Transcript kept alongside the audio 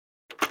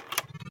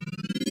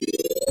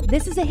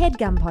This is a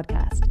HeadGum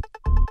podcast.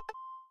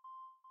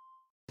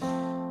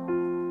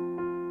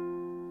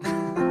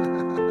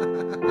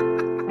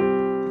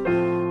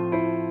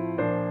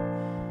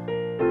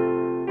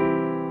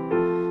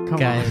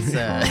 Guys,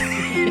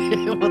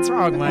 what's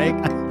wrong, Mike?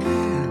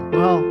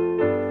 Well,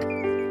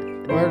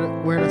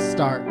 where to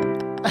start?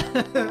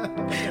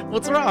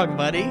 What's wrong,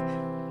 buddy?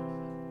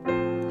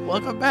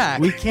 Welcome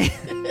back. We can't.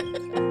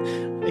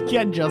 It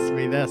can't just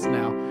be this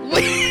now.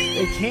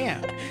 It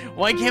can't.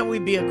 Why can't we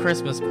be a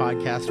Christmas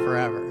podcast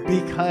forever?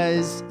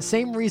 Because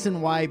same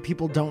reason why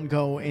people don't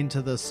go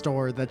into the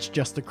store that's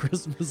just a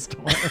Christmas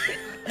store.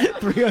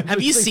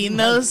 Have you seen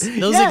those?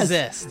 Those Yes,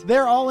 exist.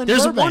 They're all in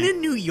There's Burbank. one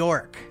in New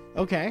York.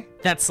 Okay.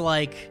 That's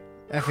like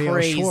FAO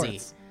crazy.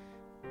 Schwartz.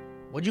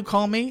 What'd you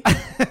call me?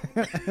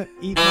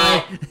 Eat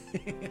my...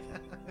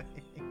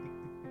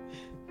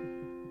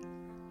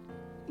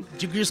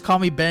 Did you just call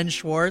me Ben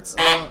Schwartz?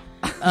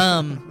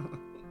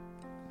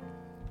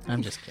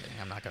 I'm just kidding.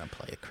 I'm not going to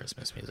play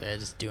Christmas music. I'm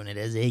just doing it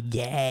as a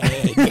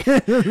gag.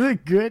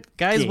 Good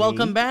Guys, game.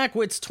 welcome back.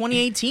 It's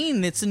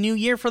 2018. It's a new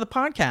year for the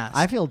podcast.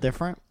 I feel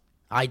different.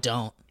 I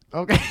don't.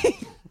 Okay.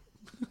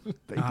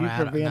 Thank you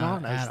for being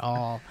not honest. at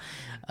all.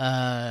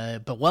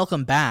 But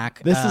welcome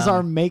back. This is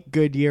our make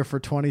good year for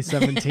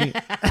 2017.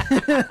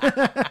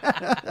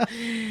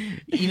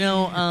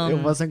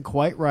 It wasn't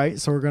quite right,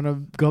 so we're going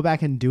to go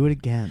back and do it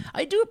again.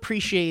 I do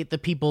appreciate the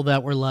people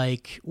that were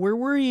like, where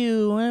were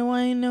you?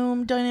 I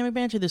know Dynamic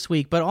Banter this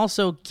week, but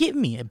also give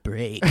me a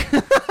break.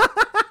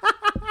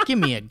 Give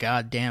me a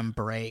goddamn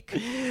break.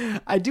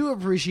 I do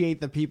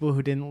appreciate the people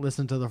who didn't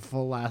listen to the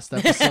full last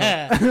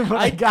episode.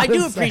 But I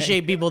do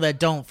appreciate people that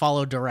don't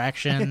follow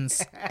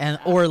directions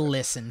or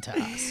listen to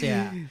us.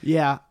 Yeah.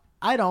 Yeah,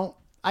 I don't.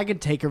 I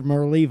could take them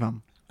or leave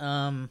them.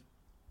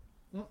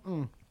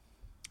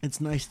 It's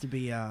nice to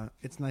be.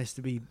 It's nice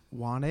to be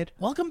wanted.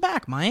 Welcome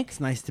back, Mike. It's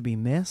nice to be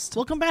missed.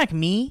 Welcome back,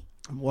 me.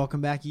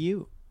 Welcome back,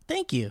 you.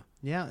 Thank you.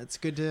 Yeah, it's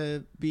good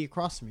to be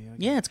across from you again.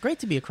 Yeah, it's great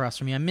to be across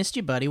from you. I missed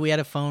you, buddy. We had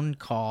a phone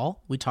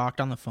call. We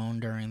talked on the phone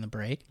during the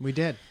break. We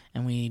did.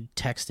 And we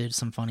texted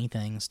some funny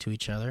things to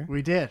each other.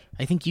 We did.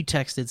 I think you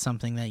texted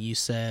something that you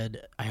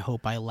said, I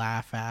hope I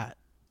laugh at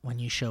when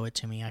you show it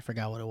to me. I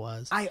forgot what it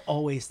was. I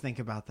always think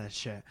about that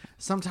shit.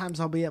 Sometimes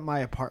I'll be at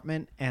my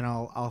apartment and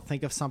I'll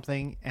think of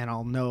something and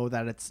I'll know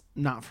that it's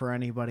not for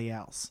anybody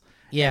else.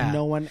 Yeah. And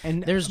no one.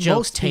 And there's most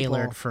jokes people,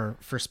 tailored for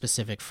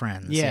specific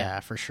friends. Yeah.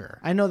 Yeah, for sure.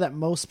 I know that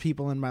most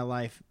people in my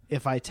life,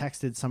 if I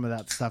texted some of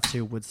that stuff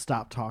to, would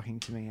stop talking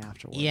to me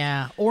afterwards.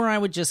 Yeah. Or I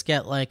would just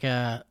get like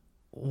I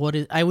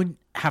would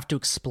have to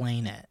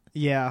explain it.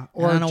 Yeah.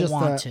 Or I don't just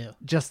want to.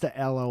 Just a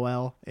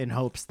LOL in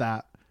hopes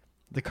that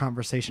the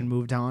conversation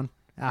moved on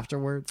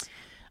afterwards.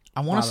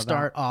 I want to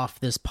start off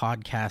this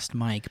podcast,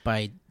 Mike,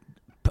 by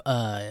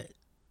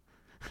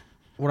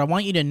what I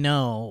want you to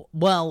know.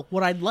 Well,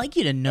 what I'd like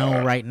you to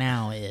know right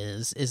now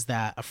is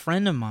that a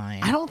friend of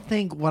mine. I don't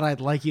think what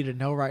I'd like you to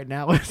know right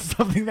now is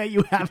something that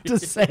you have to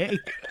say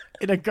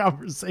in a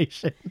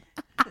conversation.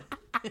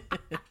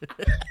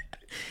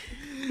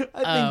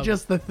 I think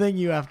just the thing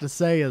you have to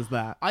say is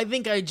that. I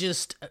think I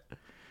just.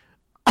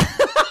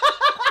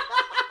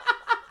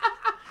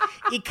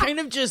 It kind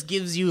of just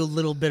gives you a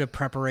little bit of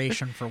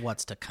preparation for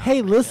what's to come.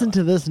 Hey, listen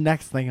to this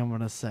next thing I'm going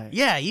to say.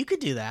 Yeah, you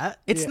could do that.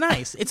 It's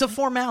nice. It's a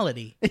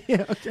formality.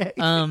 Yeah, okay.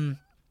 A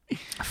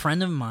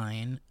friend of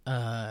mine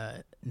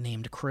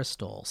named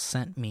Crystal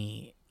sent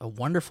me a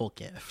wonderful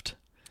gift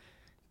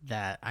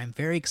that I'm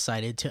very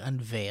excited to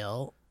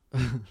unveil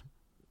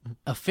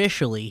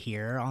officially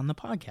here on the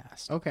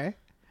podcast. Okay.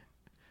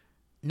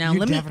 Now,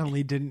 you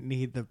definitely didn't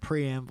need the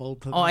preamble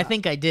to that. I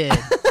think I did.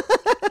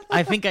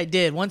 I think I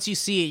did. Once you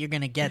see it, you're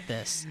going to get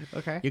this.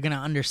 Okay. You're going to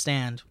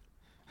understand.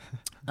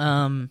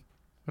 But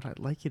I'd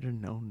like you to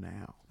know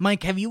now.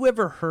 Mike, have you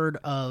ever heard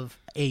of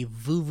a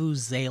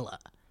vuvuzela?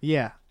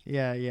 Yeah.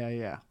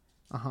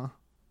 Uh-huh.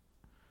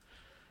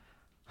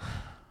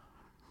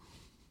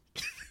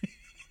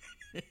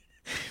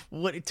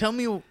 Tell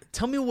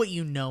me what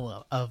you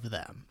know of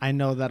them. I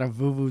know that a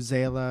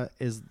vuvuzela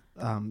is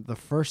the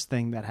first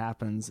thing that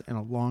happens in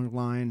a long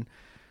line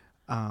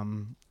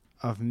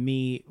of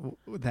me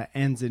that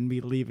ends in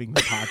me leaving the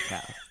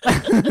podcast.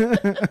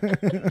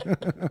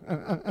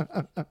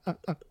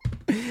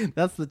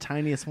 That's the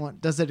tiniest one.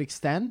 Does it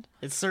extend?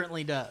 It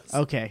certainly does.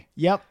 Okay.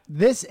 Yep.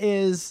 This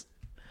is,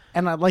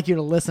 and I'd like you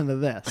to listen to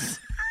this.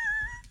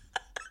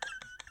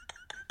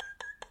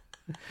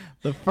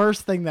 The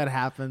first thing that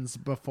happens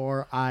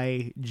before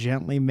I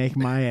gently make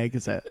my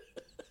exit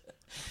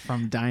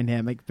from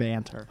Dynamic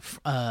Banter.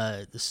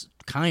 This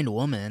kind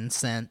woman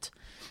sent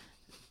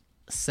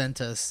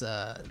us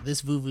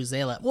this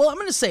vuvuzela. Well, I'm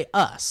going to say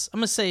us. I'm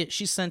going to say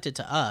she sent it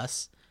to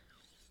us.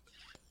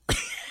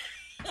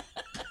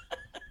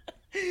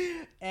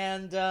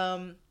 And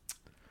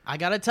I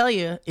got to tell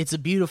you, it's a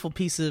beautiful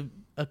piece of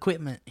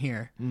equipment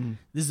here.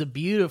 This is a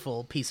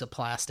beautiful piece of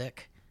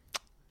plastic.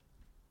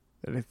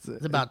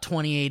 It's about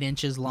 28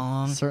 inches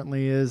long.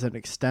 Certainly is an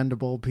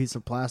extendable piece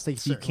of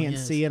plastic. You can't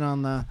see it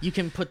on the... You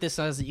can put this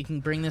you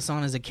can bring this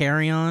on as a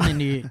carry-on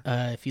and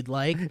if you'd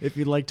like. If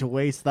you'd like to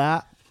waste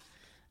that.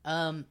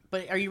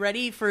 But are you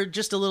ready for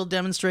just a little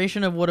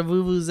demonstration of what a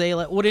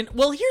vuvuzela wouldn't?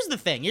 Well, here's the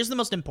thing. Here's the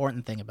most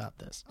important thing about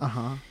this.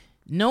 I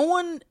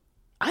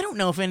don't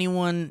know if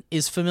anyone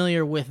is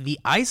familiar with the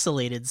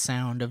isolated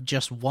sound of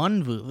just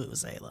one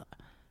vuvuzela.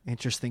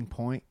 Interesting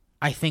point.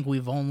 I think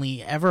we've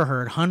only ever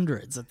heard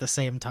hundreds at the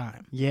same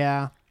time.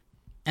 Yeah.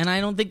 And I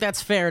don't think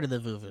that's fair to the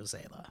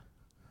vuvuzela.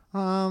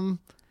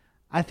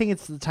 I think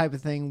it's the type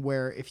of thing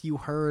where if you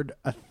heard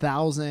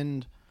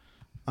 1,000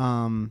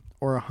 or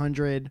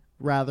 100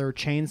 rather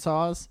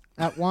chainsaws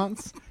at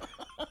once,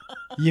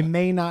 you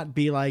may not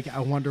be like, I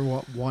wonder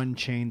what one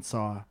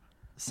chainsaw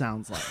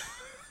sounds like.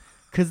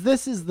 Because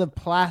this is the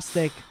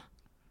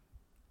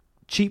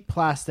cheap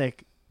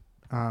plastic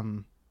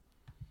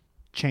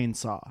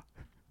chainsaw,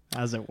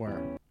 as it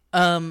were.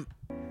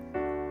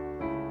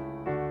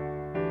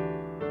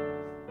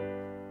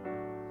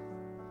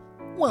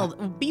 Well,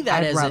 be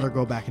that I'd as rather it,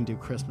 go back and do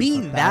Christmas. be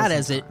that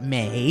as it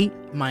may,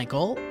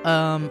 Michael.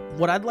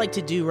 What I'd like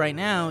to do right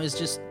now is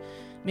just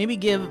maybe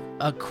give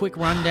a quick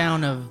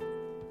rundown of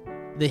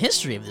the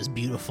history of this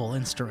beautiful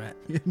instrument.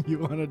 You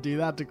want to do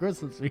that to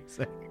Christmas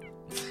music?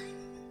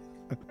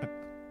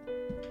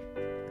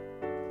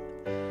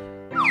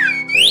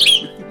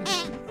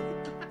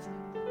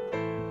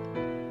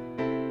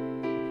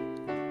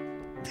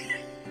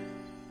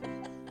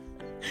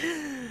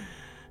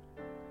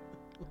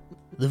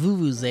 The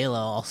vuvuzela,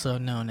 also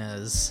known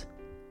as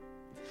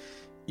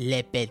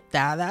le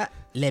petata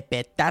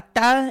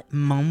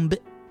mambe.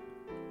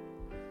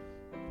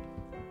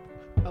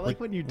 I like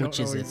when you don't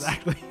know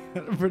exactly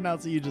how to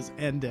pronounce it. You just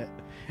end it.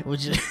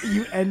 Which is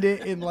You end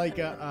it in like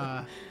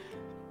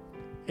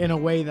in a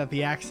way that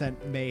the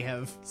accent may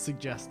have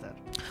suggested.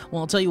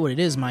 Well, I'll tell you what it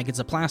is, Mike. It's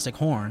a plastic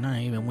horn. I'm not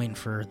even waiting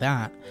for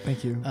that.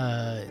 Thank you.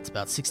 It's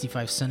about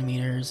 65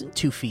 centimeters,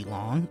 2 feet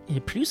long.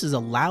 It produces a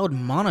loud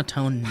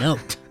monotone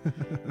note.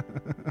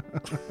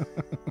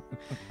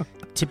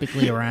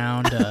 Typically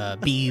around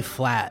B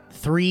flat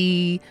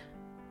 3.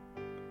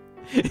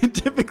 It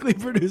typically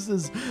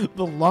produces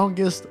the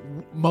longest,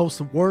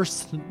 most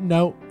worst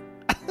note.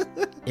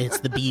 It's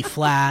the B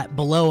flat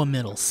below a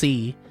middle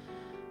C.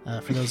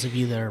 For those of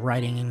you that are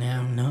writing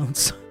down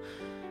notes,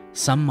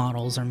 some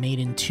models are made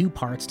in 2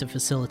 parts to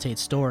facilitate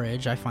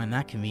storage. I find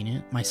that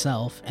convenient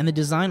myself. And the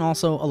design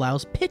also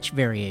allows pitch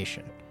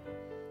variation.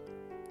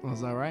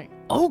 Was that right?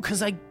 Oh,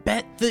 because I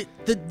bet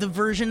the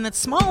version that's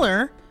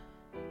smaller.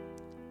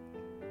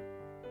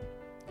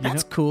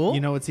 That's cool.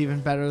 You know what's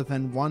even better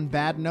than one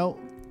bad note?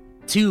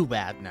 2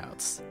 bad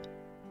notes.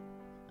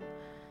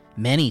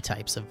 Many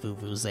types of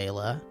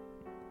vuvuzela,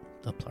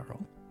 the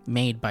plural,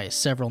 made by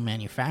several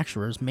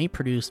manufacturers may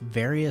produce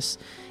various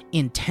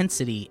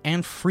intensity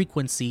and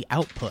frequency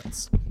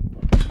outputs.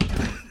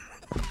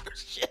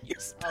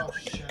 Oh,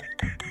 shit.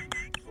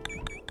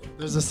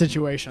 There's a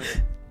situation.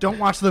 Don't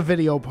watch the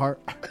video part.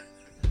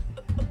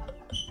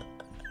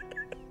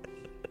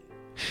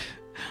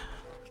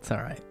 It's all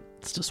right.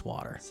 It's just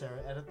water. Sarah,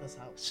 edit this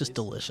out. It's just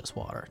delicious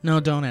water. No,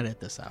 don't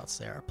edit this out,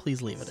 Sarah.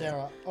 Please leave it in.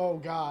 Sarah, oh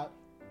God.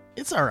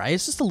 It's all right.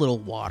 It's just a little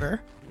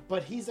water.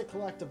 But he's a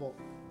collectible.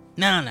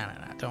 No.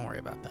 Don't worry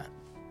about that.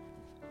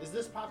 Is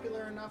this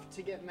popular enough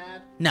to get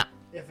mad? No.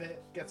 If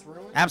it gets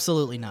ruined?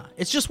 Absolutely not.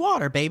 It's just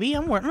water, baby.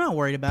 I'm not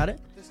worried about it.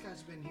 This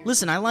guy's been here.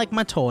 Listen, I like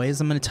my toys.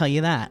 I'm going to tell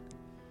you that.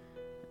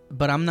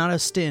 But I'm not a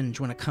stinge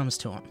when it comes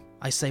to them.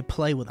 I say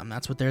play with them.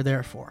 That's what they're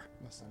there for.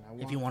 Listen,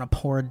 if you want to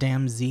pour a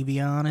damn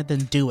Zevia on it, then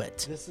do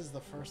it. This is the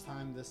first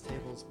time this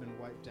table's been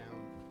wiped down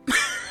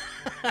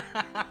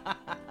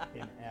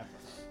in ever.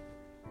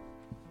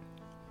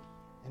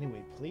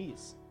 Anyway,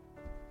 please.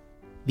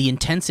 The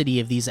intensity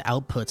of these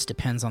outputs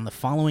depends on the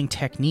following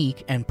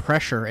technique and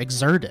pressure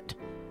exerted.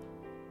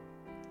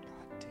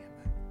 God damn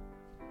it.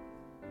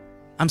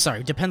 I'm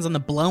sorry, depends on the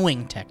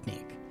blowing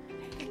technique.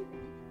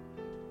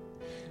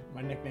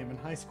 My nickname in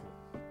high school.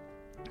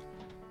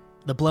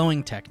 The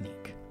blowing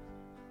technique.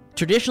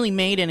 Traditionally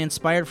made and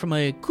inspired from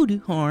a kudu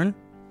horn,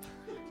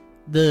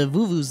 the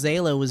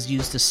vuvuzela was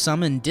used to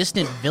summon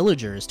distant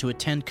villagers to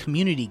attend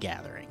community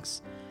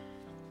gatherings.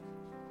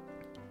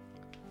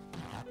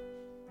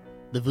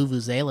 The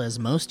vuvuzela is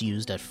most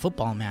used at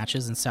football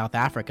matches in South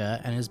Africa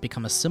and has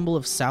become a symbol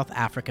of South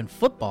African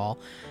football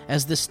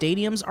as the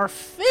stadiums are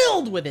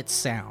filled with its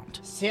sound.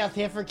 South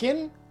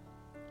African?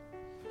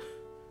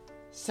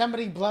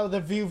 Somebody blow the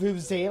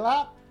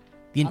vuvuzela?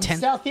 I'm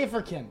South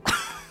African.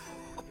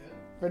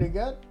 Pretty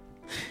good?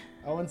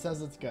 Owen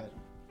says it's good.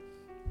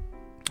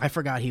 I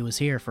forgot he was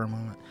here for a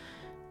moment.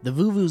 The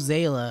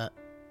vuvuzela...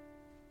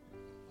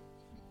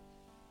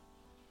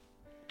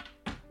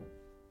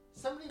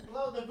 Somebody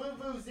blow the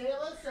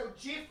vuvuzela so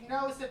Jeff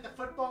knows that the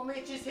football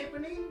match is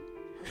happening?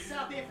 I'm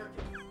South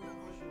African.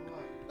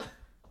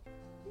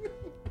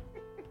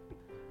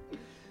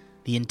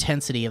 The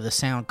intensity of the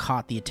sound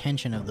caught the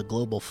attention of the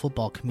global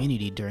football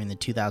community during the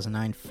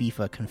 2009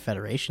 FIFA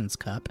Confederations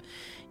Cup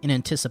in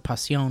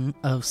anticipation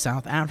of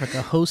South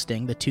Africa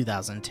hosting the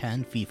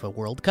 2010 FIFA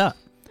World Cup.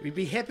 We'd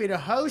be happy to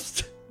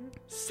host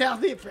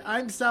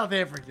I'm South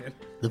African.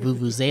 The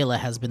vuvuzela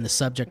has been the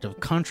subject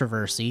of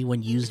controversy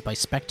when used by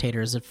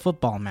spectators at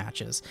football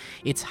matches.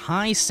 Its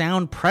high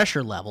sound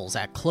pressure levels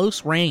at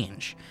close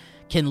range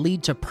can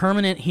lead to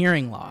permanent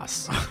hearing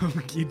loss.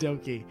 Okie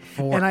dokie.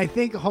 And I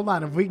think, hold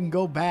on, if we can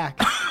go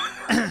back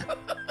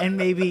and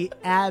maybe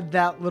add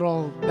that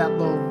little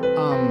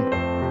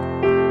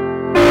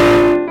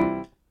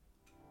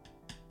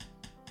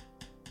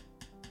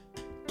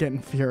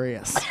getting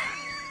furious.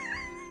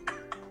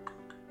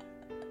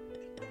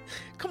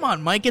 Come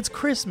on, Mike, it's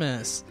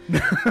Christmas.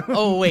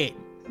 Oh, wait.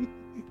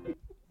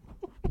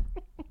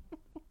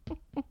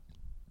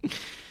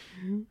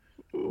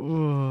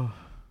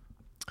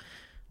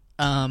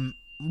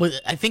 But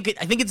I think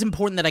it's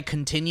important that I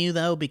continue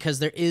though, because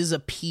there is a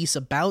piece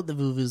about the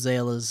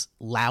vuvuzela's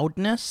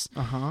loudness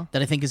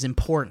that I think is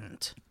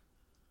important.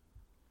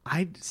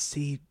 I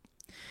see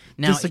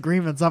now,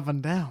 disagreements up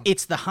and down.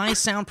 It's the high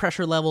sound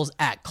pressure levels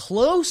at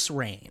close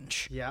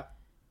range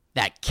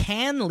that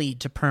can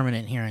lead to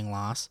permanent hearing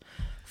loss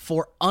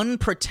for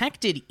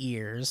unprotected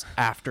ears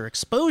after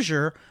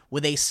exposure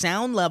with a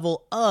sound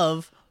level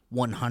of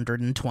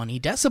 120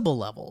 decibel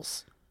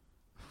levels.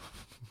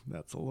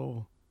 That's a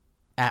little...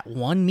 At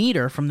 1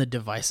 meter from the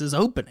device's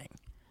opening.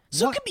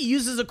 So it can be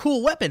used as a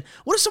cool weapon.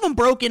 What if someone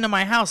broke into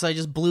my house and I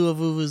just blew a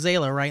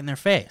vuvuzela right in their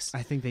face?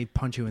 I think they'd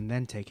punch you and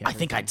then take it. I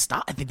think I'd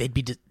stop. I think they'd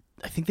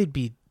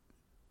be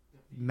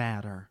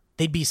madder.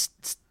 They'd be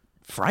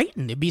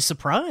frightened. They'd be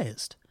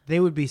surprised.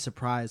 They would be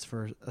surprised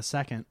for a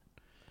second,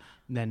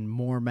 then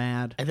more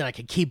mad. And then I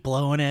could keep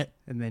blowing it.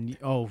 And then,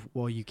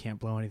 you can't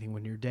blow anything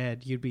when you're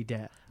dead. You'd be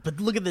dead. But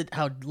look at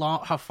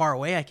how far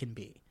away I can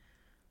be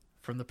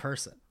from the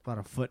person.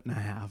 About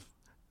 1.5 feet.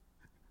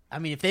 I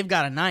mean, if they've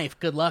got a knife,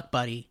 good luck,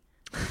 buddy.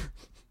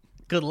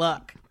 Good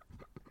luck.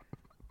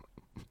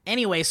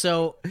 Anyway,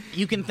 so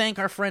you can thank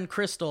our friend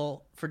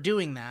Crystal for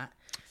doing that.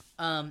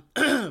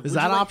 Is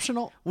that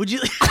optional? Would you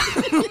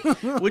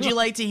Would you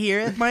like to hear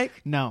it, Mike?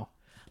 No.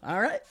 All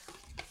right.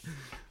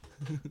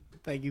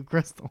 Thank you,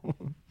 Crystal.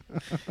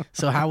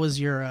 So how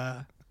was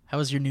your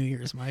New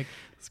Year's, Mike?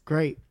 It's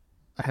great.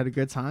 I had a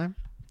good time.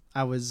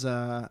 I was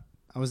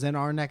in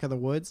our neck of the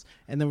woods,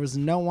 and there was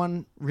no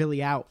one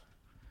really out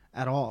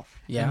at all.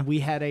 Yeah. And we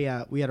had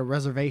a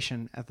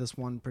reservation at this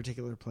one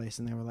particular place,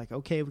 and they were like,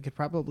 okay, we could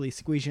probably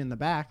squeeze you in the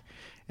back.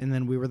 And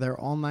then we were there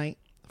all night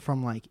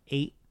from like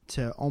 8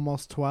 to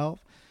almost 12,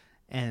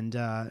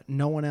 and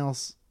no one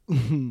else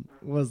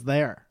was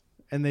there.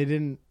 And they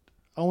didn't.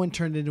 Owen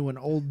turned into an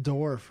old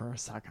door for a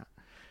second.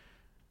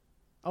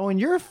 Owen,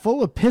 you're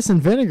full of piss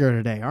and vinegar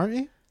today, aren't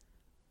you?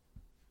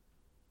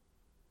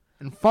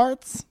 And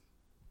farts.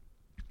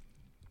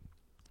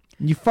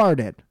 You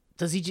farted.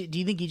 Do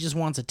you think he just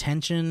wants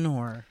attention,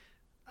 or?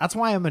 That's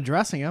why I'm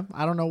addressing him.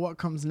 I don't know what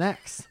comes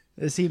next.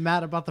 Is he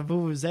mad about the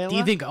vuvuzela? Do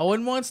you think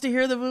Owen wants to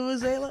hear the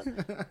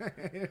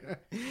vuvuzela?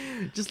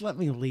 Just let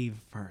me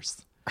leave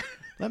first.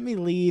 Let me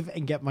leave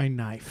and get my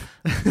knife.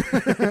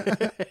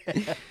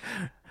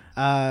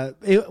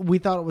 We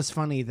thought it was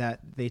funny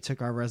that they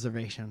took our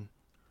reservation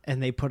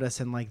and they put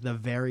us in like the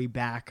very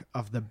back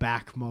of the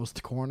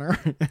backmost corner,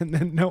 and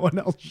then no one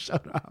else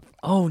showed up.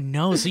 Oh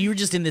no! So you were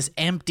just in this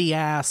empty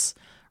ass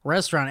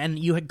restaurant, and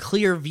you had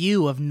clear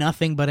view of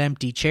nothing but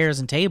empty chairs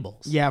and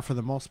tables. Yeah, for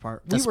the most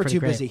part. That's we were pretty too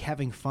great. busy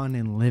having fun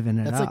and living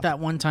it up. That's like that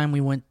one time we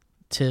went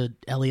to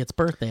Elliot's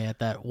birthday at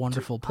that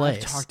wonderful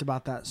place. I've talked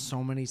about that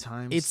so many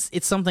times.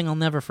 It's something I'll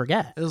never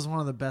forget. It was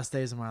one of the best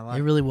days of my life.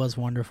 It really was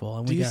wonderful,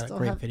 and Do we you got a still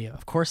great have- video.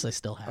 Of course, I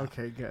still have.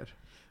 Okay, good.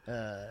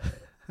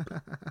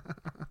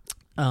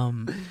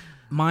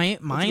 My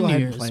go New ahead and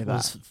Year's play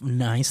was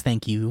nice.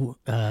 Thank you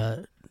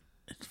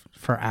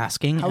for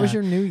asking. How was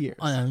your New Year's?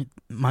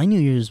 My New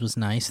Year's was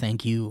nice.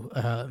 Thank you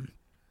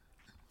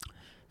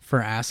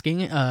for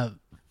asking. It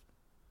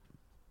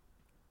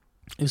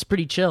was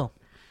pretty chill.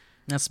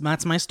 That's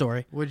my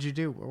story. What'd you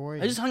do? Where were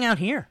you? I just hung out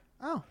here.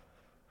 Oh.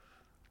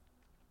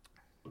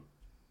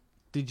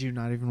 Did you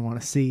not even want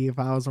to see if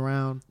I was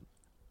around?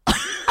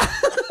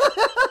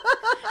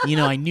 You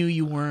know, I knew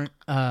you weren't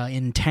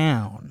in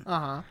town.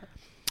 Uh-huh.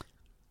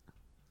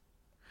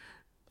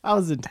 I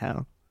was in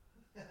town.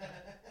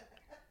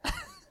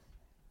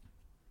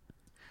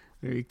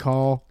 Maybe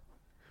call.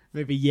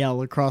 Maybe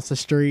yell across the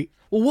street.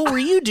 Well, what were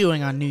you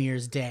doing on New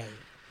Year's Day?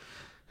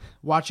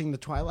 Watching the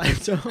Twilight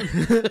Zone.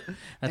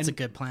 That's a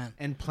good plan.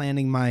 And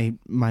planning my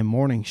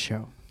morning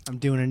show. I'm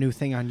doing a new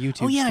thing on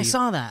YouTube. Oh, yeah, I Steve.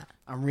 saw that.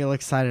 I'm real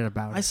excited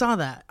about it. I saw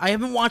that. I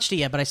haven't watched it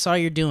yet, but I saw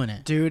you're doing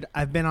it. Dude,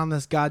 I've been on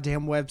this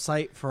goddamn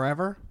website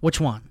forever.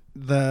 Which one?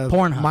 The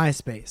Pornhub.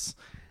 MySpace.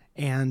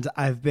 And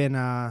I've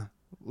been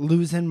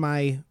losing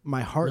my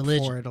heart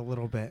for it a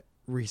little bit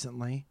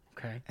recently.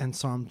 Okay. And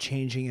so I'm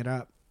changing it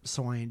up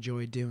so I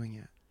enjoy doing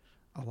it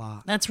a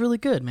lot. That's really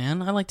good,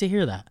 man. I like to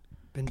hear that.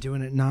 Been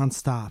doing it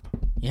nonstop.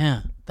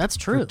 Yeah, that's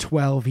true. For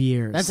 12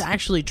 years. That's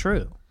actually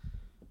true.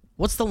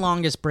 What's the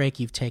longest break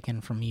you've taken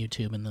from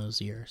YouTube in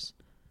those years?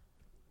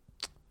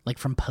 Like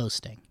from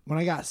posting? When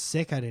I got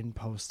sick, I didn't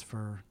post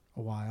for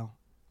a while.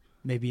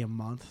 Maybe a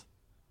month.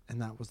 And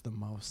that was the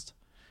most.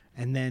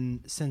 And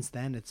then since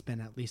then, it's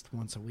been at least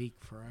once a week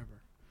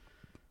forever.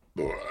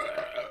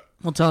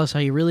 Well, tell us how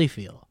you really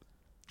feel.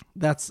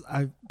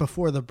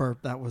 Before the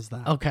burp, that was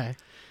that. Okay.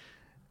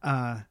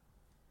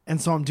 And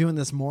so I'm doing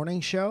this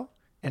morning show,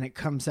 and it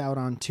comes out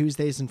on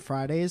Tuesdays and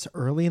Fridays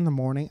early in the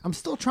morning.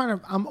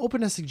 I'm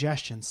open to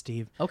suggestions,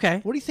 Steve. Okay.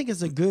 What do you think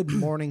is a good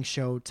morning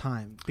show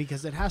time?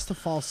 Because it has to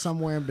fall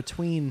somewhere in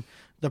between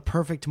the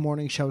perfect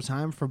morning show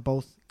time for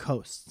both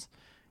coasts.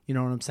 You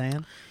know what I'm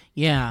saying?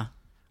 Yeah.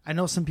 I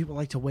know some people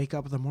like to wake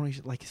up in the morning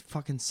like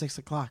fucking 6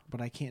 o'clock,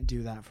 but I can't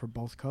do that for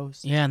both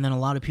coasts. Yeah, and then a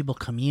lot of people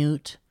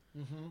commute.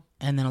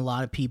 And then a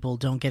lot of people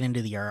don't get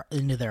into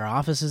their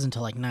offices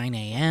until like 9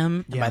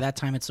 a.m. And by that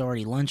time, it's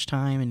already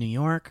lunchtime in New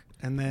York.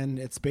 And then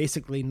it's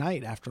basically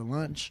night after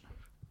lunch.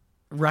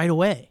 Right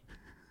away.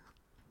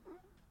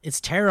 It's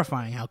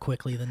terrifying how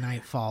quickly the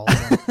night falls.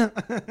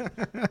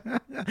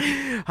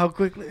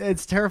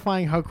 It's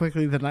terrifying how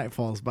quickly the night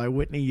falls by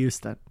Whitney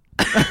Houston.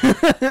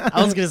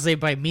 I was going to say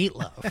by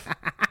Meatloaf.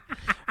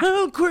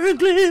 How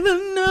quickly the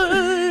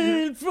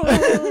night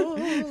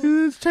falls.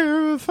 It's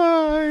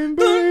terrifying,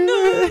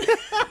 baby.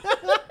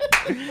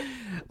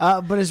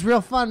 But it's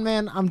real fun,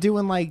 man. I'm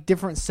doing like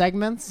different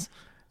segments,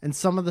 and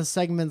some of the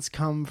segments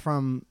come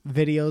from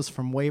videos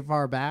from way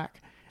far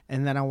back.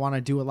 And then I want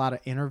to do a lot of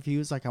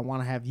interviews. Like I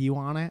want to have you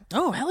on it.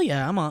 Oh hell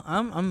yeah!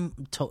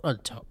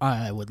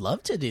 I would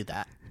love to do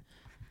that.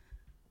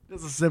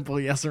 It's a simple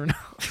yes or no.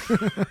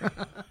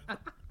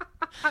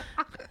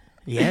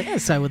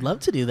 Yes, I would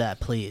love to do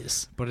that,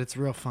 please. But it's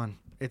real fun.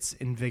 It's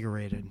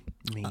invigorated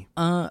me.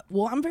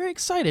 Well, I'm very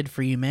excited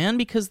for you, man,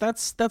 because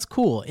that's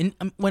cool. And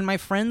when my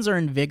friends are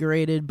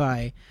invigorated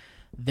by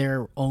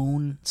their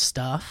own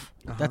stuff,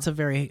 that's a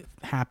very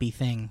happy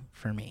thing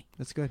for me.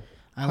 That's good.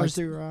 How's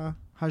your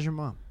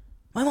mom?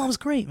 My mom's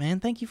great, man.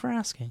 Thank you for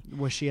asking.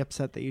 Was she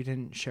upset that you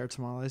didn't share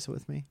tamales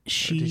with me? Did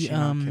she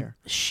not care?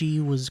 She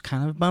was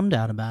kind of bummed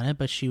out about it,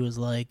 but she was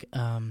like,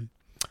 at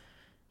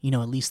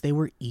least they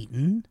were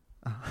eaten.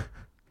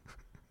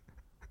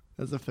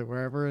 As if there were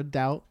ever a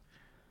doubt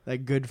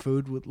that good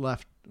food would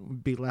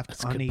be left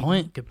That's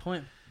uneaten. Good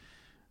point.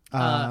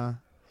 And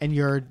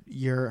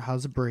your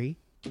how's Bree?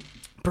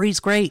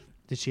 Bree's great.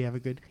 Did she have a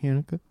good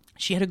Hanukkah?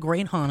 She had a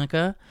great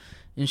Hanukkah,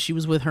 and she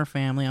was with her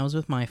family. I was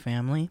with my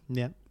family.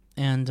 Yeah.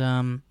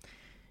 And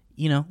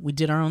we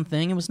did our own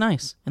thing. It was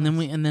nice. And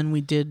then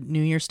we did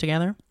New Year's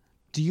together.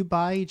 Do you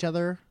buy each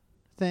other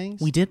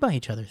things? We did buy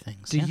each other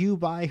things. Do you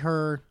buy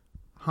her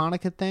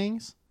Hanukkah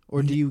things?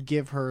 Or do you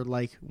give her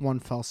like one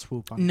fell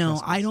swoop on No,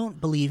 Christmas? I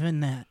don't believe in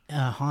that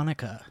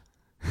Hanukkah.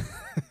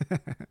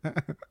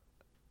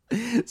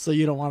 So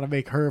you don't want to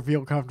make her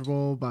feel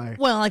comfortable by...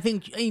 Well, I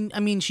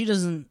mean, she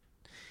doesn't,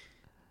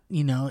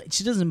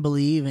 she doesn't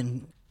believe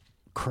in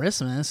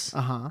Christmas.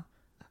 Uh-huh.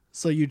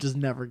 So you just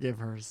never give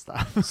her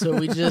stuff. So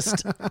we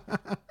just,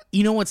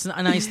 what's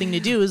a nice thing to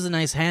do is a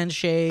nice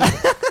handshake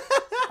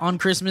on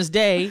Christmas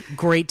Day.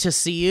 Great to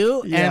see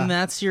you. Yeah. And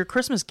that's your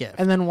Christmas gift.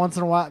 And then once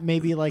in a while,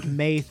 maybe like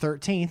May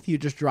 13th, you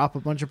just drop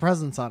a bunch of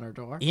presents on her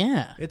door.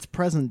 Yeah. It's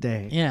present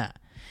day. Yeah.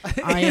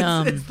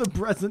 It's the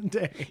present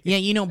day.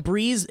 Yeah,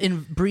 Bree's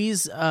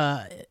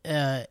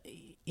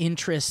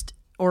interest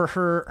or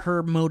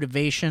her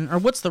motivation, or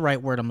what's the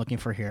right word I'm looking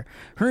for here?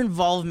 Her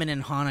involvement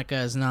in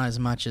Hanukkah is not as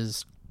much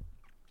as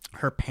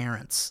her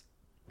parents'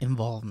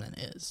 involvement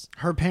is.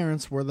 Her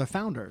parents were the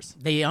founders.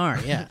 They are,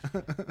 yeah.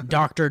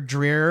 Dr.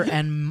 Dreer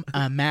and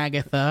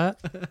Magatha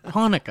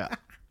Hanukkah.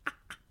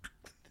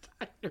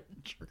 Dr.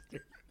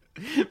 Dreer.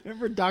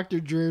 Remember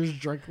Dr. Dreer's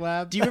drink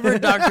lab? Do you remember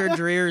Dr.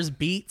 Dreer's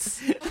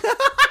Beats?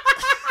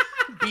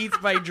 Beats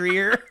by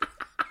Dreer.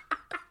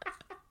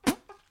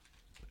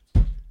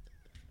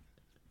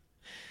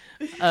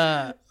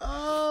 Yeah,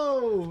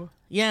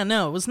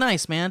 no, it was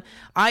nice, man.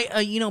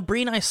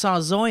 Bree and I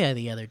saw Zoya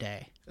the other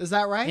day. Is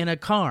that right? In a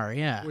car,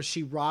 yeah. Was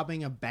she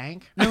robbing a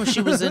bank? No,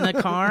 she was in a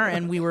car,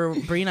 and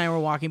Bree and I were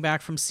walking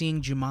back from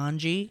seeing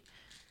Jumanji.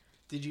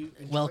 Did you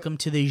Welcome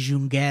to the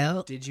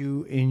Jungle? Did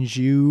you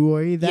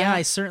enjoy that? Yeah,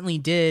 I certainly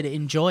did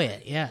enjoy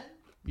it, yeah.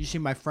 You see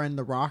my friend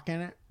The Rock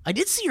in it? I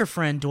did see your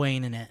friend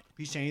Dwayne in it.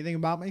 You say anything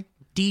about me?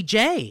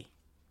 DJ.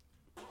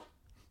 I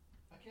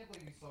can't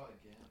believe you saw it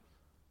again.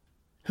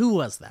 Who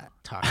was that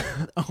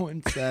talking?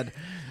 Owen said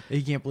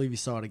he can't believe you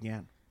saw it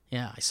again.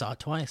 Yeah, I saw it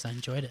twice. I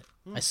enjoyed it.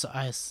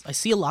 I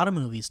see a lot of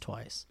movies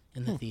twice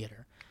in the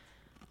theater,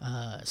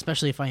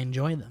 especially if I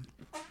enjoy them.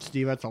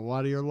 Steve, that's a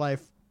lot of your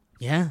life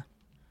Yeah,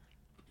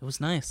 it was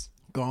nice.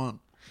 gone.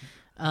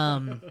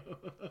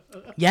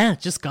 Yeah,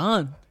 just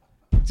gone,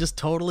 just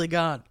totally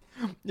gone.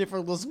 You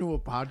ever listen to a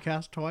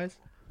podcast twice?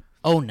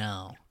 Oh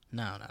no.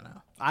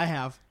 I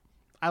have.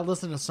 I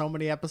listened to so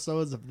many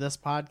episodes of this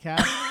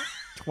podcast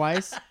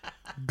twice.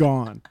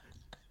 Gone.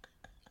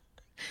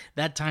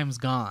 That time's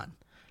gone.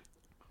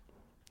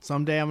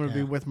 Someday I'm going to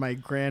be with my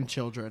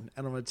grandchildren,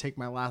 and I'm going to take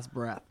my last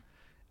breath,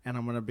 and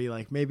I'm going to be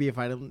like, maybe if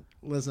I didn't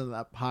listen to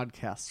that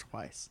podcast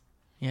twice.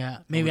 Yeah,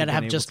 maybe I'd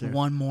have just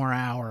one more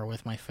hour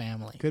with my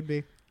family. Could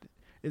be.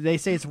 They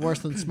say it's worse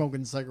than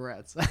smoking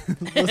cigarettes.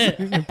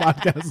 Listening to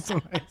podcasts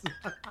twice.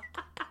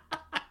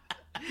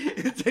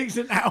 It takes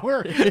an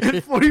hour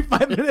and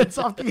 45 minutes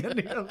off the end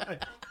of your life.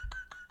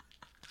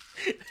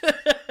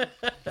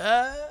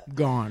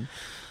 Gone.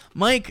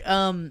 Mike,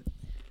 I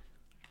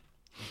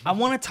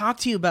want to talk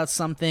to you about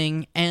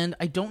something, and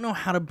I don't know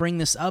how to bring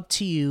this up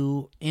to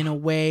you in a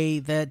way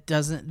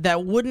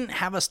that wouldn't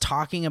have us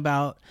talking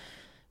about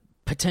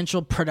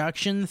potential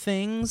production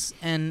things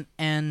and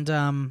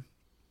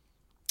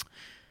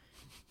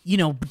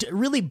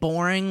really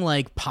boring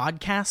like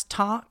podcast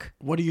talk.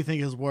 What do you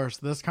think is worse,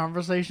 this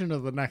conversation or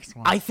the next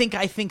one? I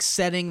think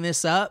setting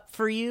this up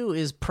for you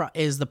is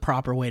the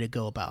proper way to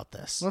go about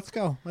this. Let's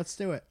go. Let's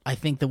do it. I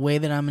think the way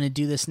that I'm going to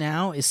do this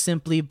now is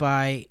simply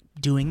by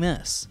doing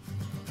this.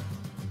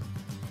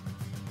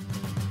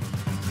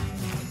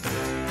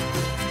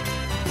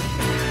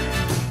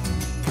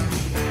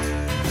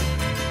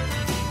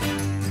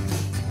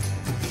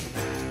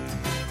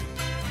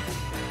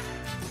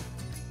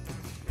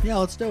 Yeah,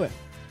 let's do it.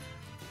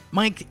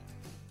 Mike,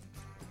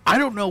 I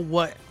don't know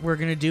what we're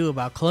going to do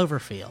about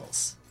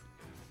Cloverfields.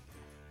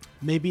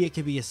 Maybe it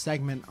could be a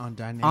segment on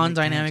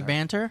dynamic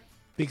banter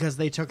because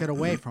they took it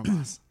away from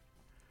us.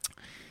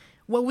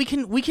 Well, we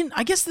can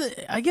I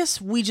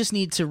guess we just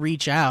need to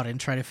reach out and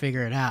try to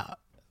figure it out.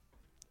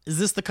 Is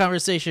this the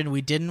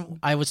conversation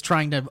I was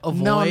trying to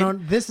avoid? No,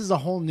 this is a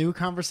whole new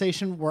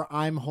conversation where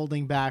I'm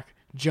holding back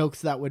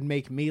jokes that would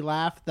make me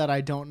laugh that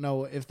I don't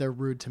know if they're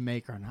rude to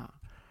make or not.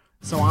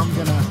 So I'm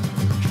gonna...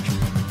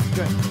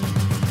 Good.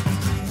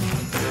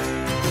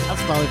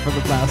 That's probably for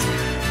the best.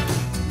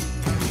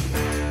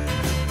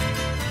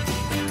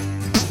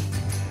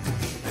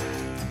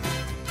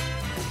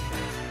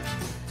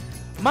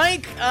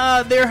 Mike,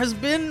 there has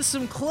been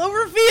some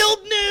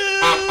Cloverfield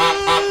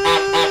news!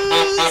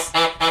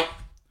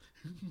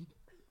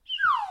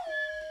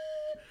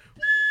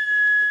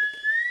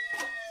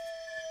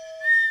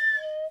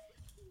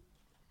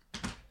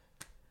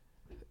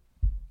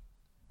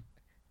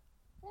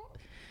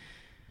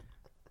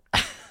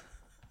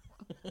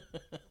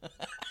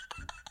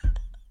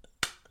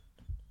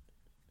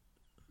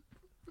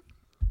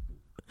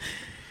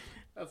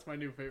 That's my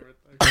new favorite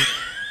thing.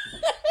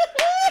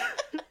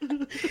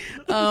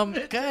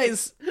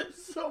 Guys,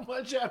 so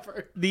much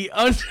effort. The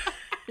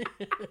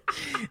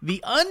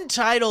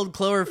untitled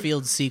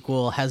Cloverfield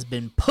sequel has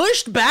been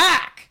pushed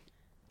back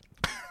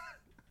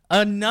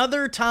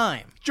another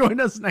time. Join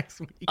us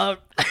next week.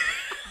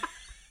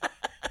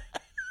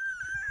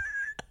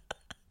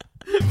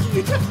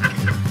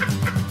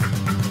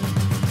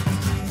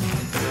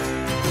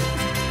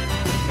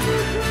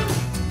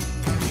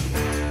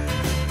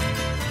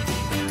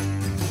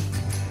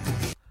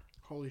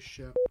 Holy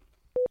shit.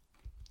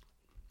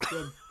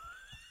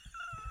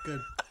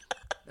 Good.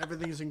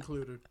 Everything's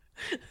included.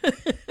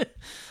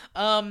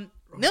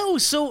 No,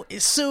 so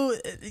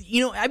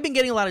I've been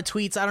getting a lot of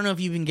tweets. I don't know if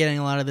you've been getting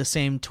a lot of the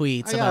same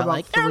tweets about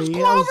like there's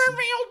Cloverfield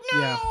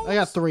news. Yeah, I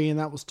got 3 and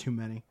that was too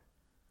many.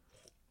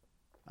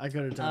 I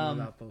could have done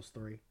without those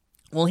 3.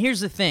 Well, here's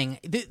the thing.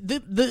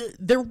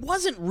 There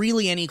wasn't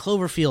really any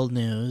Cloverfield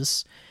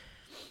news,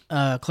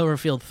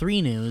 Cloverfield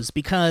 3 news,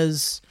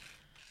 because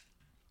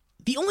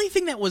the only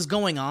thing that was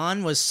going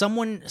on was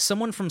someone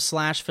from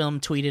Slash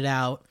Film tweeted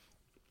out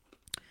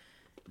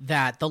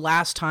that the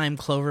last time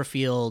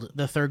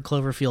the third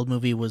Cloverfield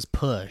movie was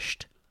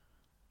pushed,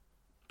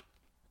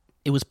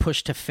 it was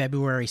pushed to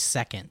February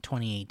 2nd,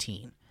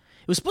 2018.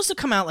 It was supposed to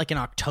come out like in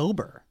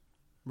October.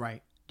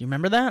 Right. Do you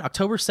remember that?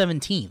 October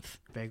 17th.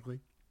 Vaguely.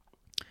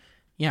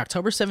 Yeah,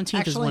 October 17th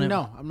Actually, is when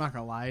no, I'm not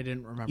going to lie. I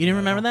didn't remember. You didn't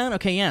remember that?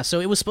 Okay, yeah. So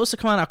it was supposed to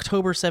come out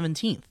October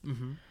 17th.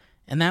 Mm-hmm.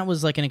 And that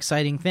was like an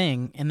exciting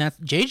thing. And that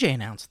JJ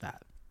announced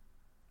that.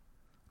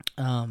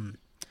 To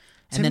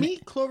me,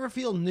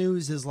 Cloverfield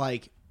news is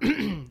like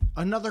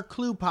another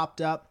clue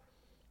popped up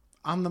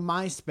on the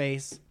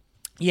MySpace.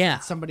 Yeah.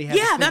 That somebody had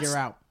to figure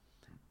out.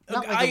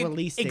 Not like a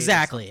release date.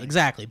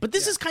 Exactly. But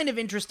this is kind of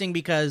interesting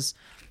because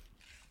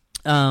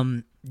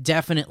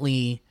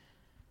definitely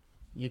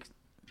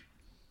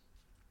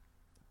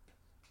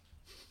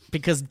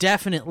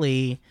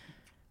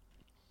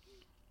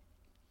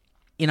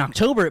in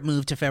October it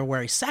moved to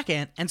February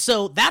 2nd, and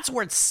so that's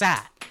where it's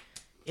sat.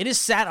 It is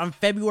sat on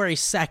February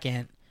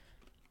 2nd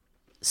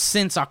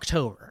since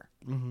October.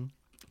 Mm-hmm.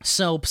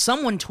 So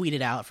someone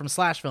tweeted out from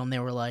Slash Film, they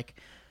were like,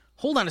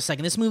 hold on a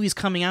second, this movie's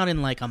coming out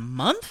in like a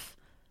month?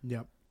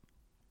 Yep.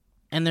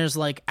 And there's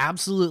like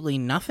absolutely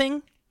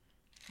nothing?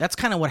 That's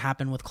kind of what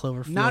happened with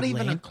Cloverfield Not Lane.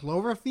 even a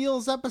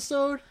Cloverfields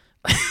episode?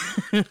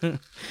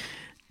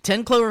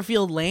 10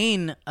 Cloverfield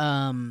Lane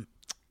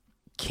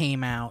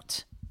came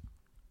out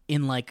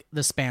in like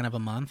the span of a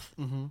month.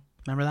 Mm-hmm.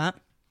 Remember that?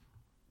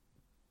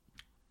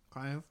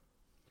 Kind of.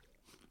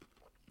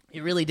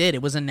 It really did.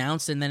 It was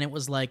announced and then it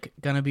was like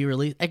gonna be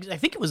released. I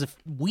think it was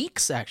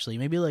weeks actually,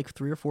 maybe like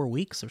 3 or 4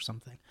 weeks or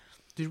something.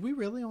 Did we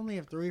really only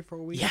have 3 or 4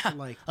 weeks? Yeah,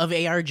 of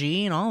ARG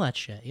and all that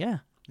shit. Yeah,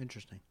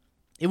 interesting.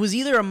 It was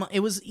either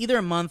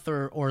a month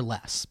or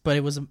less, but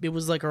it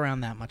was like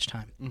around that much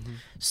time. Mm-hmm.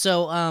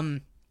 So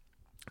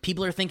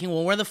people are thinking,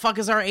 well, where the fuck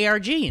is our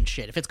ARG and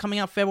shit if it's coming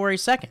out February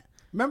 2nd?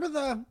 Remember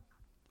the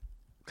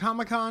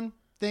Comic-Con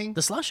thing?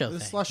 The slush show The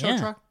thing. slush show Yeah.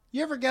 truck?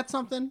 You ever get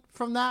something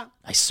from that?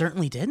 I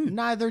certainly didn't.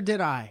 Neither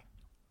did I.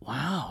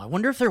 Wow. I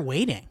wonder if they're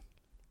waiting.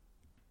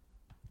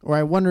 Or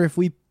I wonder if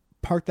we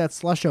parked that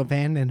slush show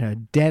van in a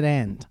dead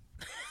end.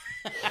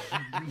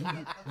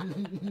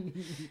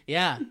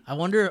 Yeah. I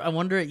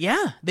wonder.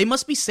 Yeah. They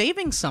must be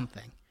saving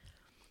something.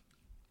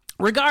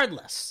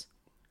 Regardless,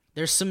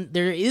 there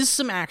is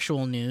some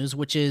actual news,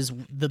 which is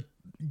the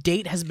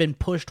date has been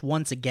pushed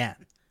once again.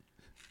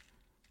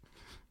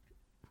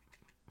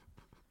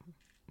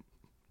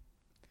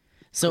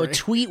 So a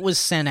tweet was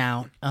sent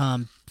out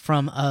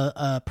from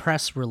a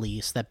press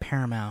release that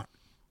Paramount.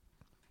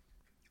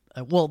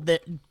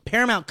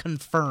 Paramount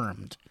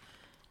confirmed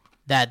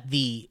that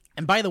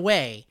and by the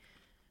way,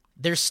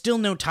 there's still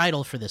no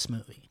title for this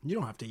movie. You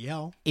don't have to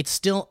yell. It's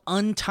still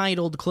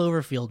Untitled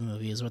Cloverfield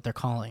Movie is what they're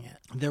calling it.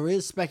 There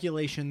is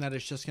speculation that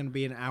it's just going to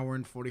be an hour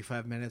and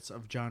 45 minutes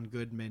of John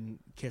Goodman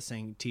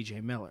kissing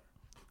T.J. Miller.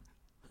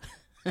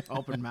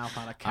 Open mouth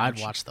on a couch.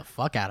 I'd watch the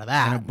fuck out of in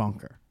a that.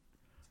 bunker.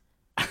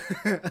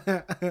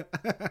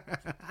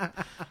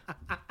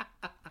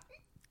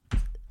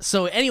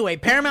 So anyway,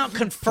 Paramount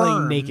Playing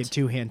confirmed naked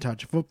two-hand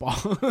touch football.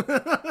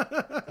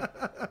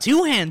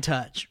 two-hand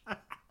touch.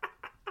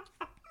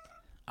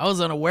 I was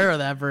unaware of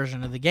that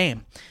version of the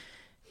game.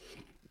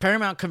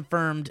 Paramount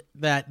confirmed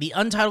that the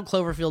Untitled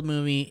Cloverfield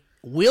movie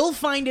will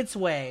find its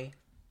way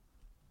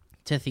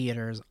to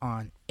theaters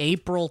on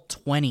April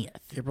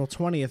 20th. April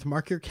 20th.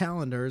 Mark your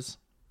calendars.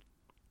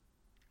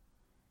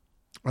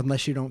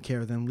 Unless you don't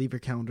care, then leave your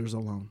calendars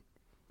alone.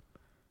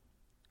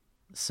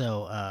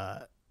 So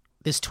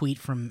this tweet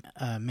from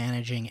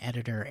managing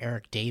editor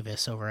Eric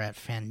Davis over at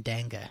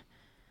Fandanga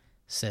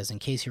says, in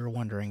case you were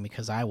wondering,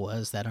 because I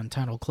was, that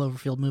Untitled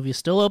Cloverfield movie is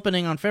still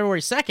opening on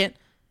February 2nd.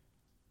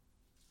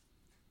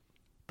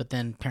 But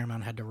then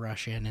Paramount had to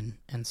rush in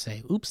and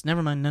say, oops,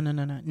 never mind.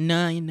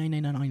 No.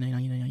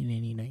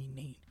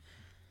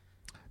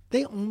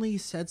 They only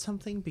said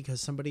something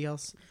because somebody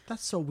else...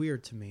 That's so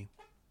weird to me.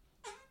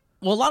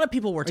 Well, a lot of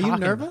people were talking. Are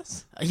you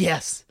nervous?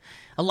 Yes.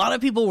 A lot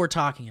of people were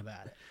talking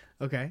about it.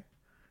 Okay.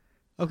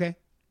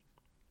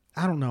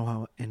 I don't know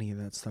how any of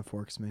that stuff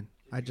works, man.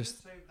 Did you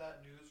just save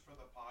that news for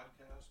the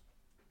podcast?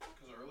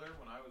 Because earlier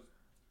when I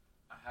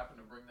happened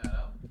to bring that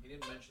up, he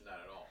didn't mention that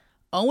at all.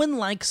 Owen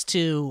likes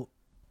to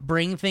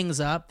bring things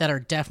up that are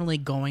definitely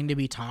going to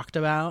be talked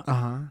about.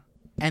 Uh-huh.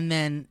 And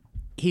then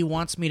he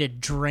wants me to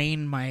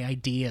drain my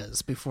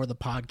ideas before the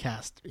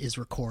podcast is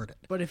recorded.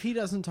 But if he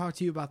doesn't talk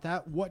to you about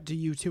that, what do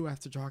you two have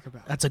to talk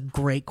about? That's a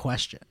great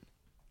question.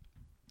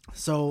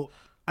 So,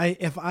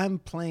 if I'm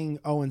playing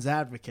Owen's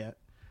advocate,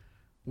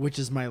 which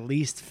is my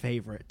least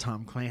favorite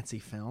Tom Clancy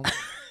film,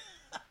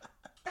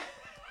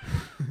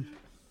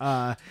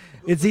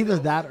 it's either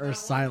that or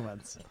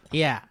silence.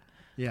 Yeah.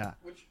 Yeah.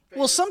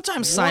 Well,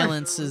 sometimes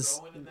silence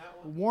is...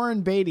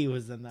 Warren Beatty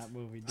was in that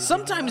movie.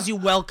 Sometimes you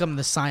welcome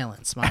the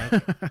silence, Mike.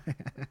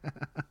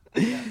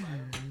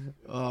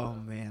 Oh,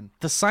 man.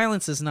 The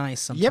silence is nice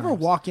sometimes. You ever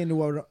walk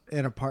into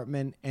an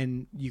apartment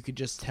and you could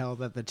just tell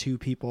that the two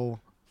people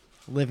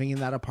living in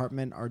that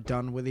apartment are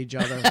done with each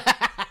other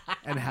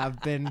and have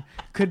been,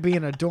 could be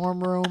in a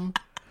dorm room,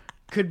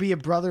 could be a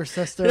brother,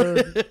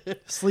 sister,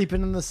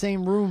 sleeping in the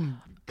same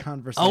room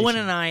conversation. Owen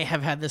and I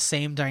have had the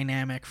same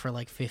dynamic for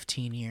like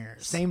 15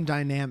 years. Same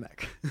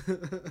dynamic.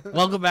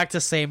 Welcome back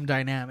to Same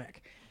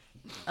Dynamic.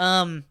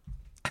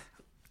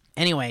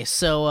 Anyway,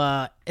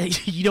 so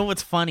you know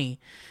what's funny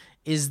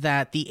is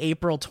that the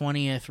April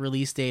 20th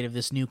release date of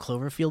this new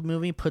Cloverfield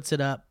movie puts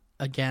it up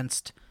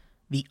against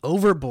the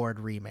Overboard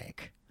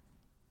remake.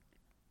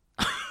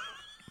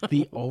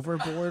 The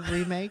Overboard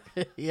remake?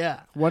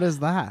 Yeah. What is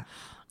that?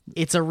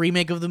 It's a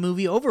remake of the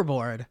movie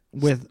Overboard.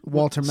 With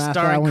Walter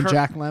Starring Matthau and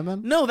Jack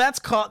Lemmon? No, that's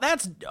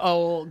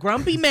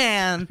Grumpy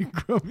Man.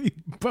 Grumpy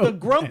The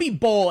Grumpy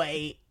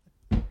Boy.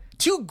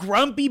 Two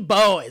grumpy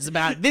boys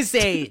about this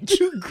age.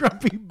 Two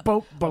grumpy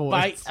boat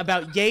boys.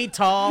 About yay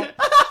tall.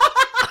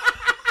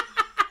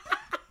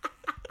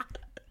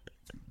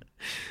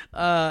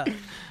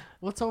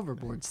 What's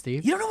Overboard,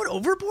 Steve? You don't know what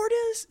Overboard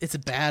is? It's a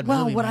bad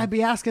Well, movie. would man. I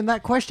be asking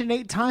that question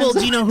 8 times? Well,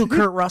 do you know who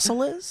Kurt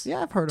Russell is?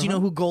 Yeah, I've heard of Do you him.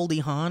 know who Goldie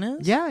Hawn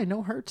is? Yeah, I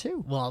know her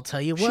too. Well, I'll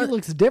tell you She what.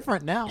 looks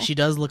different now. She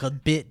does look a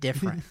bit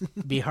different.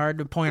 Be hard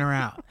to point her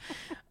out.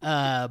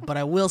 But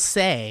I will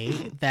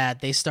say that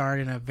they starred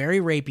in a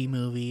very rapey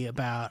movie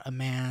about a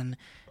man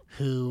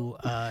who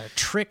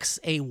tricks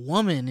a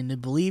woman into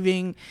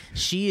believing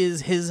she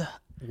is his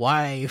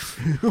wife.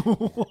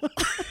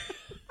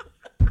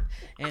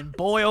 And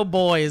boy, oh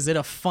boy, is it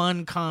a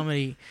fun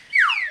comedy.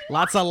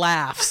 Lots of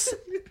laughs.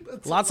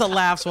 Lots of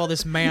laughs while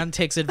this man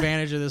takes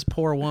advantage of this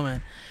poor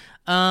woman.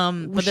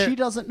 But she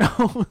doesn't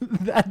know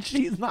that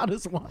she's not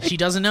his wife. she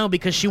doesn't know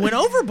because she went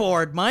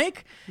overboard,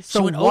 Mike. So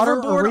she went water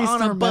overboard erased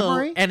on a her boat,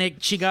 memory?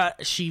 and she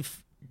got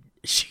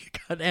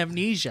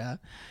amnesia.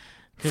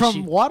 'Cause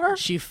From water?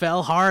 She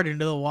fell hard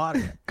into the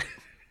water.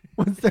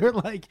 Was there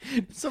like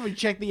somebody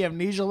check the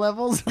amnesia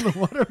levels in the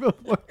water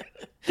before?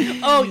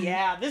 Oh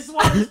yeah, this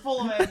water's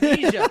full of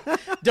amnesia.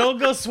 Don't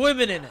go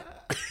swimming in it.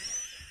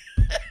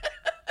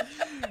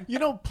 You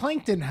know,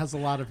 Plankton has a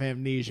lot of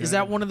amnesia. Is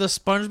that one of the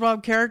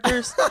SpongeBob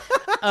characters?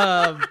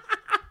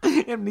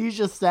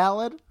 Amnesia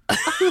salad?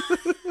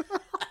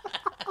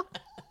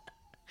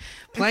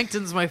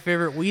 Plankton's my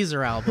favorite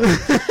Weezer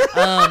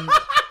album.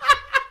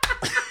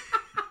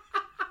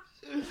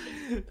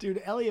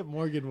 Dude, Elliot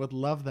Morgan would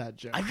love that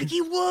joke. I think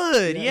he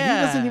would, yeah.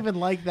 He doesn't even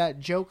like that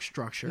joke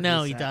structure.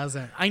 No, he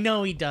doesn't. I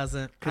know he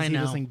doesn't. Because he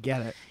doesn't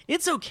get it.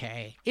 It's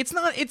okay. It's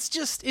not. It's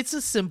just. It's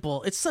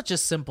such a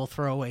simple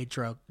throwaway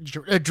joke.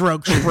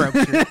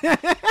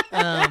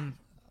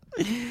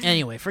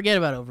 Anyway, forget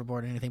about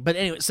Overboard or anything. But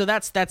anyway, so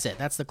that's it.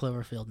 That's the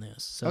Cloverfield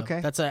news. So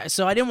okay.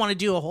 So I didn't want to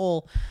do a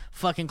whole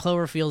fucking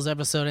Cloverfields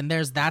episode, and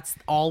that's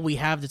all we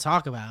have to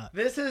talk about.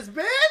 This has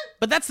been.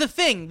 But that's the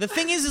thing. The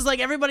thing is like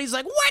everybody's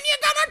like, when you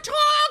gonna talk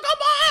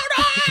about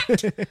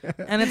it?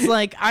 And it's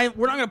like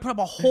we're not gonna put up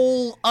a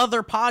whole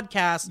other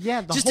podcast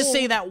just to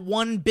say that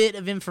one bit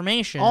of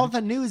information. All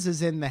the news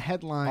is in the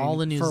headline. All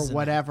the news for is in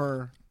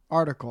whatever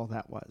article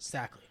that was.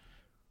 Exactly.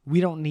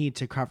 We don't need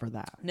to cover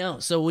that. No,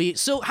 so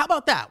how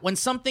about that? When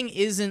something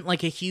isn't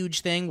like a huge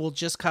thing, we'll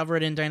just cover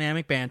it in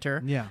dynamic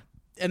banter. Yeah.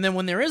 And then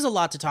when there is a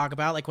lot to talk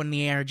about, like when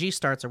the ARG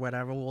starts or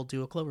whatever, we'll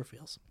do a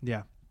Cloverfields.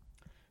 Yeah.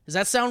 Does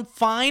that sound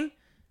fine?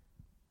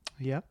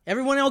 Yep.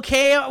 Everyone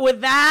okay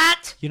with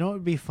that? You know what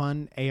would be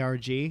fun,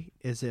 ARG,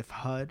 is if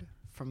HUD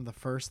from the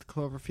first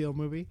Cloverfield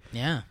movie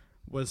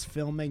was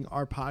filming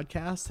our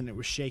podcast and it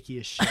was shaky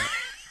as shit.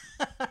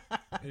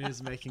 It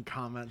is making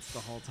comments the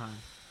whole time.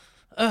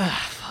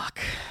 Fuck.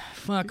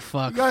 You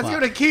guys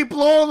gonna keep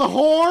blowing the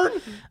horn?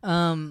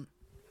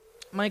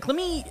 Mike, let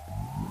me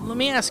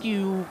ask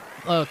you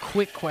a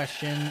quick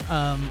question.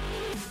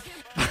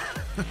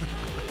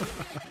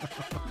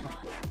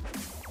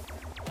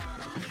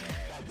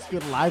 It's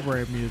good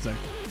library music.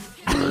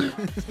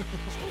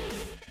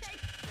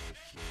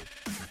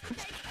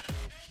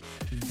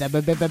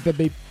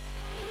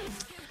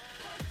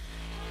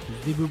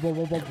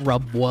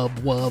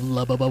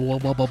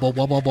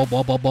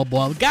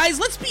 Guys,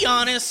 let's be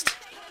honest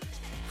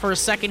for a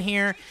second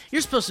here.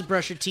 You're supposed to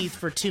brush your teeth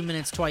for 2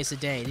 minutes twice a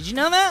day. Did you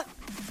know that?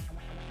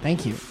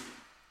 Thank you.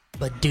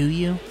 But do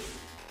you?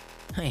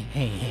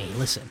 Hey,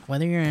 listen.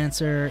 Whether your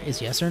answer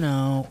is yes or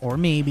no, or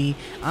maybe,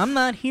 I'm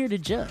not here to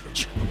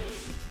judge.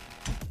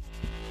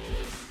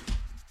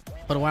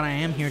 But what I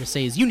am here to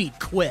say is you need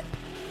Quip.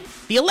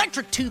 The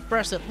electric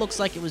toothbrush that looks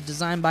like it was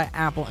designed by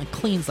Apple and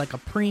cleans like a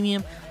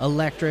premium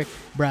electric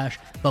brush,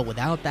 but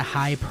without the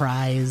high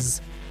prize.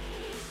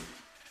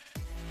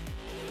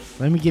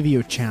 Let me give you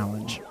a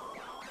challenge.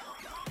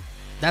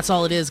 That's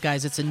all it is,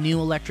 guys. It's a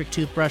new electric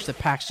toothbrush that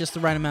packs just the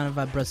right amount of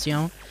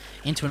vibration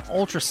into an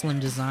ultra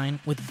slim design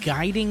with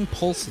guiding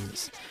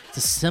pulses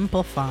to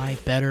simplify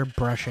better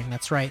brushing.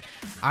 That's right.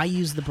 I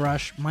use the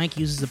brush. Mike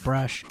uses the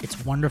brush.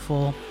 It's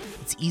wonderful.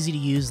 It's easy to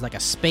use, like a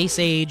space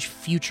age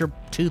future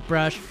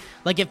toothbrush.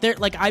 Like if there,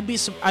 like I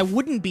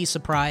wouldn't be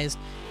surprised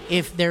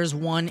if there's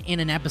one in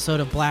an episode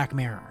of Black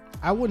Mirror.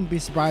 I wouldn't be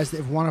surprised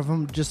if one of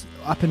them just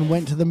up and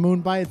went to the moon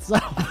by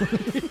itself.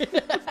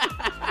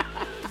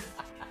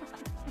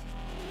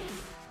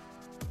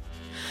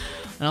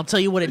 And I'll tell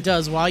you what it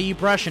does while you're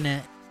brushing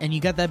it, and you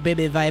got that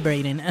baby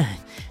vibrating.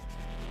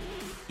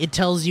 It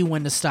tells you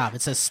when to stop.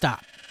 It says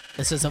stop.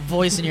 It says a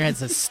voice in your head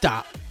says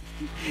stop.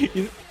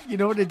 You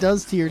know what it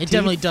does to your teeth? It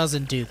definitely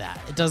doesn't do that.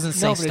 It doesn't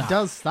say stop. No, but it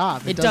does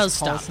stop. It does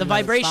stop. The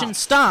vibration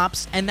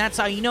stops, and that's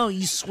how you know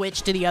you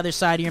switch to the other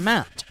side of your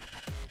mouth.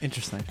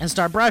 Interesting. And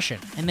start brushing.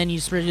 And then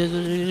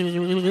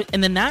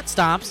and then that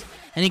stops,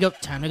 and you go,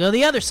 time to go to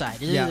the other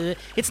side. Yeah.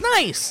 It's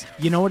nice.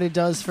 You know what it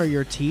does for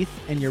your teeth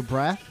and your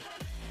breath?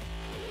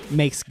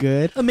 Makes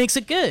good. It makes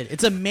it good.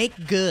 It's a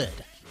make good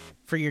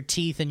for your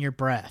teeth and your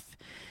breath.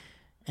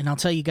 And I'll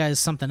tell you guys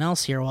something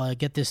else here while I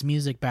get this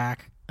music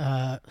back.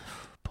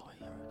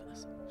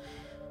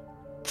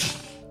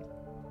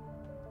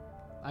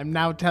 I'm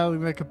now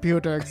telling the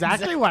computer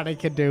exactly what it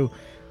can do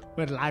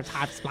with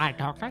lifetime supply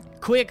talking.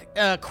 Quick,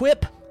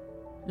 Quip.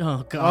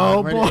 Oh, God.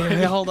 Oh,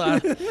 boy. Hold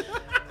on.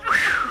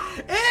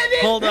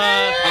 Hold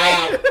on.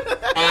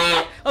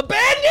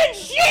 Abandoned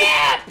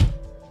ship!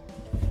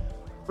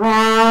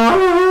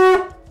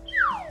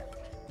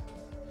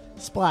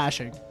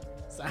 Splashing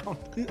sound.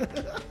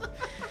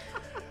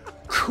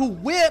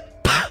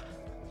 Quip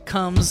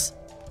comes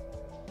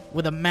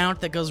with a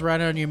mount that goes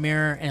right on your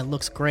mirror, and it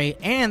looks great.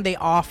 And they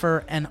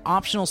offer an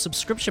optional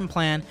subscription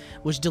plan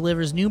which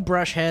delivers new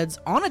brush heads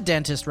on a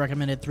dentist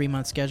recommended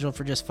 3-month schedule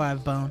for just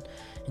 $5,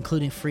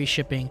 including free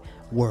shipping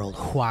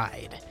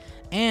worldwide.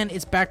 And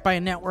it's backed by a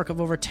network of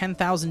over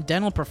 10,000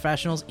 dental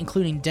professionals,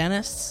 including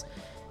dentists.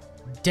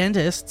 We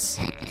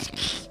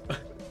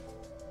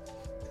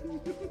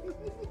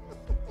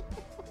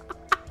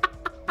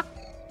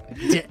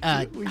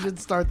should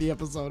start the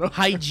episode.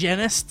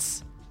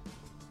 Hygienists,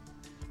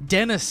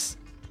 dentists,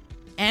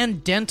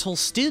 and dental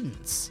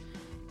students.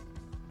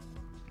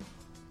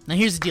 Now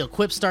here's the deal.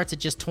 Quip starts at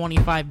just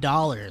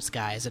 $25,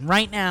 guys. And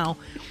right now,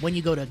 when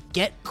you go to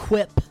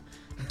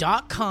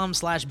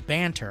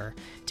getquip.com/banter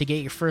to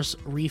get your first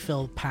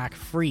refill pack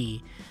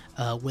free,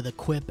 with a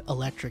Quip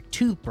electric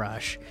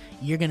toothbrush,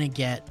 you're going to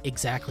get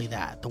exactly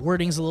that. The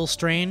wording's a little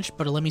strange,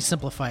 but let me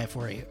simplify it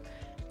for you.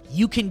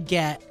 You can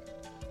get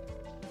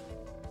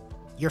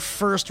your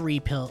first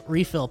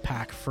refill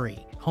pack free.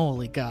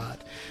 Holy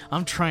God.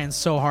 I'm trying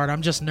so hard.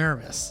 I'm just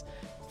nervous.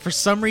 For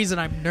some reason,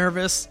 I'm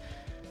nervous.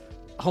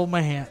 Hold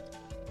my hand.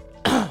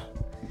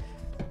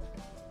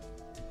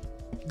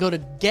 Go to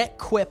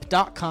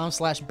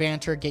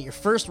getquip.com/banter. Get your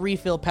first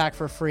refill pack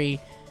for free.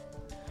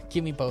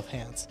 Give me both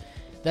hands.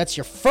 That's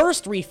your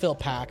first refill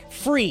pack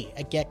free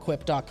at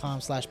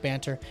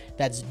getquip.com/banter.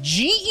 That's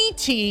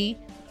GET.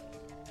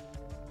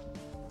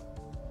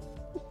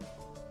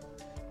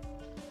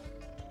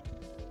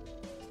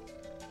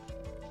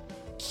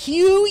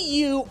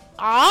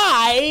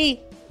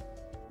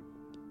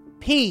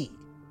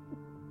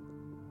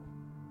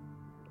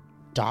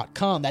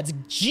 QUIP.com. That's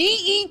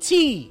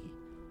GET.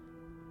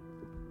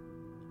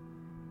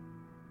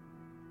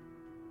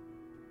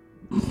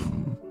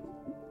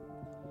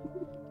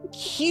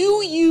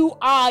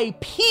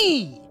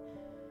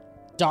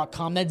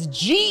 QUIP.com. That's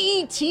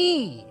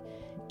GET.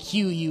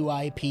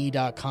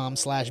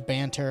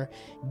 QUIP.com/banter.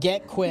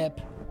 Get Quip.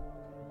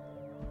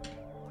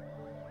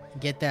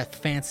 Get that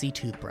fancy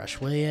toothbrush,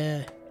 will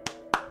ya?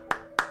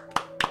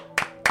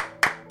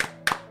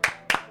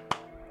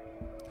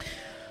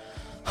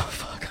 Oh,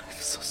 fuck. I'm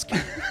so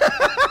scared.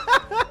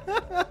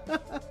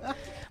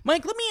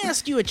 Mike, let me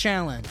ask you a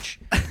challenge.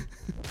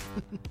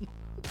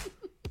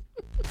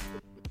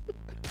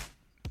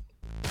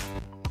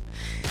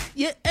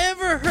 You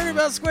ever heard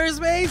about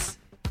Squarespace?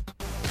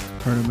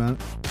 Heard about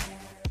it.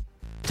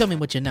 Tell me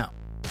what you know.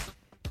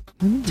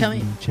 Tell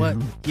me what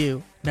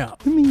you know.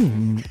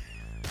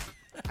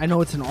 I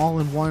know it's an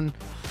all-in-one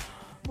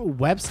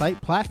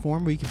website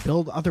platform where you can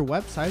build other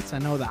websites. I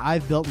know that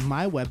I've built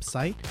my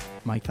website,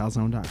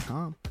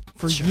 MikeCalzone.com,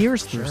 for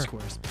years through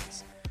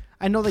Squarespace.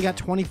 I know they got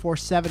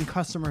 24/7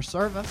 customer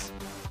service.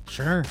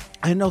 Sure.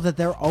 I know that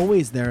they're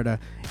always there to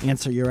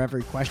answer your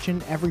every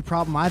question. Every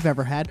problem I've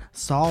ever had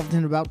solved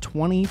in about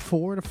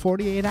 24 to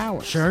 48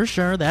 hours.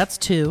 Sure. That's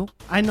two.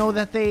 I know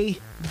that they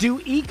do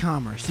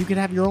e-commerce. You could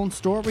have your own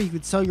store where you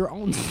could sell your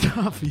own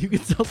stuff. You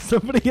could sell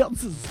somebody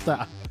else's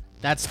stuff.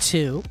 That's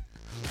two.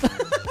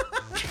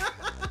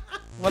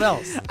 What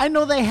else? I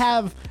know they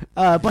have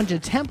a bunch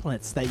of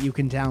templates that you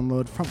can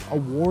download from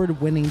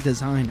award-winning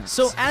designers.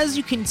 So as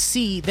you can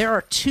see, there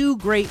are two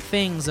great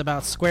things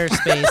about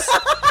Squarespace.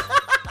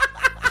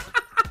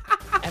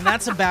 And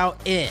that's about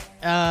it.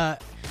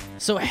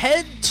 So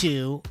head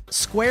to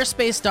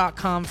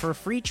squarespace.com for a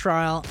free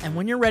trial, and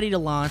when you're ready to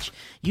launch,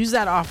 use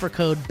that offer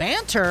code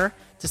BANTER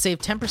to save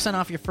 10%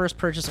 off your first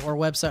purchase or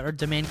website or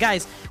domain.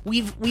 Guys,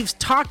 we've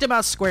talked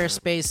about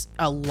Squarespace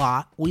a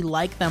lot. We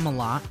like them a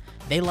lot.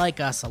 They like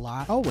us a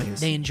lot. Always.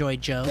 They enjoy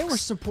jokes. They were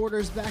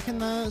supporters back in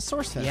the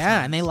Source Fest.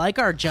 Yeah, and they like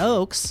our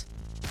jokes.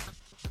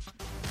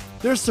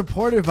 They're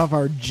supportive of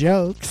our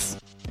jokes.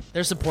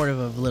 They're supportive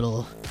of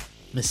little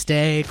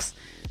mistakes.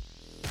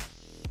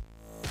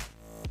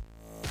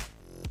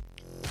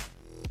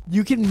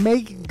 You can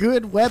make a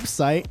good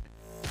website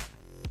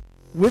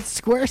with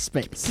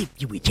Squarespace.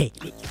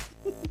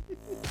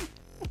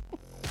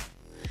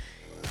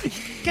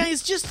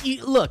 Guys, just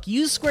look,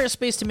 use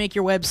Squarespace to make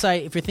your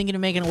website. If you're thinking of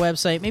making a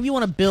website, maybe you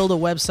want to build a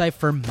website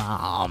for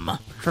Mom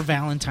for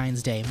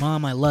Valentine's Day.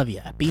 Mom, I love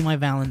you. Be my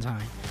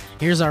Valentine.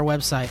 Here's our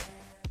website.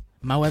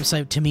 My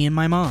website to me and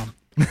my mom.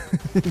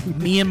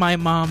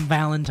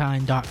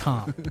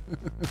 meandmymomvalentine.com.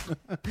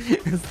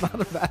 It's not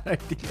a bad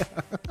idea.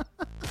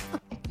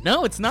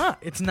 No, it's not.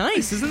 It's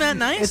nice. Isn't that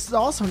nice? It's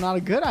also not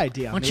a good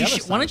idea. Why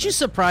don't you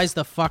surprise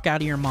the fuck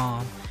out of your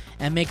mom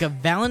and make a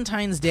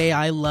Valentine's Day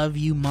I Love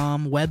You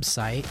Mom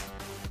website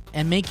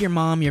and make your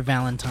mom your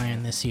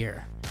Valentine this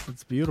year.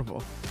 It's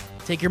beautiful.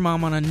 Take your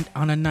mom on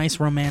a nice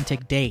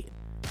romantic date.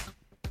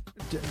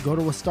 Go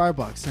to a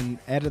Starbucks and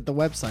edit the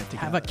website together.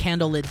 Have a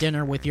candlelit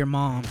dinner with your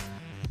mom.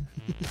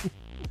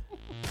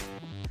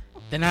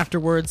 Then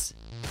afterwards,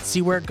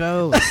 see where it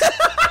goes.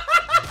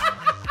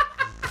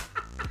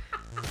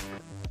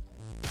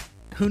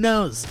 Who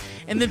knows?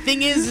 And the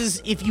thing is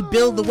if you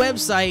build the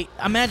website,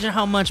 imagine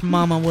how much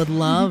Mama would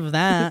love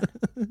that.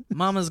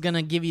 Mama's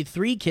gonna give you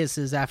 3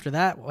 kisses after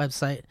that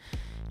website.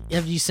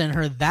 If you send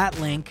her that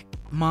link,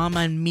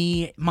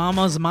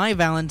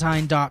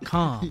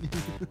 mamasmyvalentine.com.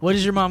 What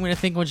is your mom gonna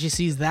think when she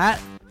sees that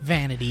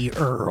vanity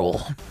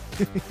Earl?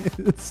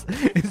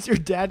 Is your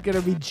dad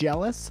gonna be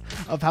jealous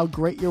of how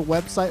great your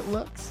website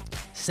looks?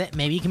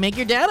 Maybe you can make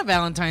your dad a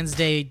Valentine's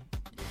Day.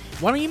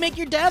 Why don't you make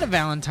your dad a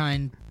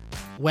Valentine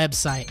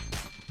website?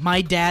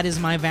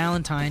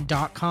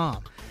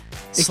 MyDadIsMyValentine.com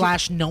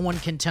 / no one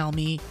can tell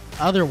me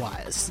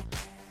otherwise.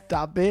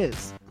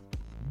 .biz.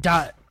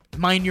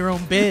 Mind your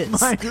own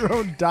biz. Mind your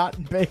own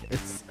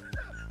 .biz.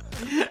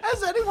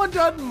 Has anyone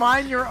done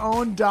mind your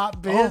own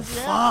 .biz? Oh,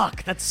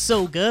 fuck. That's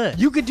so good.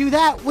 You could do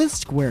that with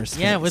Squarespace.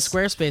 Yeah, with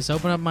Squarespace.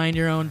 Open up mind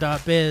your own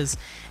 .biz.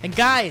 And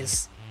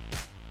guys,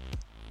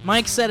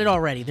 Mike said it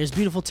already. There's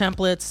beautiful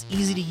templates,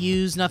 easy to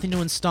use, nothing to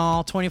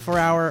install,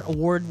 24-hour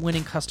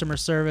award-winning customer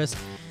service.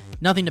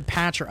 Nothing to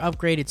patch or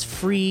upgrade. It's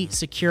free,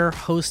 secure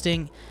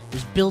hosting.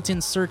 There's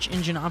built-in search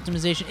engine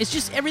optimization. It's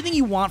just everything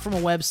you want from a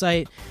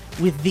website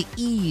with the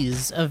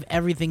ease of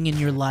everything in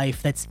your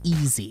life that's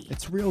easy.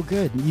 It's real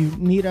good. You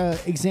need an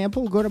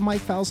example? Go to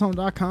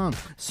MikeFalzone.com.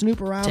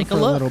 Snoop around for a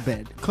little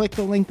bit. Click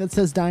the link that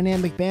says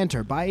Dynamic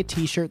Banter. Buy a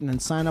t-shirt and then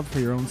sign up for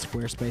your own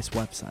Squarespace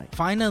website.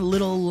 Find a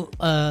little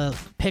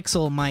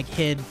pixel Mike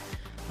hid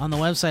on the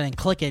website and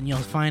click it, and you'll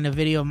find a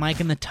video of Mike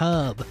in the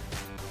tub.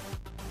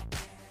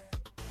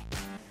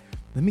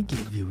 Let me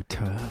give you a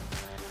tub.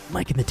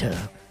 Mike in the tub.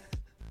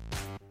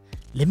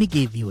 Let me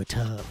give you a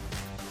tub.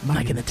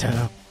 Mike in the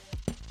tub.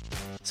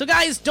 So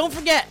guys, don't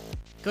forget,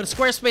 go to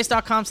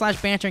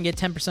squarespace.com/banter and get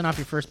 10% off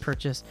your first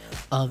purchase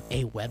of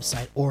a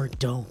website or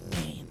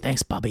domain.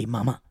 Thanks, Bobby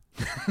Mama.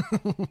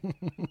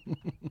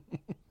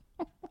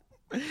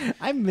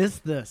 I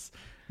missed this.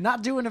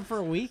 Not doing it for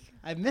a week.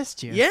 I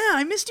missed you. Yeah,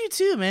 I missed you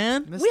too,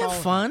 man. We have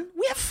fun.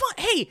 We have fun.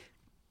 Hey,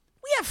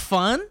 we have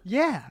fun.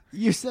 Yeah.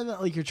 You said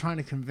that like you're trying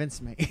to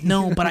convince me.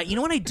 No, but you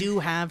know what I do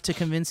have to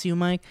convince you,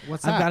 Mike?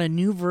 What's that? I've got a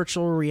new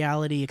virtual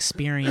reality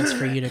experience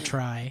for you to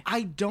try.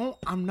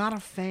 I'm not a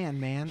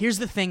fan, man. Here's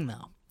the thing,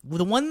 though.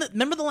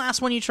 Remember the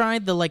last one you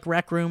tried? The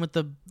rec room with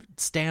the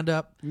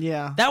stand-up?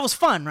 Yeah. That was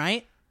fun,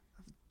 right?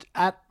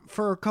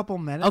 For a couple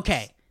minutes.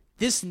 Okay.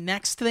 This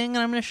next thing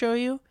that I'm going to show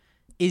you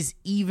is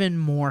even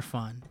more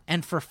fun.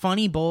 And for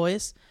funny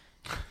boys,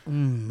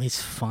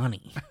 it's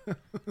funny.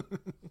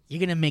 You're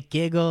going to make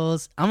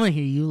giggles. I'm going to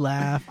hear you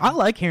laugh. I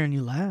like hearing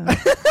you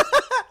laugh.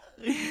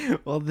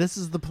 Well, this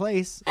is the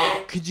place.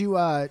 Could you,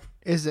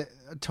 is it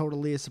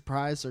totally a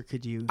surprise or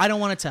could you? I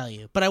don't want to tell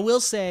you, but I will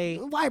say.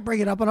 Why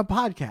bring it up on a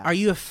podcast? Are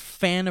you a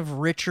fan of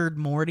Richard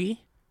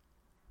Morty?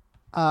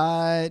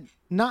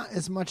 Not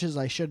as much as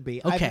I should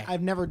be. Okay.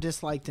 I've never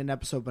disliked an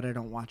episode, but I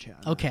don't watch it.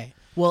 Okay.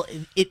 Well,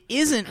 it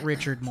isn't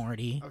Richard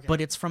Morty,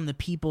 but it's from the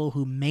people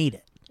who made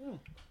it.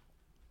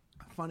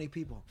 Funny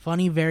people.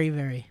 Funny, very,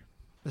 very.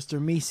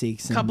 Mr.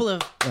 Meeseeks and Couple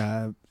of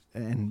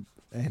and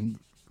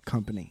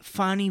company.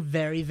 Funny,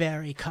 very,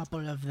 very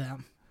couple of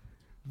them.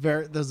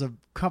 There's a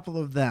couple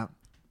of them.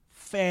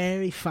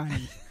 Very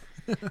funny.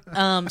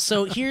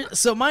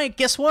 So Mike,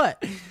 guess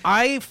what?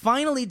 I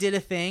finally did a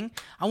thing.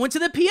 I went to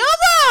the P.O.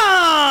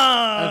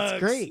 Box!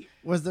 That's great.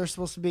 Was there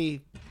supposed to be?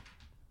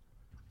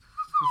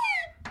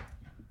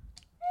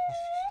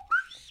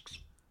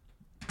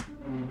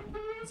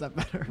 Is that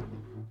better?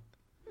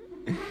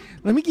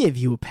 Let me give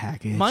you a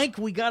package. Mike,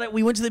 we got it.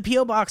 We went to the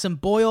P.O. Box, and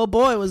boy, oh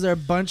boy, was there a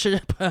bunch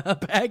of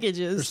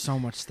packages. There's so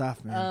much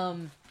stuff,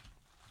 man.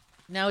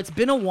 Now, it's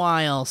been a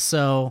while,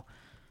 so,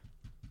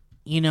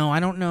 I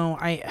don't know.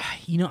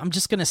 I'm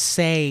just going to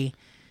say.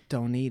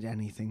 Don't eat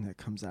anything that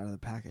comes out of the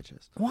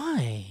packages.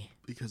 Why?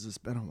 Because it's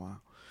been a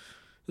while.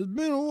 It's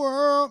been a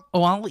while.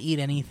 Oh, I'll eat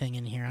anything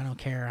in here. I don't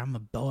care. I'm a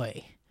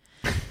boy.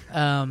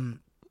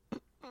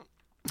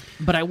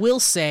 But I will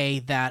say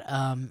that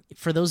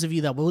for those of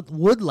you that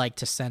would like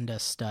to send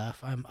us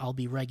stuff, I'll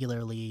be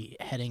regularly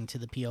heading to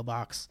the P.O.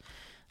 Box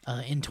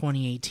in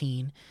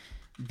 2018.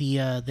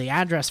 The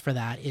address for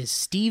that is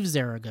Steve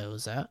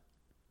Zaragoza,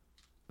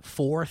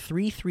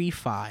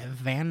 4335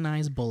 Van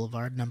Nuys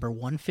Boulevard, number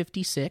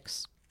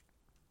 156,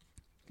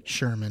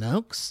 Sherman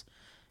Oaks,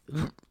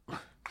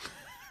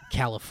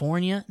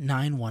 California,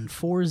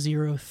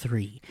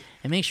 91403.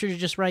 And make sure to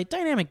just write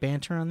Dynamic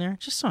Banter on there,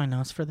 just so I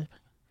know it's for the...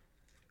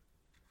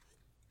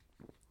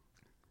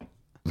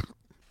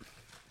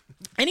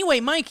 Anyway,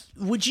 Mike,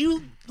 would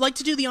you like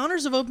to do the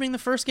honors of opening the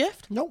first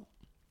gift? Nope.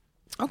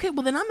 Okay,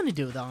 well then I'm going to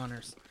do the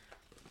honors.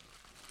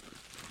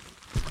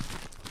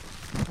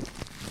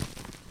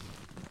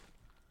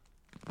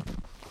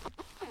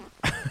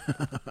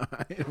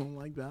 I don't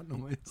like that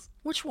noise.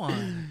 Which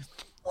one?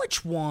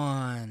 Which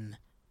one?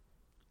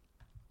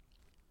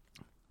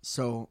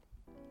 So,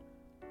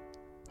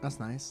 that's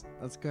nice.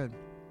 That's good.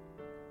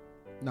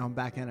 Now I'm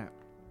back in it.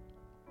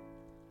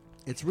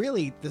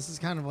 This is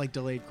kind of like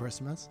delayed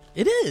Christmas.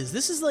 It is.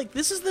 This is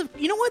the,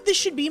 you know what this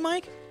should be,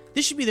 Mike?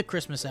 This should be the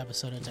Christmas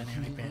episode of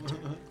Dynamic Banter,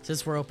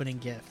 since we're opening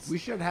gifts. We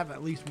should have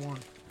at least one.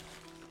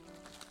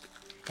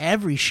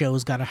 Every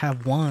show's got to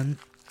have one.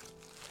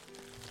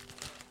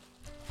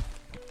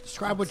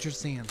 Describe what you're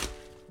seeing.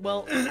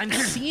 Well, I'm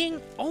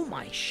seeing, oh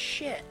my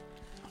shit.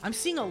 I'm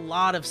seeing a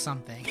lot of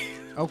something.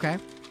 Okay.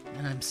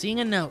 And I'm seeing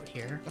a note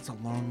here. That's a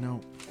long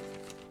note.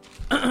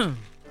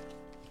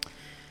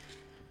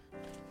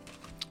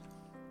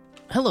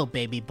 Hello,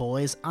 baby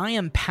boys. I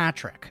am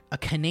Patrick, a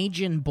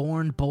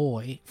Canadian-born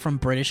boy from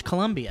British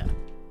Columbia.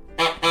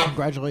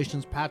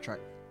 Congratulations, Patrick.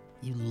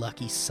 You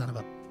lucky son of a...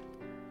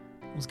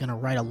 I was going to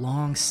write a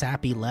long,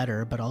 sappy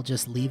letter, but I'll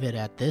just leave it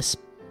at this.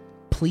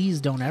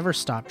 Please don't ever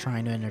stop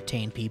trying to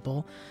entertain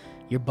people.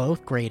 You're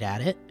both great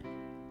at it.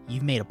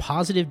 You've made a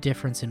positive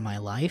difference in my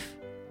life.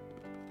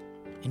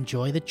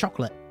 Enjoy the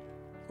chocolate.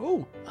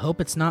 Oh.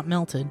 Hope it's not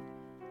melted.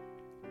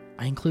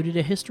 I included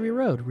a history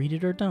road. Read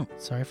it or don't.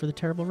 Sorry for the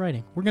terrible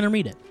writing. We're going to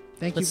read it.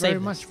 Thank you very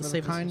much for the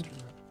kind...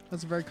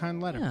 That's a very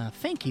kind letter. Yeah,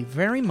 thank you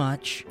very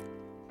much,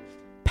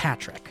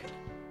 Patrick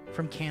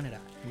from Canada.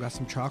 We got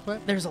some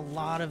chocolate. There's a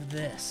lot of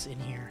this in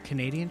here.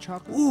 Canadian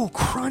chocolate. Ooh,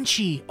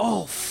 crunchy.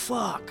 Oh,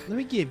 fuck. Let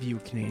me give you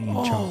Canadian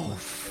Oh, chocolate.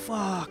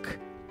 fuck.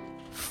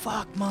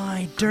 Fuck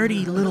my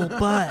dirty little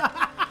butt.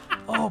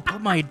 Oh,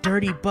 put my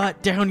dirty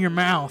butt down your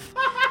mouth.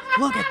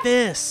 Look at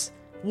this.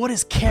 What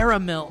is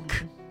caramel?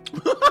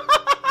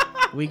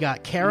 We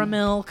got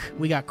caramel.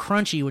 We got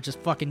crunchy, which is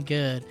fucking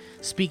good.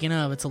 Speaking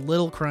of, it's a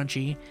little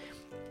crunchy.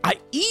 I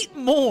eat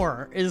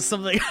more is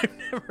something I've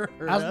never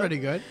heard That's of. pretty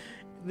good.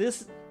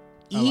 This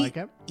I like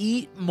it.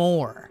 Eat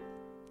more.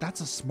 That's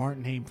a smart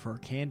name for a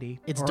candy.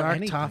 It's or dark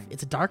anything. toffee.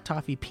 It's a dark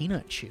toffee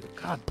peanut chew.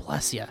 God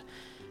bless you.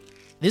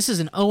 This is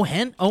an O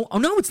Hen. Oh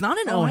no, it's not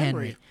an O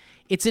Henry.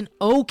 It's an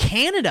O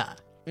Canada.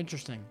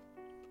 Interesting.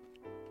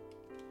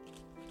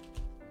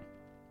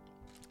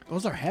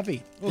 Those are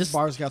heavy. Those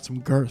bars got some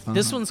girth on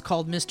This them. one's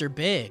called Mr.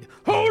 Big.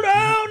 Hold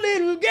on,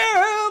 little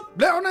girl.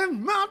 Down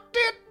and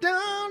mounted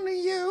down to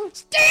you.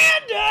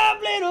 Stand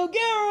up, little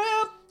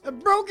girl. A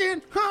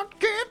broken heart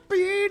can't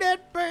be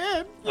that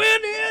bad. When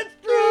it's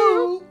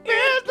through,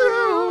 it's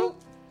through.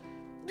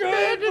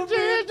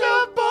 It's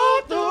of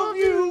both of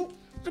you.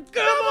 So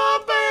come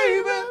on,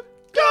 baby.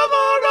 Come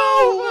on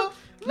over.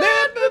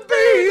 Let me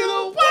be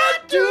the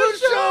one to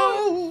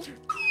show.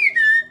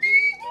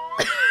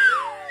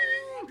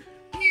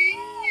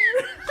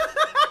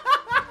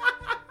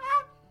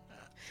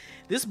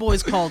 This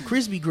boy's called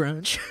Crispy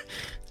Crunch.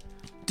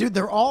 Dude,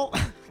 they're all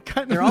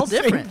kind of They're all the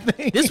same different.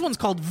 thing. This one's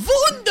called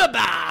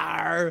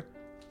Wunderbar.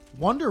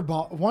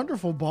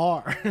 Wonderful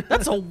bar.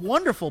 That's a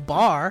wonderful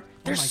bar.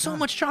 There's my so God.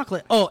 much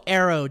chocolate. Oh,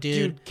 Arrow,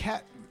 dude.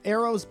 Dude,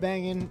 Arrow's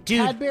banging.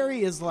 Dude.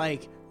 Cadbury is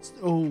like,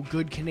 oh,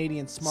 good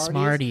Canadian Smarties.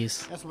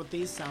 Smarties. That's what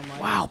these sound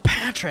like. Wow,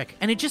 Patrick.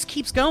 And it just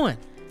keeps going.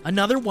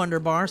 Another Wonder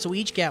Bar, so we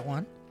each get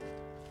one.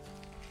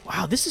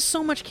 Wow, this is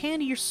so much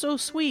candy. You're so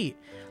sweet.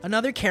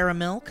 Another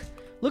caramel.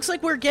 Looks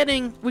like we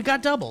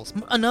got doubles.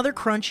 Another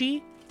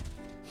crunchy.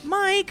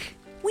 Mike,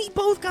 we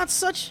both got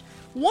such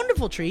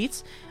wonderful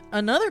treats.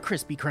 Another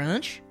Crispy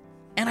Crunch.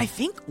 And I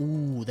think,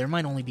 ooh, there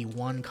might only be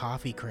one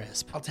Coffee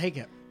Crisp. I'll take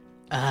it.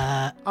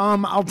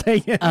 I'll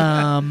take it.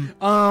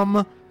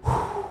 All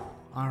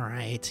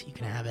right, you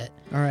can have it.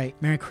 All right.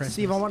 Merry Christmas.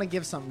 Steve, I want to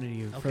give something to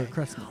you for Okay.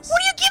 Christmas.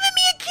 What are you giving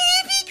me, a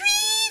Coffee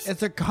Crisp?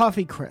 It's a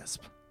coffee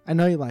crisp. I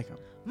know you like them.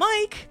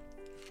 Mike,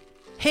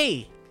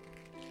 hey,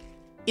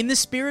 in the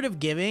spirit of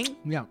giving,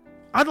 Yeah.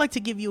 I'd like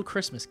to give you a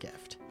Christmas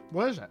gift.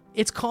 What is it?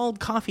 It's called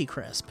Coffee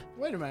Crisp.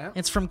 Wait a minute.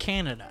 It's from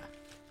Canada.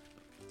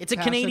 It's a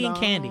Pass Canadian it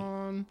candy.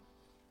 on.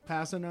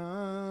 Pass it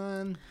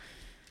on.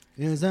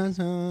 Is that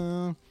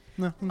so?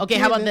 No, Okay,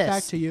 how give about it this?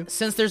 Back to you.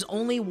 Since there's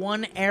only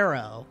one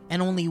Arrow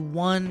and only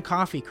one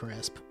Coffee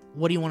Crisp,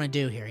 what do you want to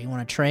do here? You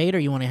want to trade or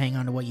you want to hang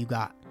on to what you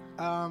got?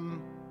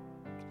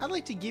 I'd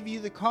like to give you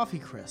the coffee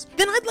crisp.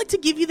 Then I'd like to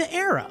give you the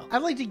Arrow.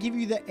 I'd like to give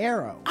you the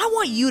Arrow. I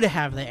want you to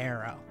have the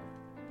Arrow.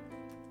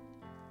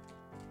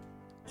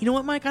 You know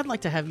what, Mike? I'd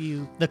like to have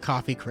you the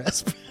Coffee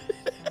Crisp.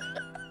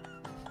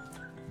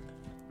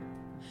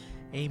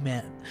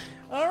 Amen.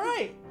 All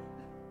right.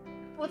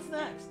 What's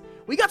next?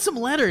 We got some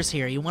letters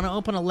here. You want to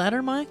open a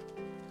letter, Mike?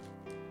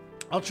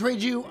 I'll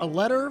trade you a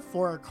letter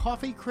for a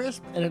coffee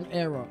crisp and an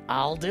Arrow.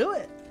 I'll do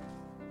it.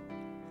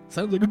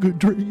 Sounds like a good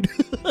trade.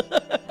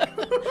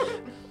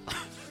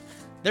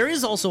 There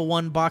is also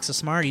one box of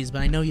Smarties,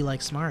 but I know you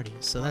like Smarties,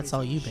 so that's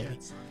all you, baby.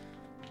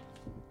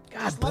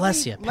 God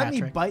bless you, Let me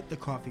Patrick. bite the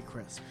coffee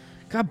crisp.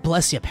 God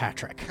bless you,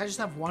 Patrick. Can I just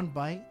have one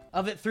bite?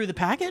 Of it through the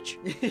package?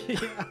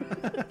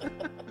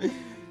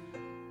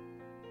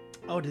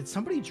 Oh, did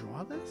somebody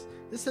draw this?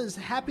 This says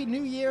Happy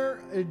New Year,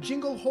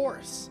 Jingle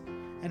Horse.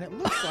 And it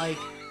looks like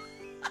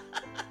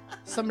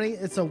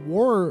it's a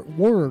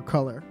war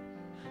color.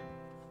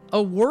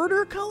 A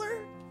worder color?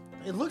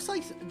 It looks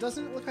like,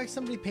 doesn't it look like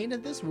somebody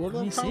painted this Let me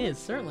watercolor? see. It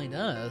certainly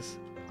does.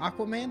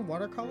 Aquaman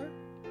watercolor?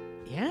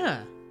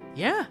 Yeah.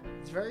 Yeah.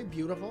 It's very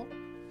beautiful.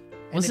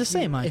 What's And this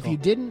say, Michael? If you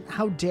didn't,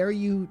 how dare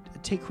you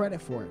take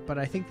credit for it? But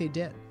I think they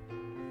did.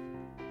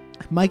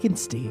 Mike and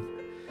Steve,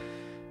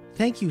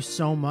 thank you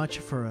so much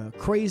for a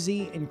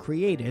crazy and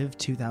creative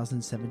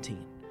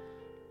 2017.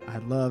 I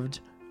loved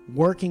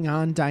working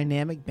on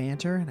dynamic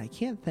banter, and I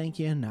can't thank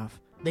you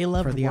enough They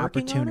loved for the working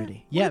on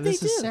opportunity. it? Yeah, What did this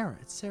they is do? Sarah.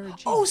 It's Sarah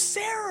G. Oh,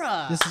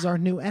 Sarah. This is our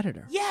new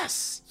editor.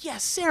 Yes.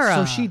 Yes, Sarah.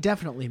 So she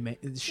definitely made.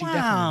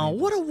 Wow,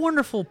 what a this.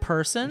 wonderful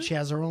person. She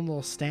has her own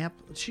little stamp.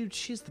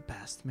 She's the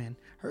best, man.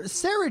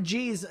 Sarah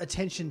G's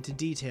attention to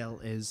detail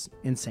is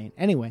insane.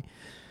 Anyway,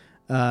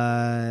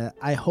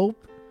 I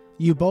hope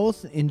you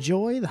both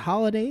enjoy the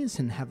holidays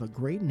and have a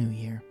great new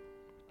year.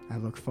 I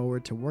look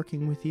forward to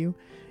working with you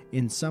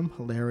in some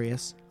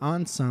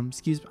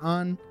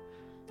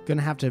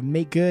gonna have to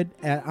make good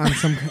on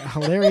some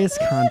hilarious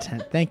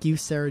content. Thank you,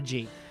 Sarah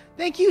G.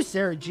 Thank you,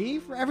 Sarah G,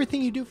 for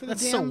everything you do for the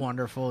That's so damn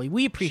wonderful.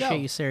 We appreciate show.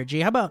 you, Sarah G.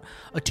 How about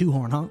a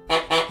two-horn honk?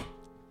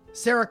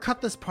 Sarah, cut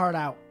this part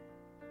out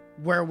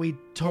where we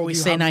told We you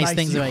say how nice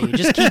things you about you.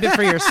 Just keep it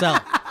for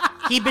yourself.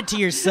 Keep it to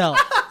yourself.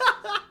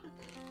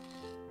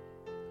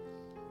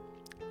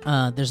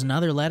 There's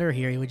another letter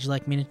here. Would you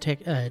like me to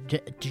take?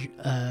 And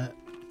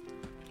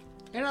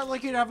I'd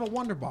like you to have a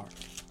Wonder Bar.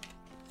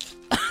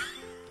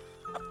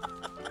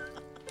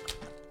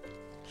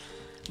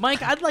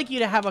 Mike, I'd like you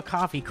to have a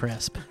coffee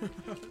crisp.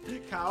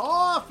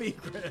 Coffee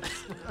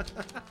crisp.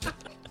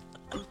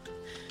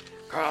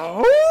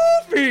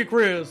 Coffee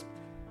crisp.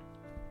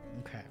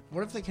 Okay.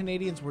 What if the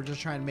Canadians were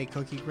just trying to make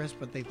Cookie Crisp,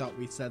 but they thought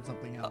we said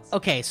something else?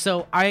 Okay,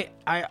 so all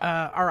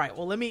right.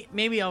 Well,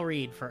 maybe I'll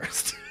read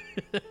first.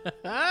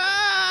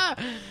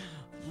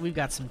 We've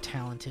got some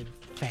talented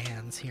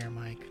fans here,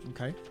 Mike.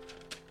 Okay.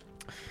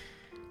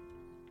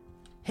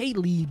 Hey,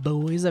 Lee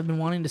boys, I've been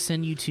wanting to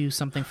send you two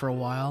something for a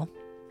while.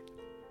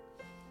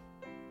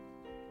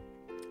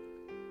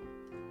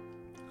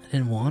 I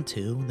didn't want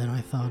to, then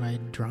I thought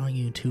I'd draw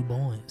you two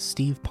boys.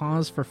 Steve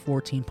paused for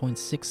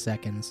 14.6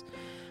 seconds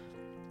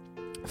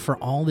for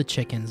all the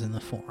chickens in the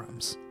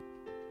forums.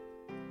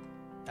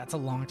 That's a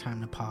long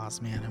time to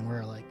pause, man, and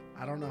we're like...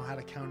 I don't know how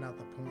to count out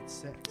the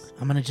 0.6.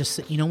 I'm going to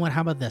just... You know what?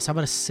 How about this? How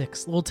about a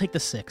 6? We'll take the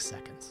 6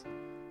 seconds.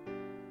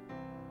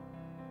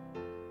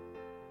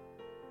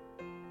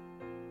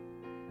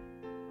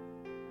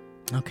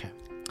 Okay.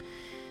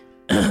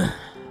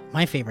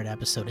 My favorite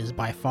episode is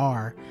by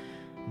far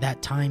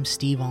that time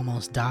Steve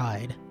almost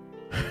died.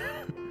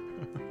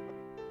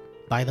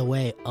 By the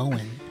way,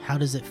 Owen, how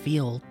does it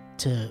feel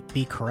to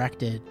be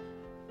corrected?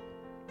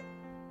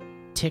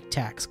 Tic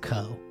Tacs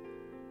Co.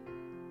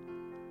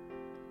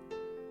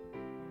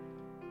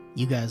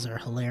 You guys are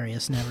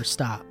hilarious. Never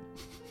stop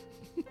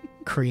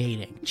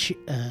creating.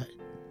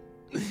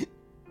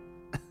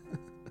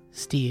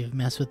 Steve,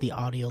 mess with the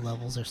audio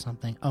levels or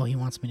something. Oh, he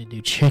wants me to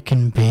do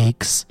chicken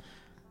bakes.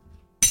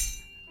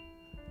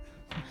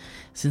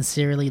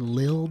 Sincerely,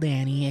 Lil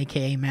Danny,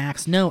 a.k.a.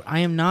 Max. Note, I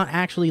am not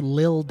actually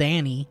Lil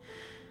Danny.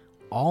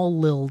 All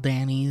Lil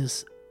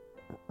Danny's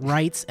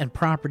rights and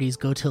properties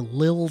go to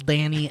Lil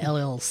Danny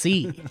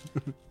LLC.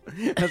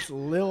 That's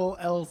Lil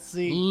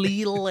LC.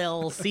 Lil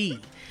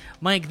LC.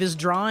 Mike, this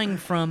drawing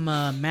from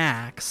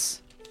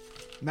Max.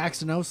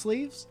 Max no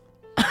sleeves?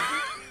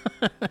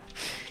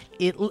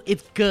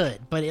 It's good,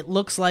 but it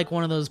looks like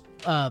one of those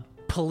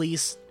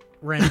police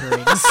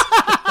renderings.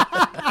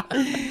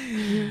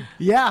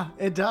 Yeah,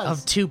 it does.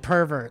 Of two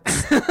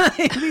perverts.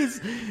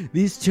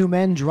 These two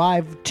men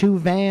drive two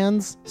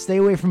vans. Stay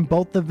away from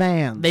both the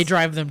vans. They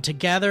drive them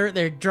together.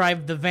 They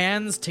drive the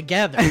vans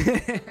together.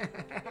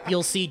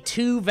 You'll see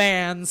two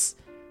vans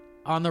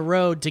on the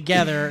road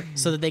together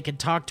so that they can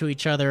talk to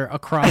each other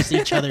across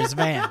each other's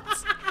vans.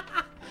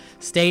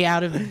 Stay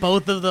out of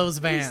both of those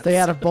vans. Stay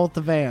out of both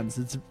the vans.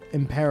 It's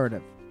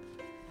imperative.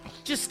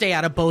 Just stay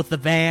out of both the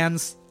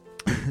vans.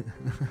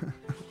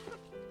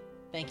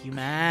 Thank you,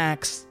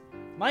 Max.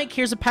 Mike,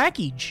 here's a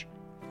package.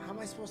 How am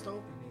I supposed to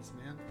open these,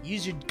 man?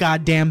 Use your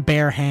goddamn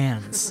bare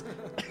hands.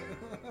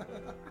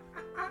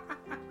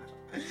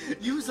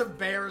 Use a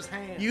bear's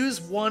hand. Use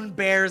one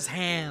bear's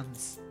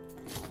hands.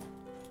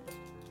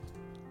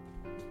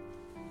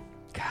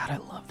 God, I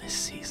love this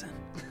season.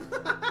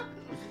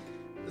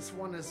 This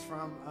one is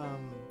from,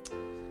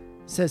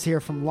 says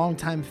here, from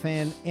longtime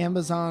fan,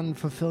 Amazon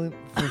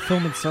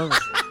Fulfillment Service.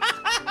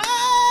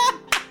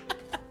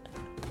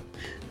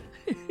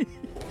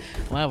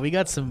 Wow, we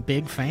got some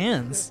big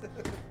fans.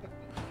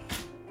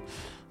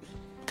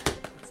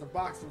 It's a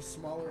box of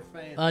smaller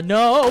fans.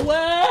 No,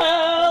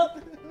 well...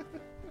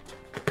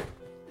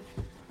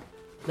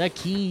 The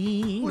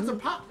key. Oh, it's a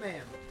pop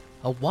man.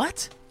 A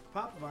what?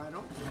 Pop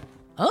vinyl.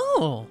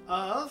 Oh.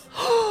 Of?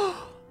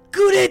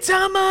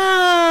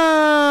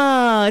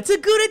 Gudetama! It's a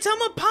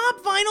Gudetama pop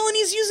vinyl and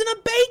he's using a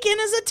bacon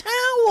as a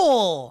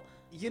towel.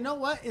 You know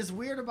what is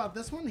weird about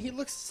this one? He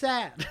looks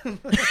sad.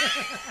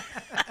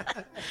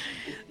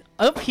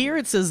 Up here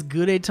it says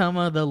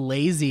Gudetama the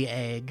lazy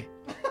egg.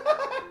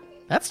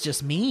 That's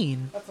just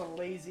mean. That's a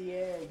lazy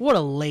egg. What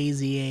a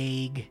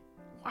lazy egg.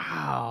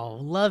 Wow,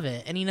 love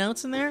it. Any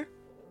notes in there?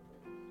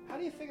 How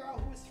do you figure out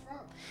who it's from?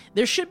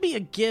 There should be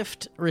a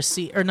gift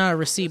receipt, or not a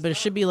receipt, but it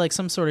should be like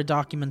some sort of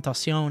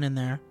documentation in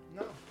there.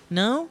 No.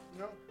 No?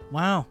 No.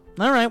 Wow.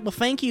 All right. Well,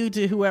 thank you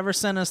to whoever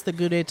sent us the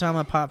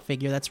Gudetama pop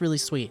figure. That's really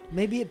sweet.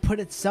 Maybe it put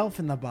itself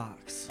in the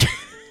box.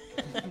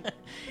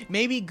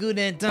 Maybe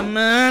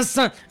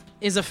Gudetama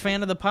is a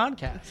fan of the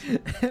podcast.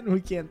 And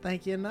we can't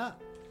thank you enough.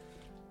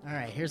 All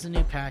right. Here's a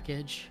new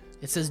package.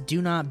 It says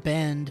do not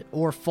bend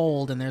or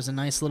fold, and there's a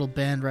nice little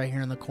bend right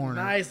here in the corner.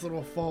 Nice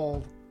little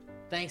fold.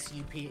 Thanks,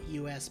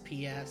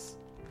 USPS.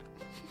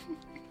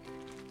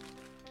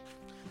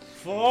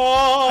 On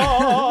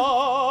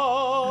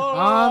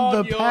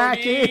the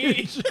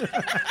package.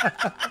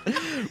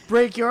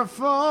 Break your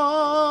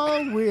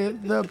fall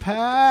with the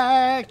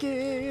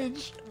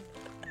package.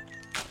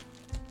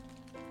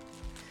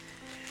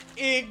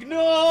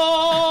 Ignore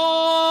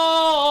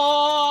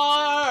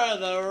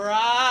the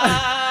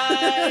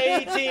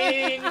writing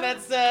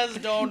that says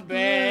don't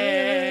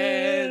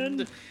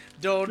bend.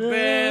 Don't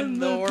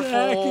bend or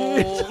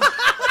fold.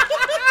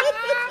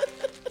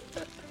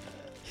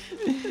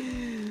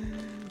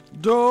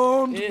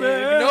 Don't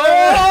bend.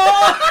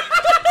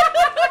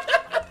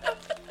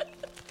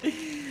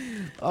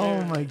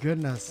 Oh my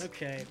goodness.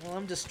 Okay, well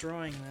I'm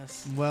destroying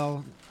this.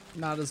 Well,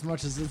 not as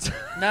much as it's.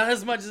 Not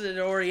as much as it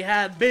already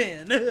had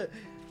been.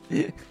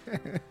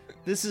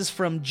 This is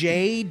from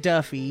J.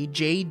 Duffy,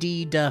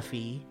 J.D.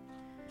 Duffy.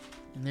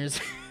 And there's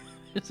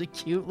a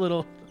cute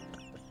little...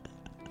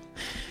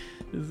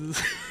 This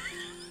is...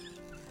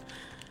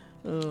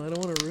 Oh, I don't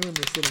want to ruin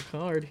this little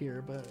card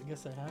here, but I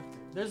guess I have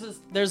to.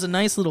 There's a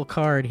nice little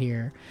card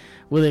here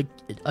with an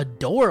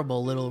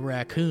adorable little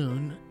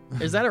raccoon.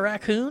 Is that a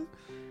raccoon?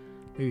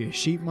 Maybe a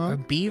sheepmunk? A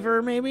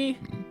beaver, maybe?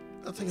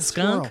 That's like a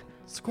skunk?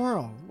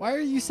 Squirrel. Why are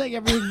you saying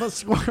everything but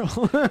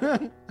squirrel?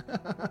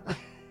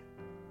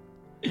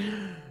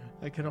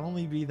 It could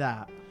only be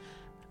that.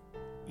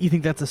 You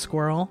think that's a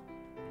squirrel?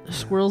 Yeah.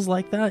 Squirrels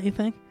like that, you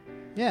think?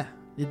 Yeah.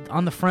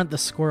 On the front, the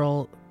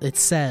squirrel, it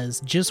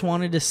says, just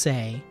wanted to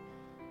say,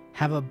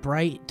 have a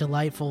bright,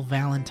 delightful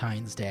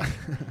Valentine's Day.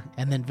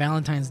 And then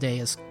Valentine's Day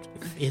is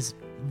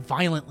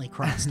violently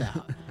crossed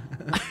out.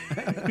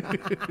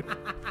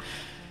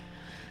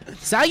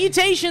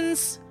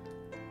 Salutations!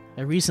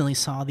 I recently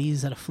saw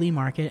these at a flea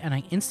market, and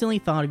I instantly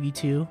thought of you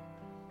two,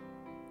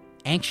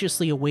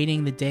 anxiously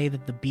awaiting the day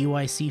that the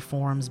BYC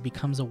forums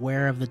becomes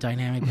aware of the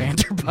Dynamic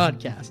Banter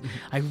podcast.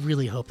 I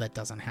really hope that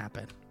doesn't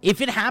happen. If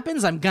it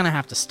happens, I'm gonna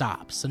have to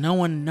stop. So no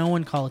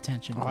one call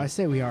attention. Oh, I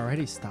say we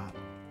already stopped.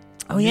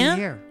 Oh,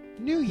 yeah?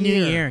 New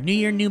year,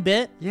 new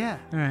bit? Yeah.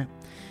 All right.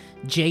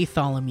 Jay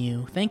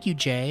Tholomew. Thank you,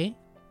 Jay.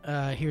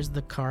 Here's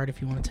the card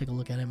if you want to take a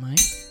look at it, Mike.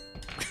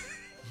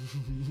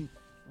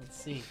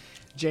 Let's see.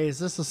 Jay, is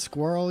this a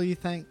squirrel, you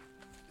think?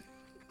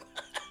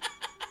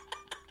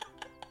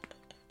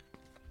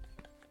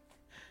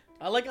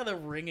 I like how the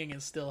ringing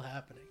is still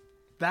happening.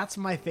 That's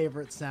my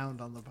favorite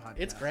sound on the podcast.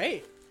 It's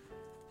great.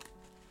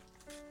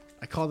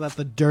 I call that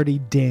the dirty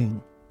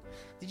ding.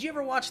 Did you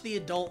ever watch the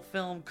adult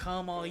film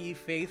Come All Ye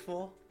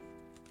Faithful?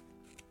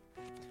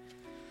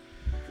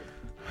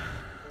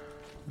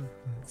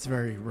 It's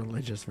very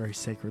religious, very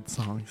sacred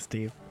song,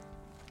 Steve.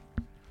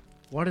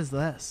 What is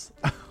this?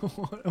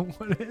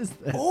 What is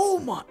this? Oh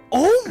my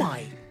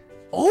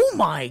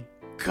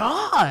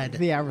God.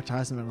 The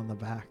advertisement on the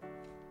back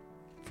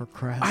for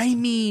Crest. I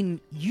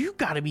mean, you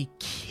gotta be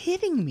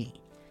kidding me.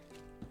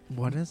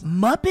 What is it?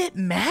 Muppet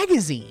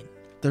Magazine.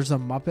 There's a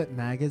Muppet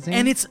Magazine?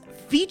 And it's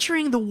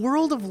featuring the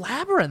world of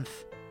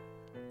Labyrinth.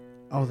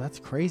 Oh, that's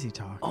crazy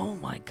talk. Oh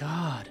my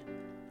God.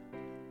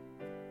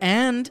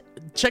 And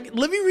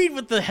let me read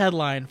what the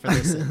headline for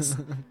this is.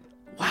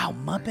 Wow,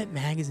 Muppet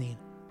Magazine.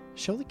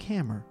 Show the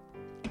camera.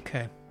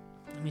 Okay.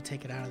 Let me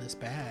take it out of this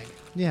bag.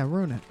 Yeah,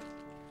 ruin it.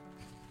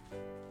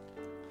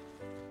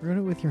 Ruin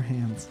it with your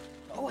hands.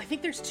 Oh, I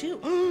think there's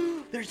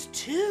two. There's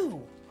two.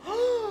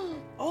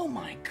 Oh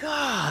my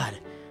God.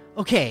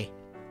 Okay.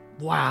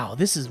 Wow,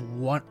 this is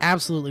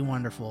absolutely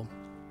wonderful.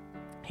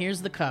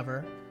 Here's the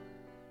cover.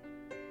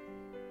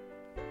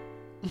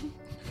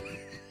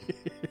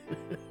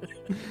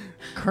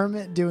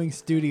 Kermit doing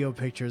studio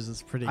pictures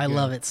is pretty good. I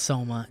love it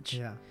so much.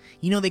 Yeah.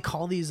 You know, they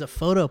call these a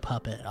photo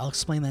puppet. I'll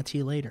explain that to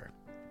you later.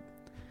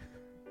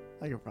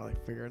 I could probably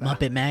figure it out.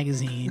 Muppet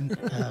Magazine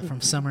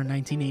from summer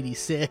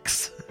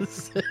 1986.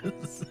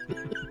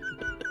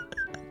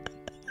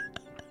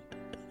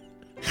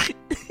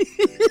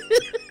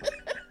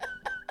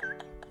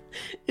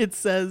 It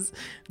says,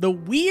 the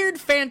weird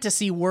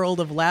fantasy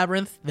world of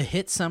Labyrinth, the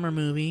hit summer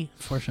movie.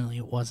 Fortunately,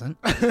 it wasn't.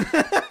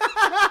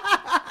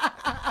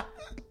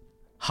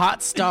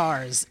 Hot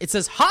stars. It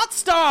says hot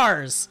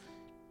stars.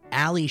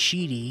 Ali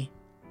Sheedy.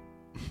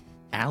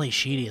 Ali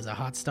Sheedy is a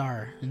hot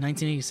star in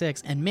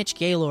 1986. And Mitch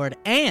Gaylord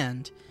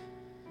and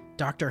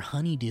Dr.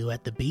 Honeydew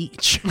at the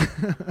beach.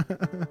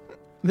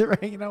 They're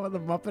hanging out with a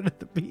Muppet at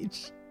the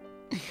beach.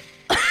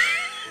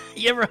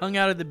 You ever hung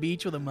out at the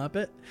beach with a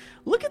Muppet?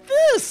 Look at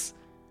this.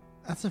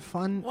 That's a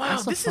fun Wow,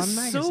 that's a this fun is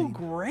magazine. so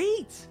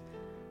great.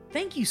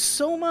 Thank you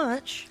so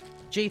much,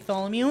 Jay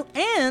Tholomew.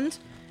 And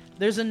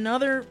there's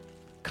another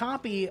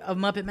copy of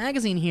Muppet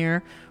Magazine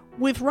here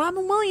with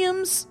Robin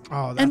Williams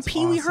and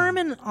Pee Wee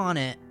Herman on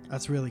it.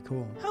 That's really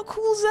cool. How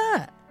cool is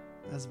that?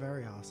 That's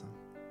very awesome.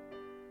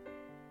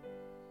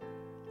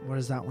 What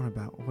is that one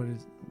about?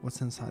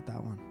 What's inside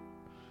that one?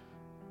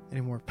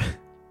 Any more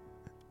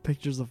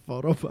pictures of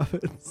photo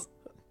puppets?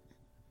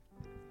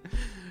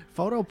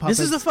 Photo puppets.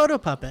 This is a photo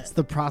puppet. It's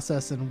the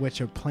process in which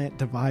a plant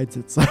divides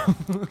itself.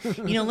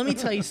 You know, let me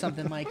tell you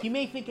something, Mike. You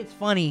may think it's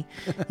funny.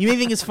 You may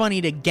think it's funny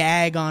to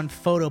gag on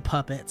photo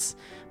puppets.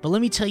 But let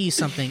me tell you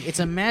something. It's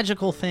a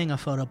magical thing, a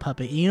photo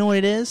puppet. You know what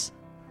it is?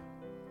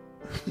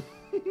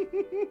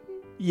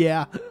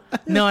 Yeah.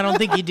 No, I don't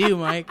think you do,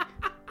 Mike.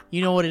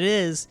 You know what it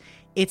is?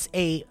 It's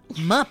a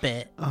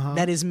Muppet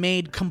that is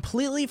made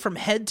completely from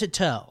head to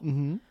toe.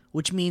 Mm-hmm.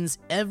 Which means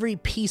every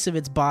piece of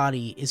its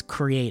body is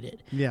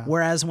created. Yeah.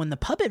 Whereas when the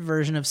puppet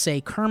version of,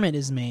 say, Kermit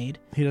is made,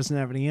 he doesn't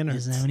have any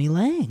innards. He doesn't have any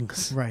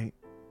legs. Right.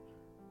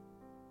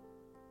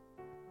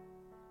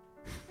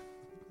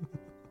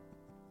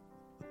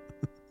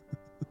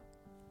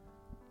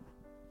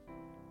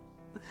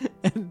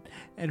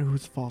 and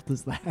whose fault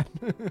is that?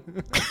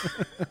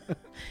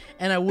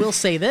 And I will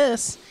say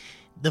this.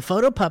 The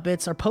photo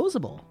puppets are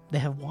posable. They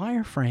have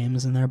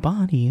wireframes in their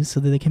bodies so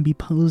that they can be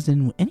posed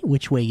in any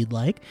which way you'd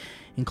like,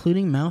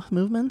 including mouth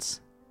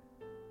movements.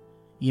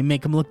 You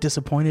make them look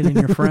disappointed in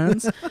your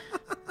friends.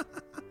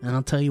 And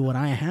I'll tell you what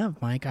I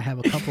have, Mike. I have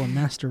a couple of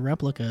master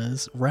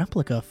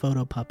replica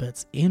photo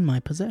puppets in my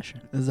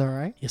possession. Is that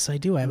right? Yes, I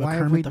do. I have Why a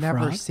have Kermit we the never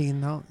Frog. seen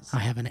those? I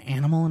have an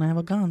animal and I have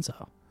a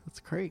Gonzo. That's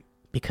great.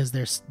 Because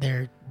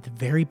they're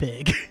very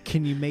big.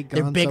 Can you make Gonzo?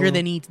 They're bigger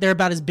than E.T. They're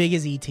about as big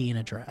as E.T. in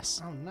a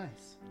dress. Oh,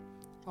 nice.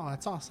 Oh,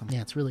 that's awesome.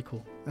 Yeah, it's really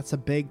cool. That's a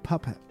big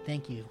puppet.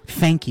 Thank you.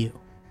 Thank you.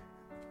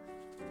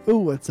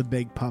 Ooh, it's a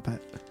big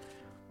puppet.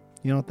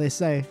 You know what they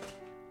say?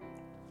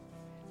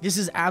 This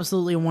is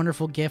absolutely a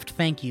wonderful gift.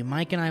 Thank you.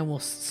 Mike and I will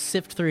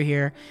sift through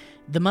here.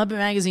 The Muppet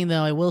Magazine,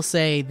 though, I will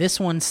say, this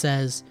one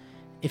says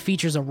it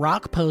features a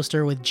rock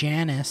poster with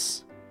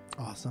Janice.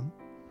 Awesome.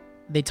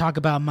 They talk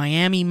about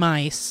Miami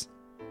Mice.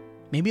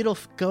 Maybe it'll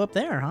go up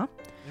there, huh?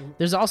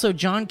 There's also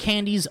John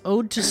Candy's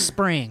Ode to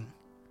Spring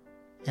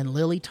and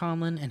Lily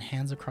Tomlin and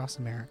Hands Across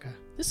America.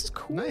 This is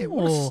cool. Nice.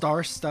 What a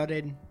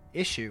star-studded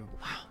issue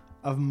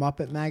of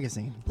Muppet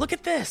Magazine. Look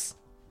at this.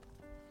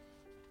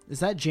 Is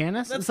that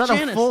Janice? That's Is that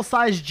Janice. a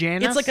full-size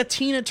Janice? It's like a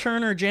Tina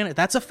Turner Janet.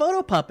 That's a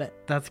photo puppet.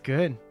 That's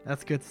good.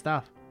 That's good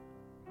stuff.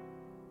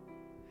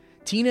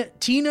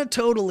 Tina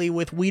totally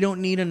with We Don't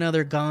Need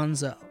Another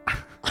Gonzo.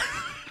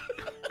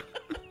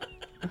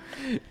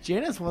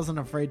 Janice wasn't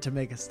afraid to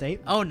make a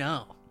statement. Oh,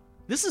 no.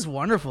 This is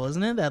wonderful,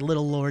 isn't it? That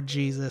little Lord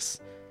Jesus.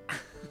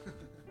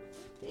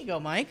 There you go,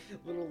 Mike.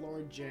 Little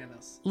Lord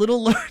Janice.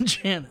 Little Lord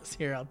Janice.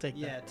 Here, I'll take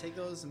that. Yeah, take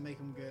those and make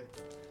them good.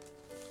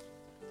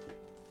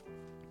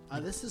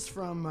 This is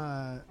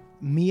from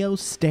Mio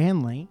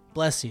Stanley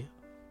Bless you.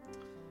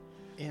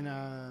 in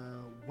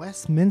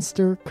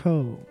Westminster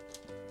Co.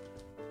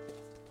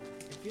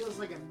 It feels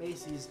like a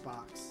Macy's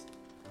box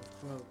of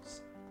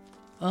clothes.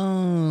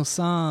 Oh,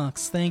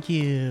 socks. Thank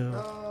you.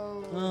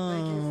 Oh,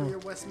 thank you for your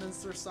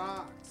Westminster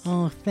socks.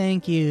 Oh,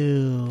 thank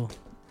you.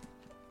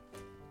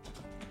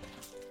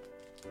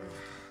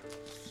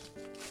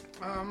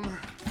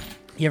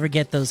 You ever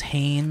get those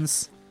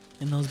Hanes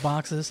in those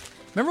boxes?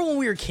 Remember when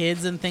we were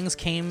kids and things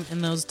came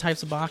in those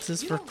types of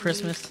boxes for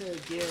Christmas? You don't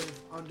need to give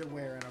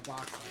underwear in a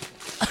box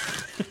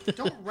like this.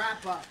 Don't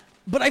wrap up.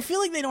 But I feel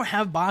like they don't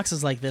have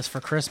boxes like this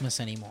for Christmas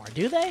anymore,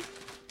 do they?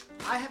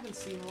 I haven't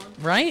seen one.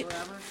 Right?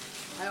 Forever.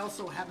 I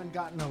also haven't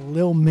gotten a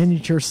little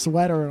miniature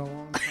sweater in a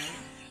long time.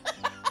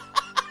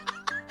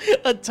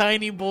 A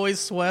tiny boy's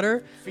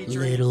sweater?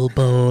 Featuring- Little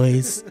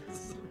boys.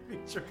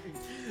 Featuring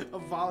a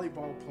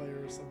volleyball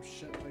player or some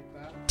shit like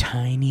that.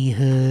 Tiny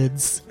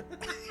hoods.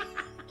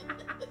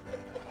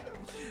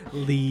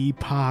 Lee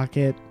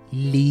pocket.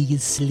 Lee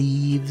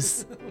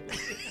sleeves.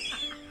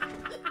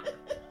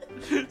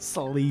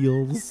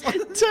 Sleeves.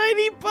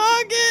 Tiny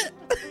pocket.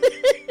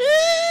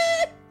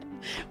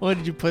 What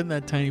did you put in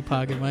that tiny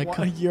pocket, Mike?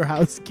 Your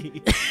house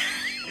key.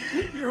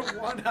 Your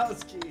one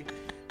house key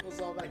was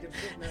all that could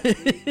fit in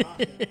that Lee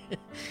pocket.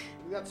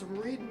 We got some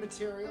reading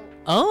material.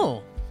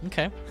 Oh,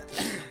 okay.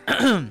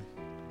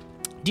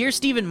 Dear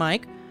Steve and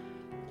Mike,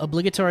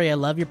 obligatory, I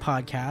love your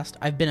podcast.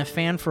 I've been a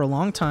fan for a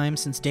long time,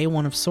 since day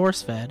one of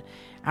SourceFed.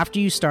 After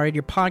you started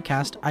your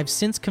podcast, I've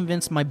since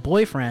convinced my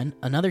boyfriend,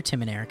 another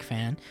Tim and Eric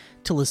fan,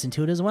 to listen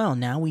to it as well.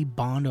 Now we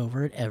bond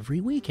over it every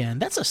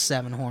weekend. That's a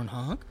 7-horn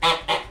honk.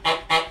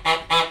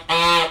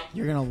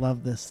 You're going to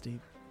love this,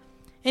 Steve.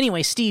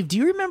 Anyway, Steve, do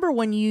you remember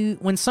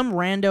when some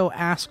rando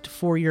asked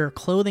for your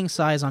clothing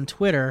size on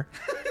Twitter,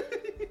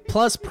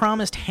 plus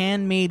promised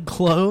handmade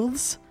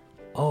clothes?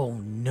 Oh,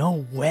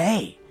 no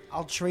way.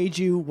 I'll trade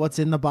you what's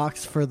in the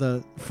box for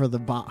the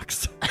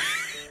box.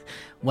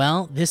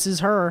 Well, this is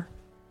her.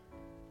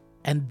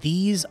 And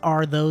these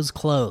are those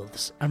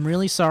clothes. I'm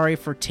really sorry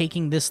for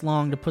taking this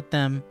long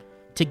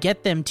to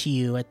get them to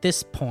you at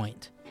this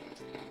point.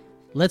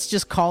 Let's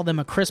just call them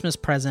a Christmas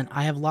present.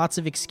 I have lots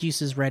of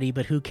excuses ready,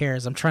 but who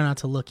cares? I'm trying not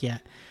to look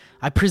yet.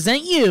 I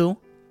present you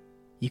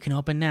can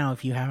open now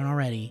if you haven't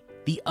already,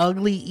 the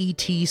ugly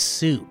E.T.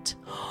 suit.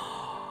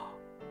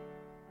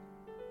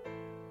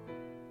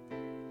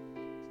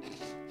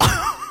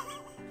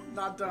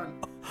 Not done.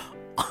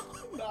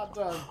 Not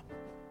done.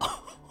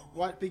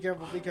 What? Be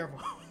careful, be careful.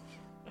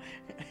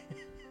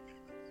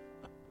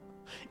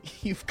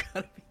 You've got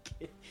to be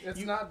kidding.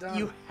 It's not done.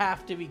 You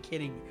have to be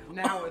kidding me.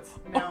 Now it's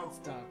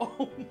done.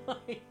 Oh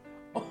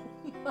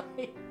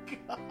my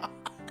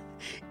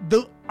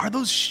God. Are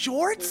those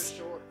shorts? They're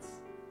shorts.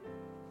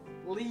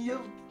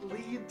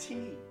 Lee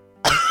T.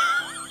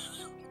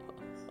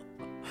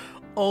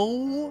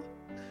 Oh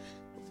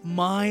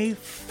my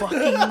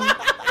fucking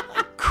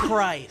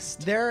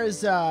Christ. There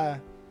is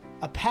a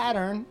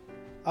pattern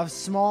of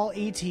small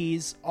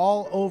ETs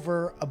all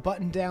over a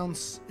button-down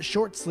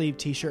short sleeve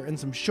t-shirt and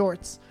some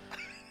shorts,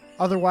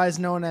 otherwise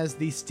known as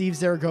the Steve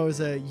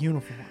Zaragoza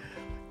uniform.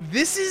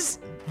 This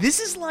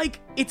is like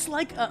it's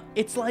like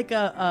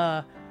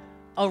a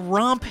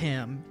romp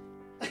him.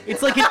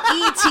 It's like an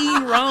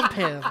ET romp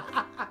him.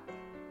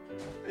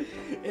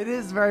 It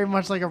is very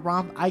much like a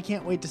romp. I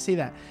can't wait to see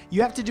that.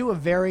 You have to do a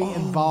very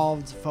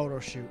involved photo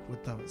shoot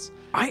with those.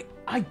 I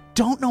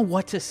don't know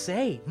what to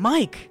say.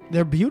 Mike.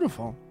 They're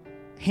beautiful.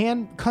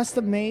 Hand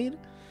custom made.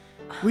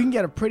 We can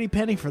get a pretty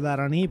penny for that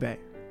on eBay.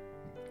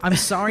 I'm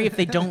sorry if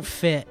they don't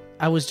fit.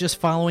 I was just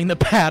following the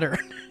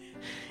pattern.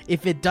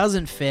 If it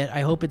doesn't fit,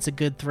 I hope it's a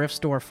good thrift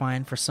store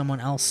find for someone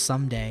else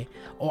someday.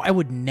 Oh, I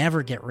would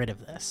never get rid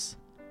of this.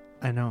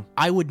 I know.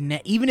 I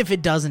would even if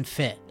it doesn't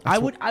fit. I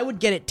would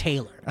get it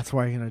tailored. That's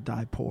why you're gonna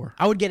die poor.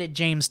 I would get it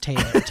James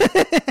tailored.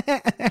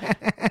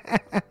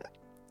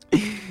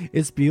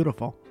 It's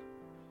beautiful.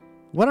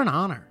 What an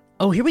honor.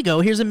 Oh, here we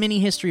go. Here's a mini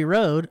history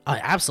road.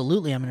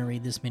 Absolutely, I'm going to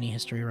read this mini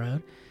history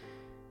road.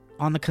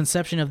 On the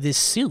conception of this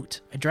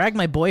suit, I dragged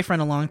my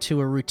boyfriend along to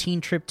a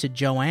routine trip to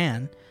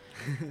Joanne.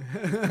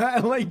 I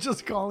like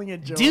just calling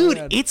it Joanne.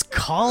 Dude, it's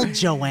called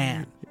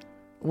Joanne.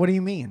 What do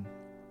you mean?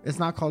 It's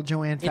not called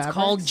Joanne Fabrics? It's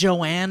called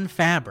Joanne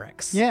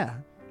Fabrics. Yeah.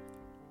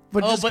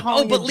 But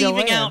leaving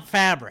Joanne. out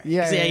fabrics.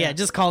 Yeah.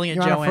 Just calling it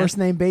You're Joanne. on a first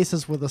name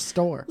basis with a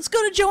store. Let's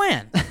go to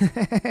Joanne.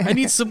 I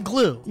need some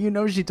glue. You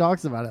know she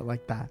talks about it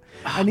like that.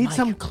 I need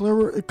some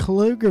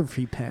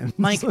calligraphy pens.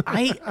 Mike,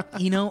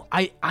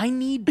 I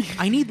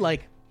need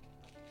like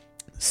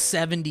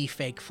 70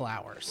 fake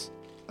flowers.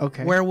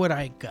 Okay. Where would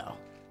I go?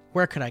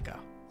 Where could I go?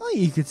 Well,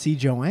 you could see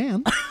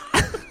Joanne.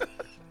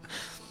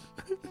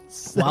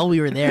 While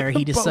we were there,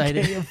 he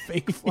decided of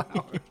fake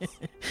flowers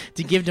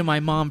to give to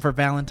my mom for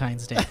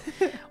Valentine's Day.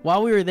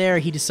 While we were there,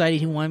 he decided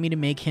he wanted me to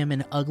make him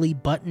an ugly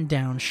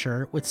button-down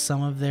shirt with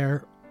some of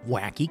their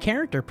wacky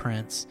character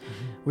prints.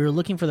 Mm-hmm. We were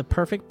looking for the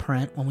perfect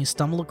print when we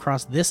stumbled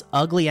across this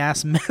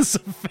ugly-ass mess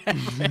of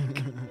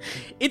fabric.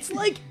 It's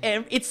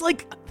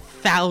like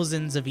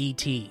thousands of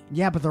ET.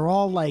 Yeah, but they're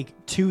all like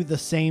too the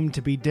same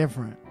to be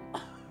different.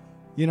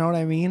 You know what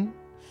I mean?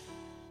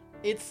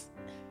 It's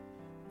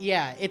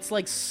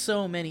like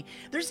so many.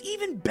 There's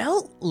even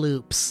belt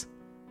loops.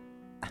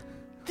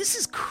 This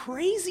is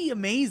crazy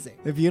amazing.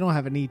 If you don't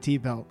have an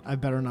ET belt, I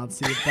better not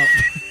see a belt.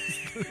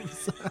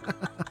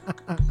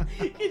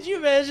 Could you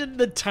imagine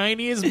the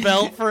tiniest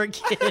belt for a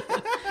kid?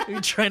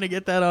 You're trying to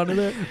get that onto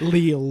there?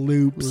 Leo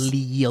loops.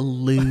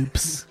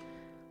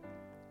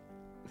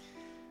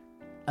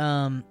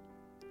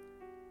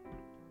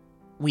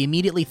 We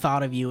immediately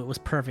thought of you. It was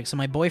perfect. So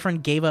my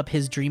boyfriend gave up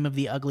his dream of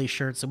the ugly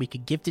shirt so we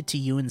could gift it to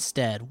you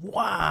instead.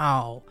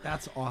 Wow.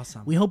 That's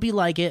awesome. We hope you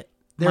like it.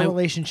 Their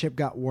relationship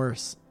got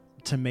worse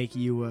to make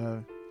you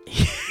a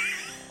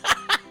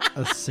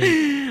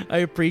suit. I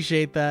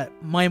appreciate that.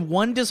 My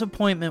one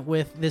disappointment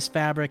with this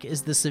fabric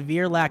is the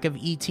severe lack of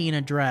ET in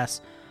a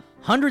dress.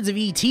 Hundreds of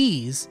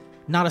ETs,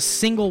 not a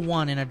single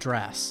one in a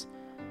dress.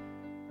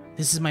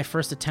 This is my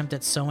first attempt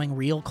at sewing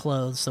real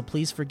clothes, so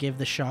please forgive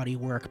the shoddy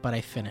work, but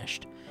I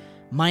finished.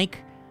 Mike,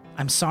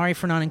 I'm sorry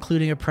for not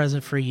including a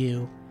present for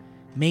you.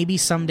 Maybe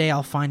someday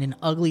I'll find an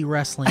ugly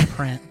wrestling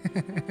print.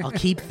 I'll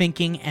keep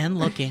thinking and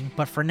looking,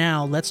 but for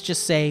now, let's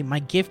just say my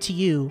gift to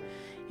you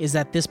is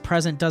that this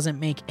present doesn't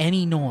make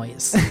any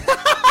noise.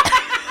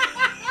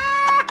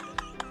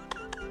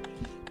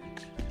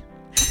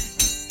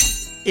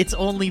 It's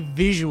only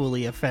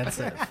visually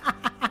offensive.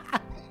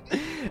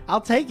 I'll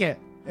take it.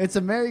 It's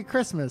a Merry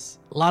Christmas.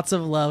 Lots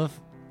of love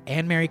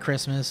and Merry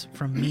Christmas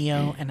from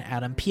Mio and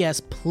Adam.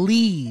 P.S.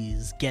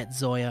 Please get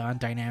Zoya on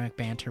Dynamic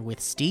Banter with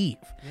Steve.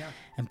 Yeah.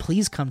 And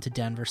please come to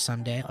Denver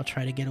someday. I'll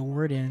try to get a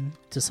word in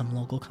to some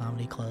local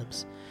comedy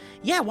clubs.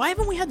 Yeah, why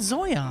haven't we had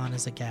Zoya on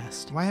as a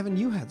guest? Why haven't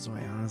you had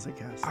Zoya on as a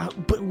guest?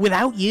 But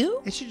without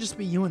you? It should just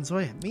be you and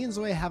Zoya. Me and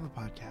Zoya have a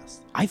podcast.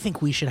 I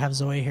think we should have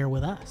Zoya here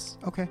with us.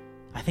 Okay.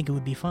 I think it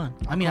would be fun.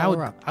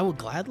 I would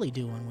gladly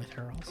do one with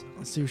her also.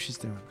 Let's see what she's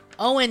doing.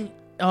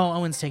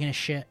 Owen's taking a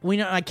shit.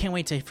 I can't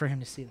wait for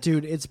him to see this.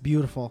 Dude, it's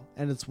beautiful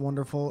and it's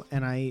wonderful,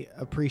 and I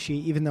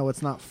appreciate, even though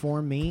it's not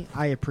for me,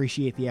 I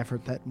appreciate the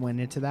effort that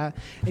went into that.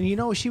 And you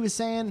know what she was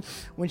saying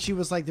when she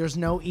was like, there's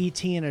no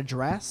ET in a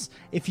dress?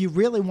 If you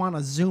really want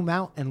to zoom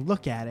out and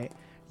look at it,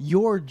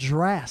 you're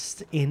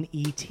dressed in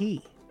ET.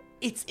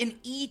 It's an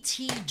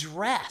ET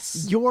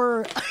dress.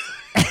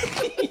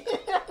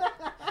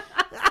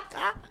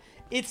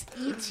 It's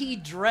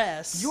ET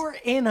dress. You're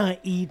in a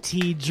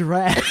ET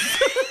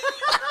dress.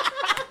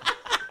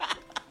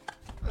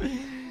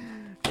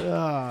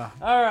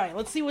 All right,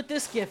 let's see what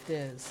this gift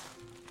is.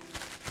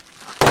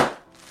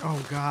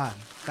 Oh, God.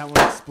 That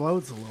one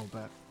explodes a little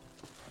bit.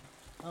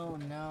 Oh,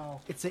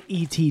 no. It's an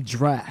ET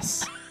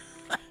dress.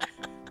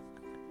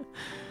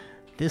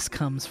 This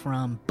comes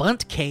from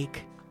Bunt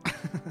Cake.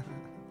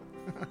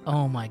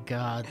 Oh, my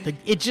God.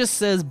 It just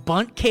says,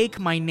 Bunt Cake,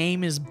 my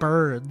name is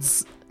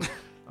Birds.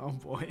 Oh,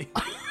 boy.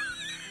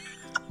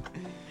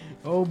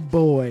 Oh,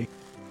 boy.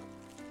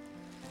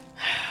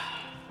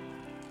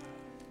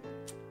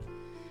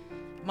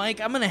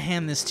 Mike, I'm going to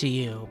hand this to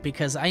you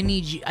because I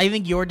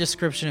think your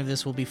description of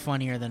this will be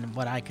funnier than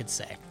what I could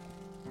say.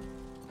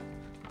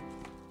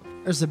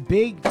 There's a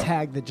big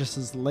tag that just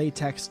says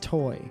latex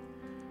toy.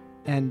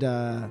 And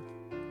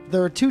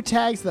there are two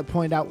tags that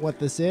point out what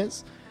this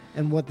is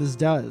and what this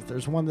does.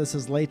 There's one that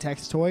says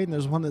latex toy and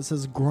there's one that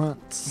says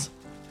grunts.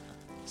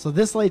 So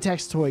this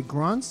latex toy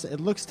grunts. It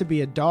looks to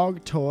be a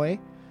dog toy.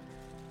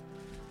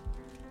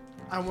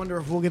 I wonder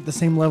if we'll get the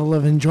same level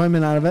of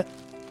enjoyment out of it.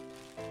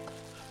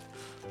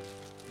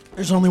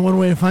 There's only one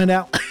way to find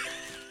out.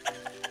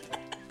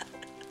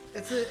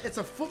 It's It's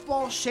a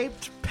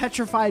football-shaped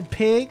petrified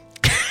pig.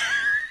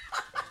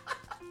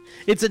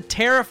 It's a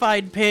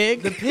terrified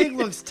pig. The pig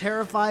looks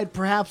terrified,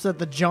 perhaps at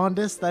the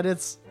jaundice that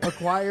it's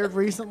acquired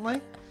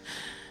recently.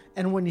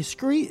 And when you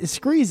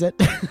squeeze it,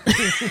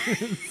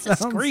 it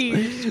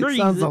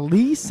sounds at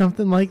least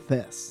something like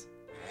this.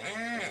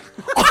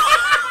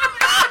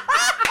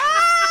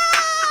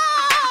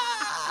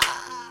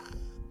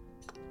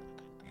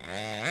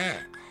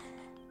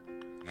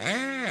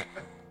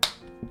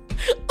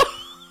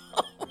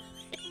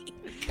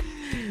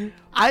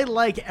 I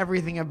like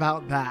everything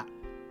about that.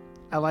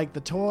 I like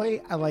the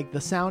toy. I like the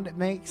sound it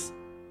makes.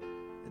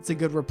 It's a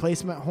good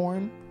replacement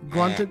horn.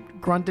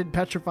 Grunted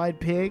petrified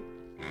pig.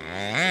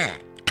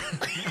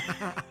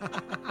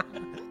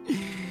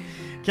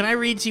 Can I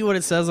read to you what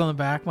it says on the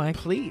back, Mike?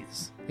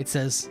 Please. It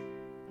says,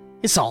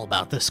 "It's all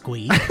about the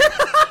squeak."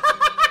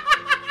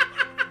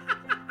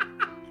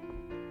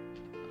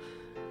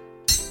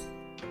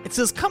 It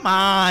says, "Come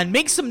on,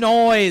 make some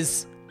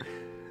noise."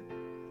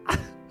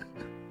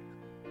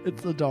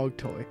 It's a dog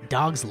toy.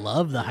 Dogs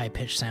love the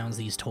high-pitched sounds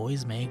these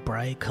toys make,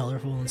 bright,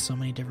 colorful, in so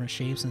many different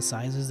shapes and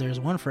sizes. There's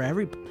one for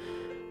every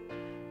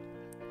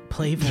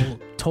playful,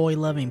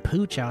 toy-loving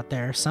pooch out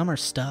there. Some are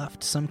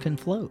stuffed, some can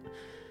float.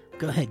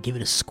 Go ahead, give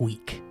it a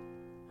squeak,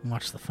 and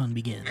watch the fun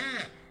begin.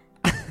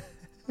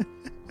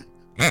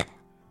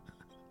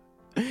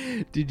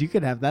 Dude, you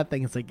could have that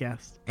thing as a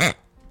guest.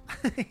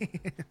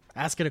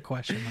 Ask it a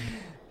question, Mike.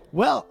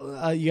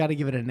 Well, you got to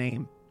give it a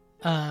name.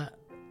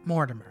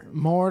 Mortimer.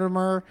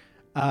 Mortimer.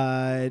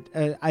 I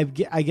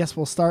guess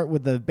we'll start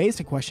with the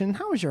basic question.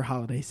 How was your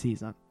holiday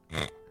season?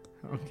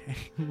 Okay.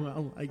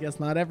 Well, I guess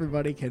not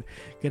everybody could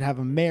have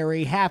a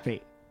merry,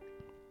 happy.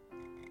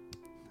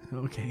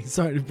 Okay.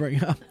 Sorry to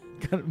bring up.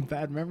 Got a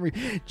bad memory.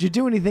 Did you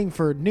do anything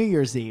for New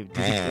Year's Eve?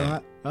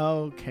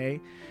 Okay.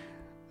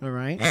 All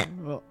right.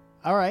 Well,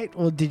 all right.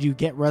 Well, did you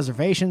get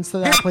reservations to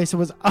that place? It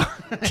was. I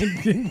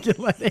didn't get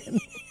let in.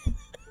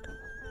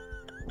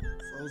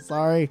 So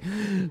sorry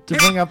to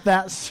bring up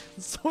that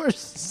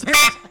source.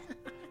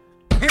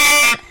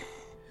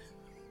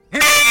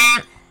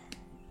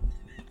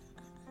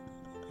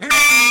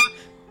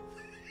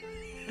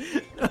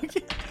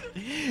 Okay.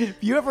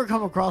 If you ever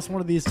come across one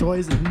of these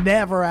toys,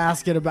 never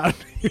ask it about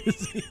New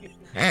Year's Eve.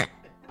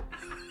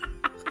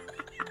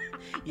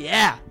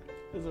 Yeah.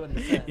 That's what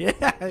he said.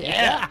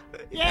 Yeah.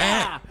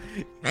 Yeah.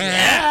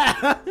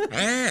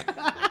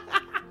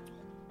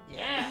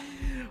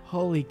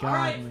 Holy God. All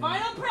right, man.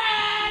 final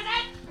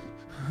present.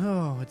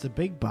 Oh, it's a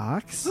big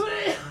box.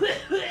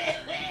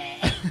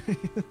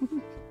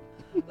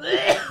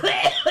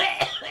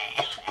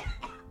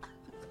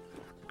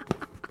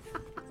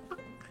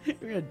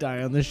 You're gonna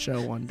die on this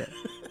show one day.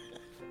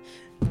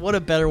 What a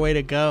better way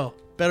to go.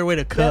 Better way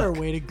to cook. Better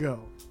way to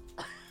go.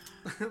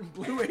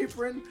 Blue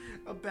Apron,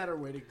 a better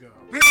way to go.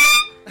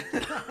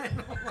 I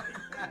don't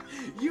like that.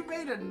 You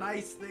made a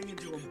nice thing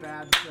into a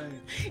bad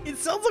thing. It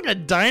sounds like a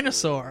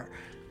dinosaur.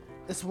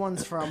 This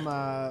one's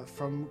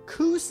from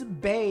Coos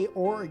Bay,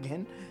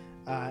 Oregon.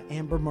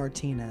 Amber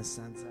Martinez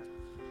sends it.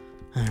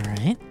 All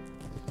right.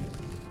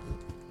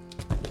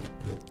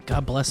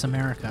 God bless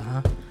America,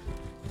 huh?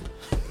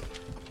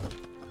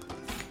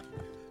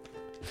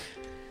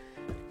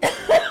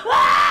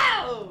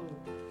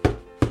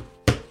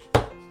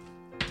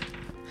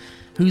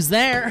 Who's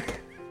there?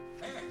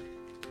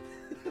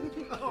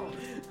 Oh,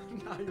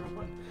 now you're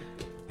wondering.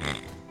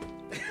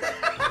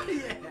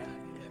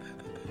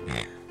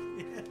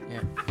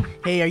 Yeah.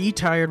 Hey, are you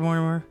tired,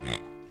 Mortimer?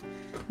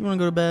 You want to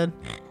go to bed?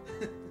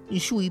 You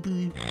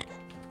sleepy?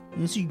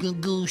 Yes, you gonna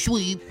go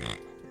sleep.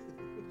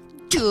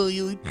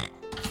 Tired.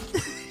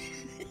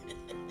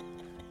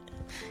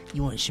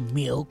 You want some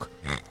milk?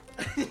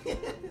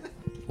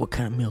 What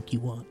kind of milk you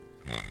want?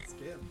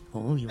 Skim.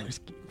 Oh, you want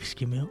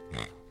skim milk?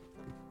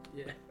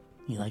 Yeah.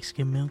 You like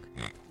skim milk?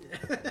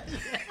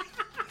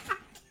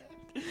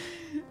 Is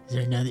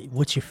there another?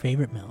 What's your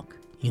favorite milk?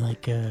 You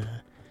like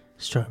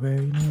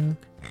strawberry milk?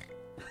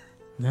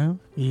 No?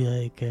 You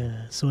like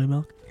soy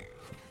milk?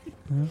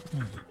 No?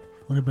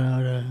 What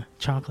about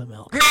chocolate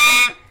milk?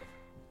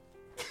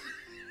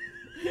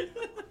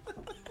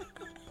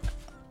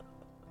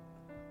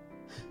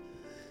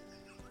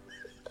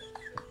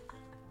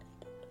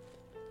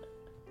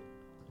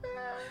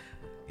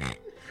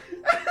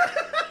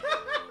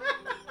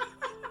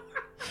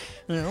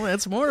 Well,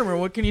 that's Mortimer.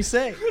 What can you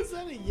say? Is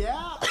that a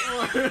yeah?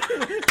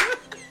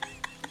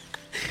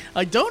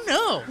 I don't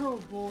know. Oh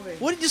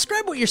boy.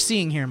 Describe what you're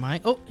seeing here,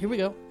 Mike? Oh, here we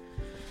go.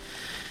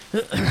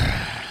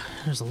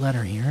 There's a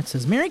letter here. It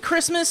says, "Merry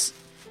Christmas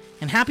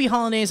and Happy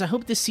Holidays. I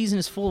hope this season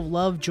is full of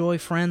love, joy,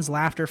 friends,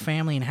 laughter,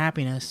 family, and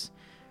happiness.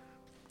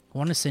 I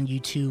want to send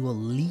you two a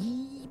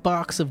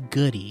box of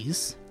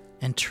goodies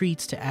and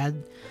treats to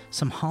add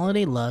some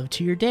holiday love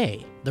to your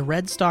day. The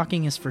red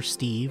stocking is for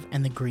Steve,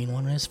 and the green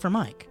one is for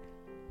Mike.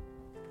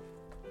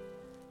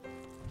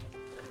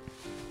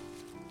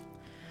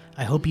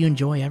 I hope you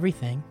enjoy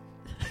everything.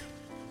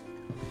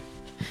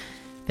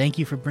 Thank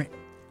you for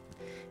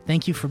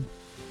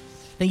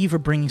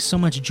bringing so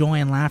much joy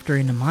and laughter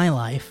into my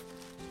life.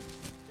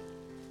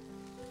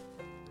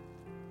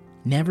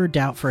 Never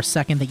doubt for a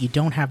second that you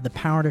don't have the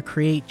power to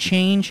create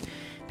change,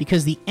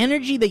 because the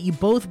energy that you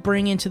both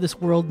bring into this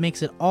world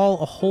makes it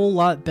all a whole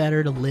lot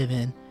better to live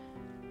in.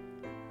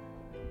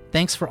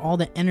 Thanks for all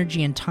the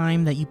energy and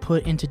time that you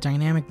put into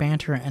Dynamic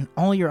Banter and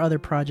all your other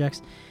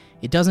projects.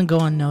 It doesn't go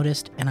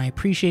unnoticed, and I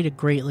appreciate it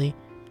greatly.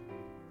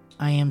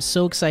 I am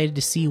so excited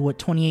to see what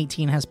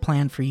 2018 has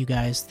planned for you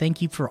guys.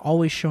 Thank you for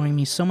always showing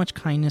me so much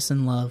kindness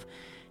and love.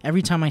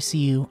 Every time I see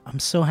you, I'm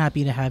so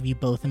happy to have you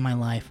both in my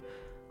life.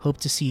 Hope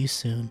to see you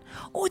soon.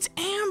 Oh, it's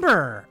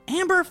Amber!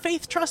 Amber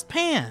Faith Trust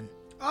Pan.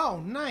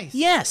 Oh, nice.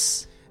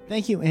 Yes.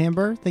 Thank you,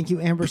 Amber. Thank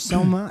you, Amber,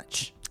 so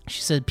much.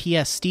 She said,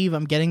 P.S. Steve,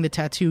 I'm getting the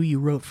tattoo you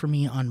wrote for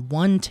me on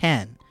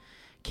 110.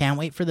 Can't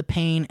wait for the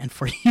pain and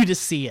for you to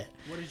see it.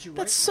 What did you write?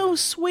 That's so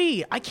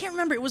sweet. I can't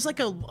remember. It was like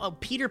a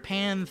Peter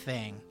Pan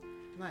thing.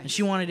 Nice. And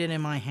she wanted it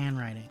in my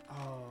handwriting.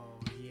 Oh,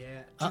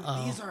 yeah. Dude,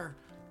 Uh-oh.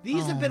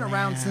 These have been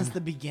around man. since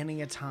the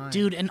beginning of time.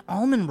 Dude, an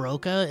almond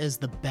roca is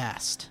the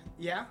best.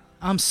 Yeah?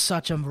 I'm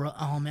such a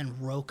almond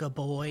roca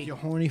boy. You're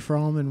horny for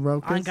almond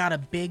rokas? I got a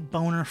big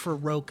boner for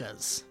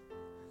rocas.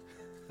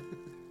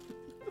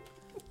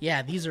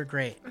 Yeah, these are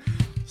great.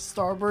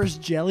 Starburst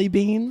jelly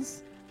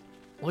beans?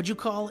 What'd you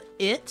call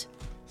it?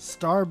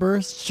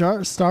 Starburst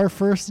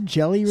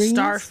jelly rings?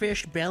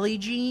 Starfish belly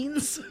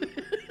jeans?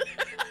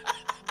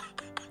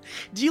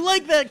 Do you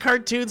like that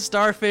cartoon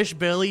Starfish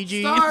belly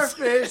jeans?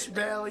 Starfish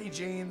belly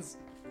jeans.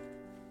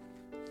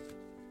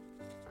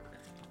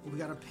 We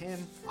got a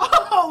pin.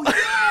 Oh,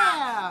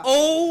 yeah!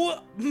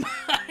 Oh,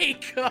 my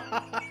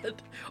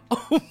God.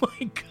 Oh,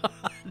 my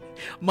God.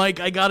 Mike,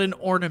 I got an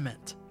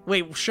ornament.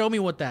 Wait, show me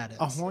what that is.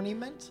 A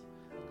hornament?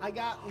 I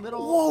got little...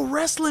 Whoa,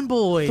 wrestling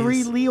boys.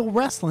 3 Leo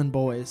wrestling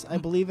boys. I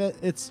believe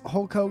it's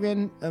Hulk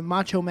Hogan,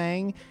 Macho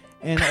Man,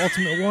 and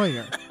Ultimate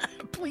Warrior.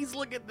 Please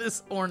look at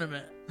this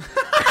ornament.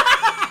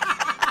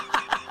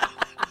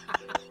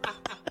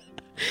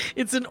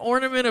 It's an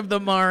ornament of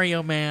the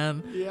Mario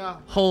Man. Yeah.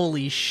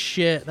 Holy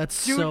shit,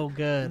 that's Dude, so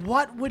good.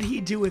 What would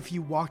he do if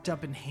you walked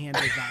up and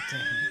handed that to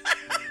him?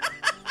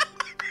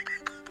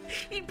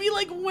 He'd be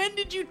like, when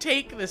did you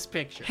take this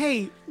picture?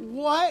 Hey,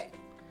 what?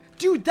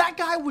 Dude, that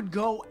guy would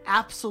go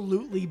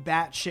absolutely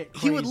batshit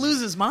crazy. He would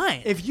lose his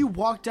mind. If you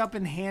walked up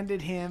and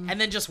handed him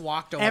And then just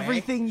walked away.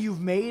 everything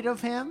you've made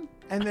of him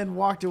and then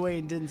walked away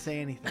and didn't say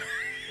anything.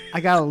 I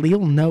got a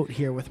little note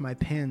here with my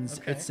pins.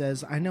 Okay. It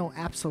says, I know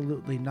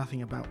absolutely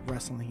nothing about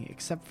wrestling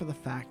except for the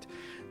fact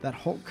that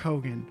Hulk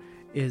Hogan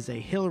is a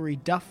Hillary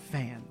Duff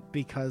fan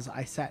because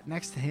I sat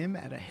next to him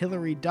at a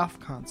Hillary Duff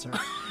concert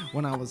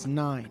when I was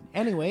 9.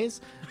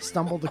 Anyways,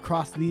 stumbled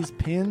across these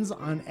pins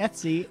on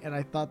Etsy and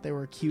I thought they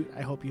were cute.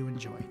 I hope you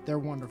enjoy. They're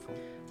wonderful.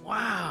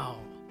 Wow.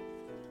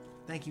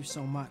 Thank you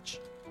so much.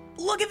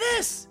 Look at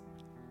this.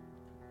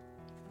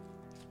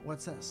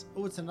 What's this?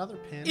 Oh, it's another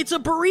pin. It's a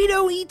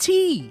burrito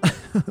E.T.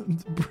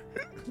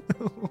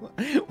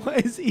 Why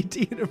is ET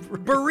in a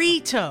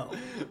burrito?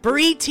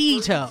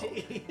 Burrito.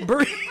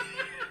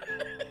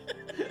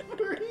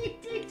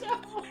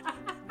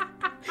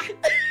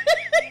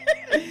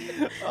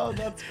 Oh,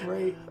 that's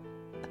great.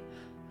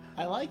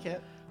 I like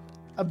it.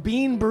 A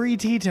bean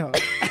burrito.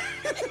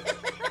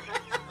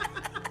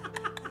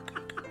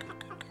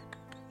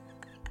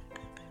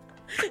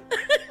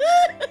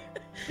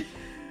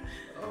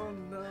 Oh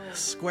no.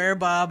 Square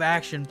Bob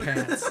action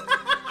pants.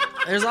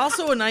 There's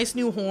also a nice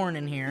new horn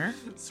in here.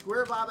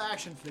 Square Bob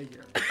action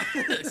figure.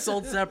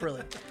 Sold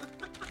separately.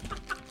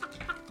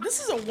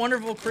 This is a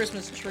wonderful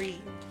Christmas tree.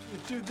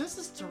 Dude, this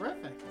is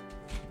terrific.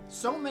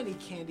 So many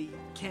candied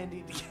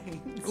canes.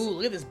 Ooh,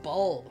 look at this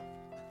bulb.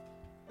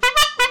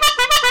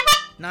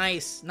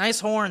 Nice. Nice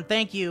horn.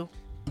 Thank you.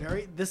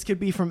 This could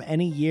be from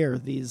any year,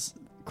 these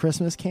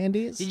Christmas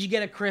candies. Did you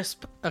get a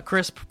crisp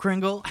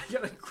Kringle? I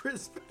got a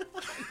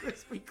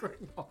crispy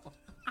Kringle.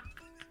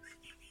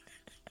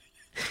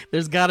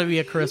 There's got to be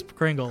a crisp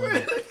Kringle in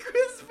it.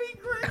 Crispy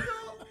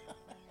Kringle.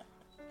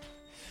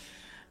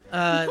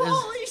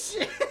 Holy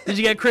shit. Did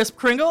you get a crisp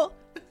Kringle?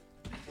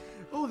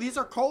 Oh, these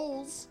are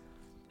Kohl's.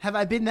 Have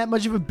I been that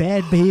much of a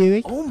bad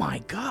baby? Oh my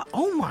god.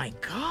 Oh my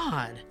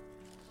god.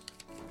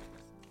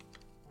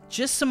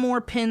 Just some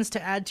more pins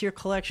to add to your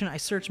collection. I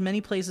searched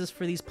many places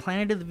for these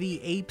Planet of the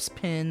Apes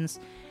pins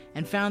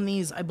and found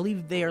these. I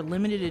believe they are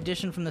limited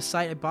edition from the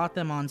site I bought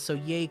them on, so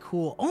yay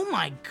cool. Oh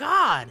my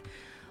god.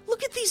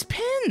 Look at these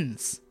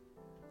pins.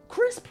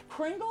 Crisp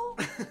Kringle?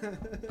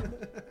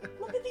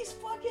 Look at these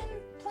fucking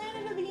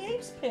Planet of the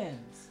Apes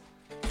pins.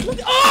 Look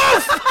at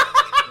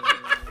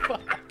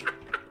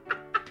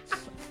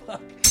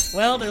Fuck.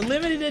 Well, they're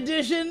limited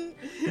edition.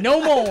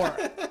 No more.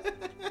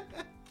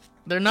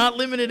 They're not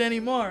limited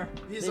anymore.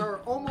 These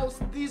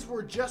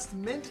were just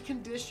mint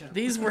condition.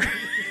 These were...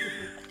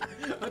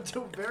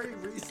 Until very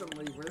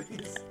recently were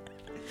these.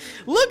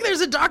 Look,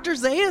 there's a Dr.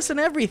 Zaius and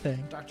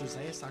everything. Dr.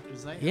 Zaius.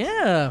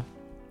 Yeah.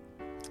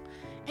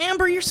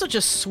 Amber, you're such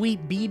a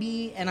sweet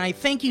BB, and I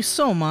thank you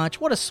so much.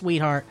 What a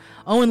sweetheart.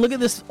 Oh, and look at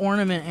this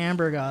ornament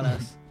Amber got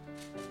us.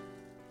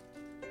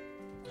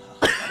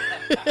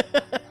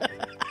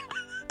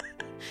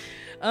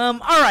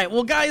 All right,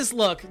 well, guys,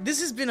 look, this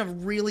has been a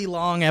really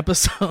long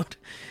episode,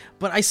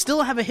 But I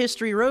still have a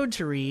History Road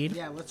to read.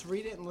 Yeah, let's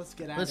read it and let's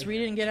get out Let's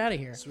read it and get out of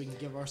here. So we can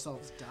give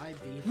ourselves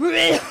diabetes.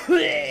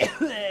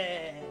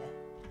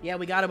 Yeah,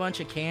 we got a bunch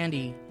of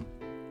candy.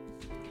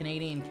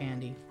 Canadian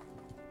candy.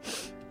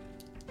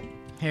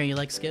 Here, you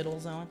like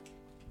Skittles, Owen?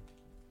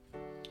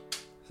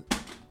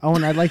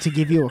 Owen, I'd like to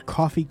give you a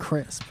coffee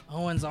crisp.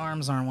 Owen's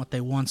arms aren't what they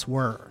once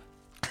were.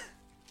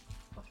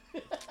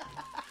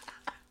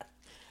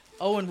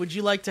 Owen, would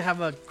you like to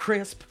have a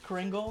crisp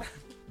Kringle?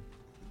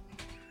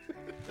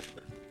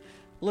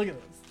 Look at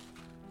this.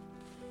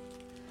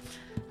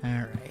 All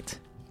right.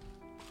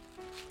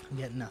 I'm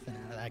getting nothing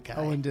out of that guy.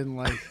 Owen didn't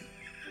like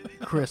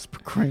crisp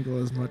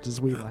Kringle as much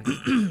as we like.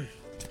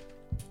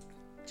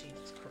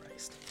 Jesus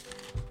Christ.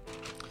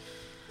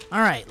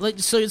 All right.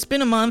 So it's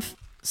been a month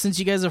since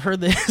you guys have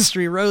heard the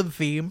History Road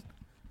theme.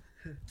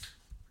 So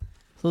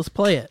let's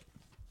play it.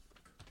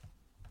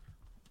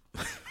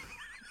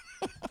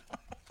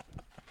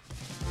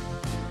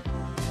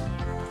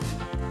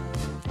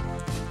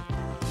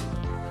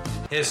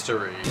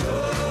 History.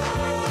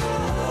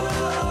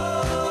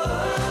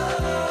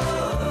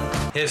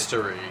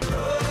 History.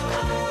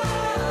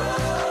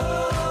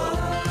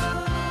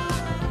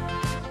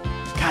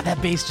 God, that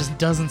bass just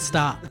doesn't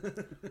stop.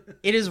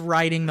 It is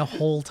riding the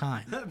whole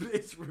time. That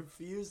bass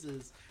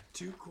refuses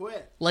to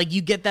quit. Like,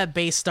 you get that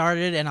bass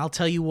started, and I'll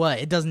tell you what,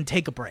 it doesn't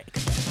take a break.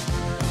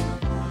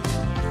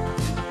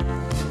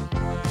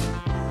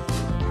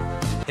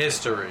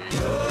 History.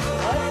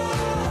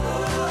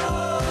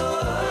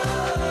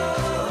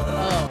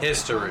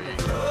 History.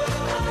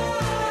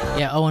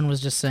 Yeah, Owen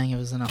was just saying it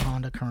was in a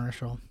Honda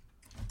commercial.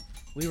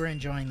 We were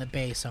enjoying the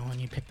bass,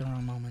 Owen. You picked the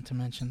wrong moment to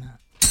mention that.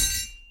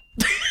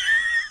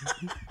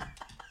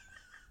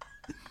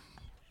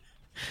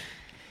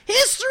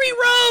 History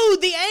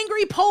Road, the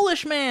angry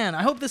Polish man.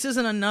 I hope this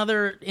isn't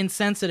another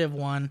insensitive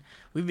one.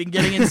 We've been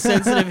getting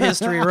insensitive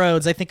History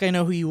Roads. I think I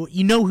know who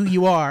you know who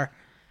you are.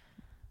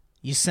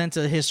 You sent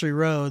a History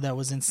Road that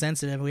was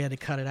insensitive. We had to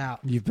cut it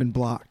out. You've been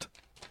blocked.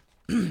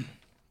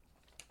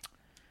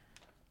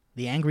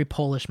 The angry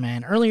Polish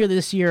man. Earlier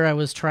this year, I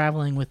was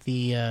traveling with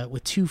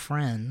with two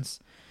friends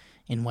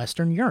in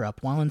Western Europe.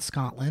 While in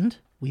Scotland,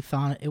 we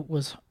thought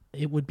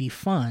it would be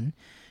fun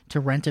to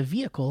rent a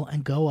vehicle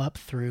and go up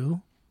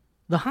through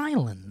the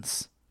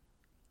Highlands.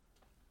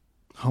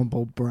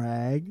 Humble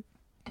brag.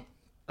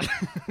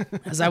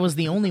 As I was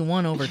the only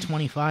one over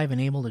 25 and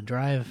able to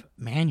drive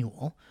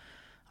manual,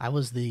 I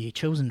was the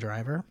chosen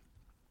driver.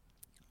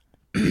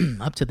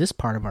 Up to this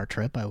part of our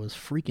trip, I was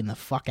freaking the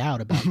fuck out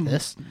about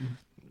this.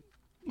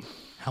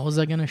 How was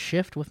I going to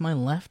shift with my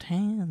left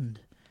hand?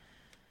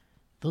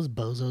 Those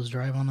bozos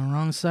drive on the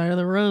wrong side of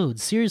the road.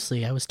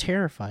 Seriously, I was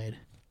terrified.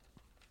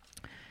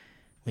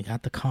 We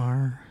got the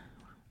car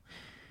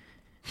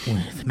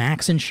with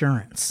Max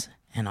Insurance,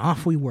 and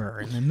off we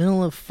were in the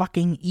middle of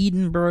fucking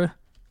Edinburgh.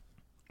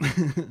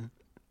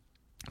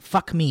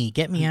 Fuck me,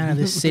 get me out of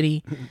this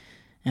city.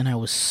 And I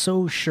was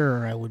so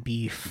sure I would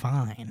be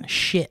fine.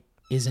 Shit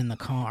is in the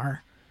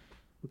car.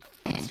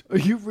 Are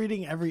you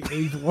reading every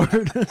eighth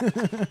word?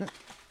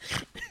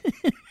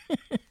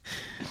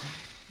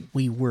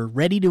 We were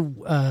ready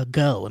to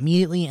go.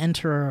 Immediately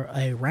enter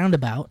a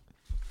roundabout.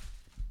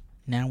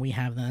 Now we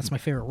have them. That's my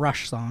favorite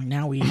Rush song.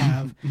 Now we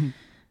have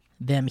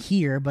them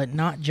here, but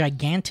not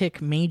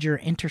gigantic major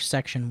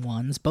intersection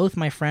ones. Both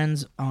my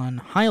friends on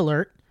high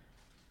alert,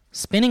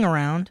 spinning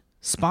around,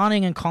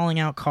 spotting and calling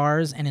out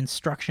cars and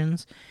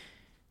instructions.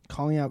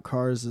 Calling Out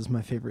Cars is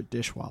my favorite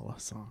Dishwalla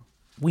song.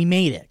 We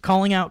made it.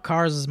 Calling Out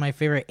Cars is my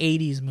favorite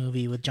 80s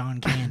movie with John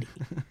Candy.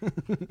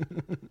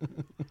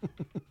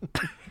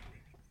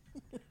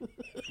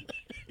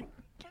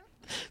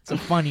 It's a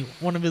funny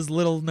one of his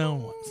little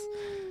known ones.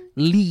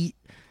 Lee.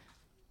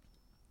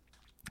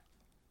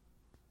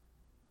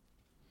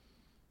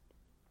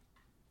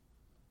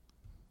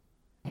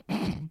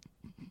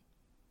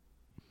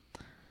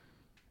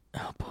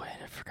 Oh boy,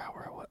 I forgot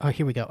where I was. Oh,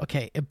 here we go.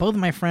 Okay, both of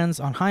my friends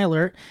on high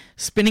alert,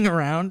 spinning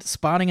around,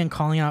 spotting and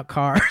calling out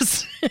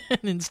cars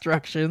and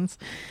instructions.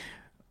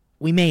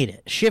 We made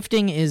it.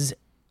 Shifting is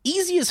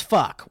easy as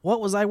fuck.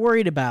 What was I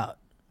worried about?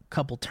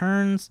 Couple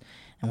turns,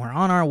 and we're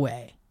on our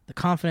way. The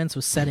confidence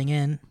was setting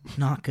in.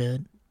 Not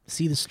good.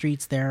 See, the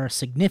streets there are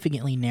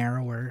significantly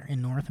narrower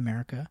in North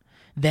America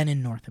than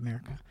in North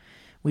America.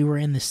 We were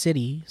in the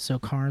city, so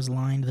cars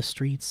lined the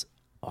streets.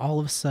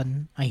 All of a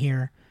sudden, I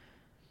hear,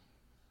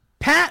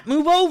 "Pat,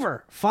 move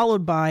over!"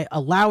 followed by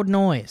a loud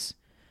noise.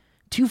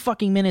 2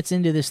 fucking minutes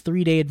into this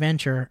 3-day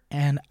adventure,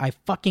 and I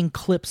fucking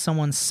clip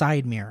someone's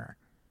side mirror.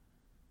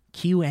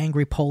 Cue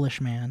angry Polish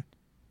man.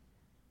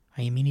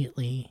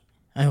 Immediately,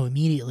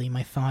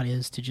 my thought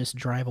is to just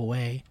drive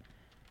away.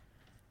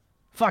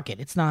 Fuck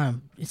it, it's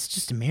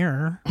just a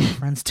mirror. My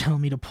friends tell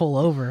me to pull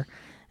over,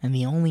 and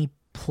the only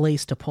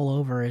place to pull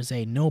over is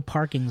a no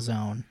parking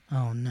zone.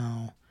 Oh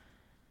no.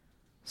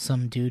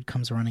 Some dude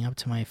comes running up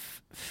to my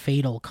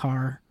fatal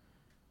car.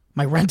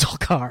 My rental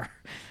car,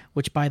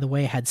 which, by the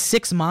way, had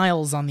 6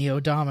 miles on the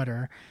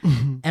odometer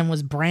and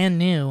was brand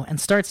new, and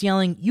starts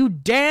yelling, "You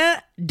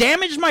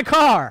damaged my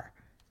car!"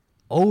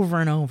 over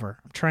and over.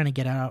 I'm trying to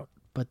get out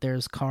but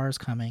there's cars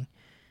coming.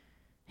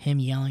 Him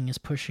yelling is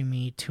pushing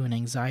me to an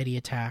anxiety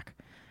attack.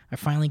 I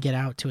finally get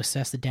out to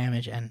assess the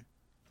damage, and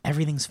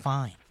everything's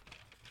fine.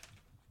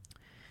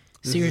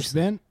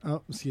 Seriously.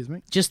 Oh, excuse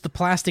me. Just the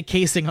plastic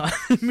casing on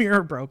the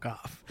mirror broke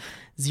off.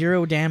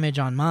 Zero damage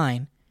on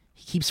mine.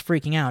 He keeps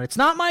freaking out. It's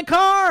not my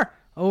car!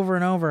 Over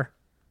and over.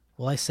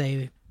 Well, I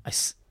say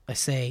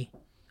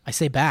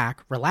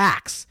back,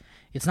 relax.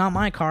 It's not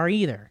my car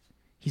either.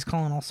 He's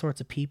calling all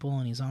sorts of people,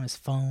 and he's on his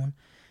phone,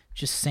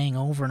 just saying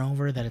over and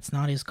over that it's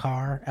not his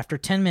car. After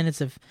 10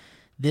 minutes of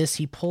this,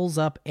 he pulls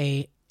up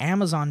a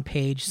Amazon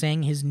page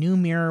saying his new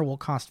mirror will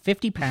cost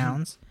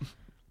 £50.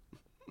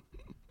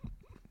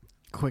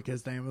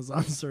 Quickest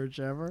Amazon search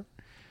ever.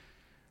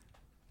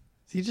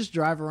 Does he just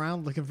drive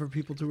around looking for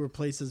people to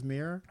replace his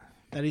mirror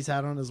that he's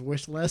had on his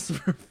wish list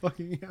for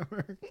fucking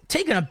ever?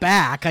 Taken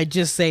aback, I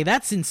just say,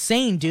 that's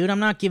insane, dude. I'm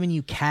not giving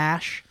you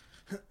cash.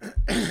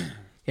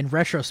 In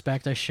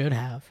retrospect, I should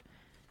have.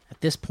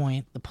 At this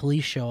point, the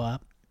police show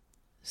up.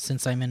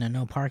 Since I'm in a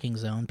no parking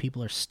zone,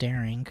 people are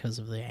staring because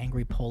of the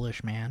angry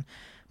Polish man.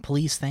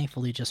 Police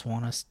thankfully just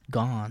want us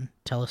gone,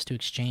 tell us to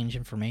exchange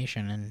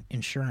information and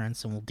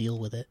insurance, and we'll deal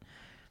with it.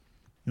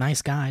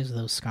 Nice guys,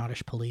 those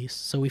Scottish police.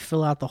 So we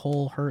fill out the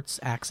whole Hertz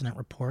accident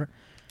report.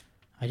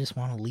 I just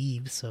want to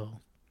leave,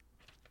 so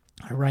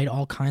I write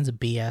all kinds of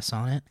BS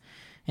on it.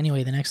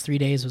 Anyway, the next 3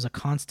 days was a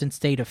constant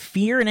state of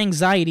fear and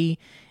anxiety,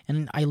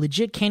 and I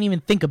legit can't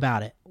even think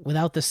about it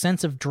without the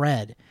sense of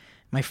dread.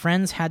 My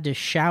friends had to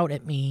shout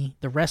at me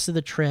the rest of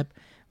the trip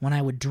when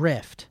I would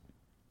drift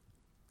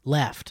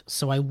left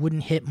so I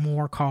wouldn't hit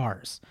more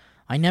cars.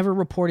 I never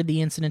reported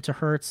the incident to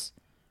Hertz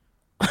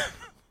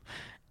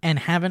and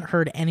haven't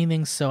heard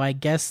anything, so I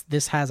guess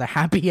this has a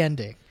happy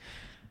ending.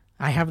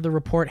 I have the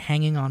report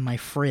hanging on my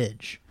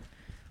fridge.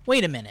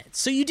 Wait a minute.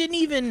 So you didn't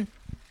even...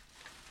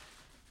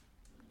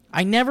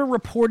 I never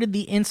reported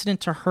the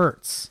incident to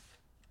Hertz.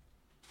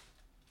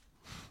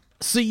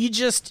 So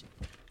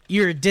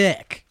you're a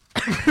dick.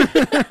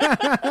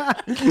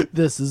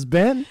 This has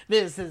been.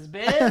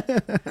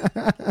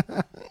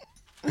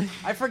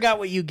 I forgot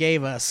what you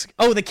gave us.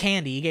 Oh, the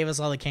candy. You gave us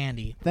all the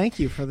candy. Thank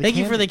you for the Thank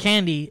candy. you for the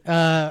candy.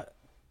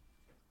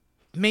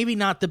 Maybe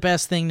not the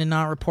best thing to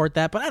not report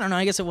that, but I don't know.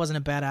 I guess it wasn't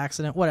a bad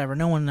accident. Whatever.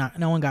 No one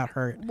got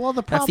hurt. Well,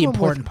 the problem that's the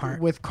important part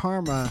with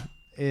karma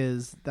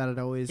is that it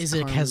always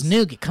it has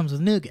nougat. It comes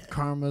with nougat.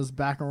 Karma's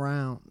back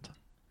around.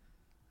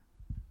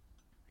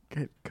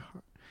 It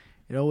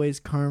always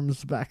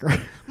karmas back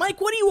around. Mike,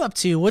 what are you up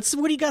to? What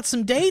do you got?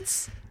 Some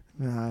dates?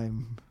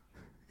 I'm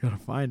gonna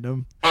find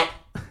them. Let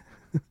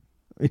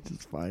me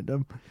just find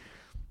them.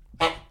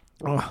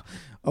 Oh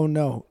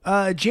no.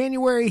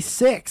 January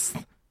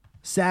 6th.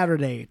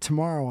 Saturday,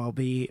 tomorrow, I'll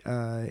be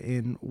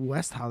in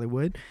West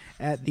Hollywood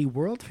at the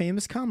world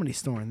famous Comedy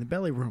Store in the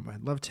Belly Room.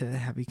 I'd love to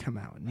have you come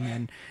out. And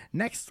then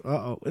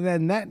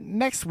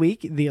next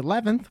week, the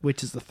 11th,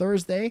 which is the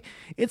Thursday,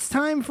 it's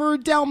time for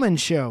Delman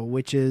Show,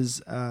 which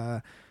is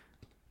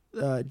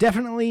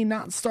definitely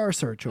not Star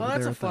Search over that's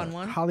there a at fun the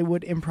one.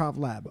 Hollywood Improv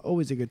Lab.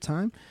 Always a good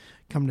time.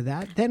 Come to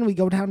that. Then we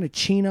go down to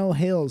Chino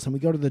Hills and we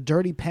go to the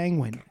Dirty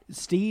Penguin.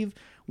 Steve,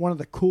 one of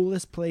the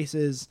coolest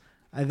places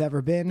I've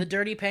ever been. The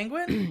Dirty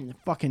Penguin?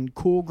 Fucking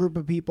cool group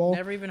of people.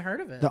 Never even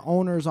heard of it. The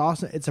owner's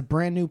awesome. It's a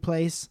brand new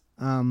place.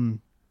 Come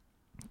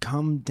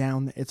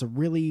down. It's a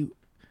really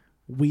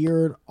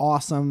weird,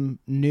 awesome,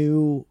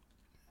 new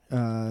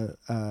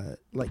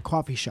like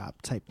coffee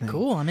shop type thing.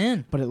 Cool, I'm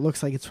in. But it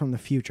looks like it's from the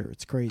future.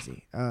 It's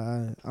crazy.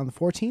 On the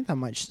 14th, I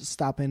might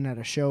stop in at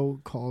a show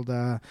called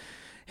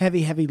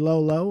Heavy Heavy Low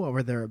Low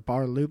over there at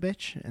Bar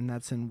Lubitsch, and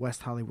that's in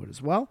West Hollywood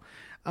as well.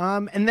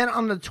 And then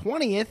on the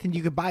 20th, and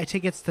you could buy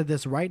tickets to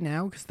this right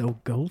now because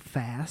they'll go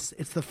fast.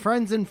 It's the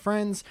Friends and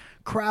Friends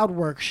crowd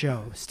work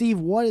show. Steve,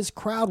 what is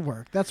crowd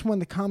work? That's when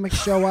the comics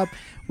show up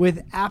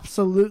with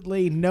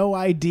absolutely no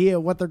idea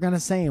what they're going to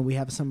say. And we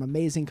have some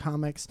amazing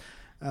comics.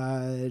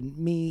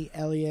 Me,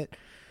 Elliot,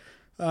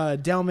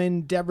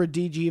 Delman, Deborah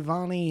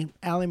DiGiovanni,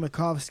 Ali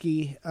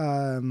Makovsky,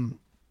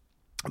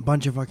 a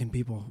bunch of fucking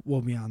people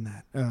will be on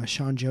that.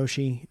 Sean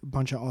Joshi, a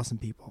bunch of awesome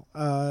people.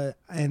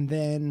 And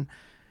then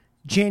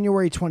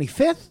January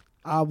 25th,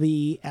 I'll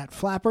be at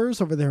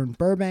Flappers over there in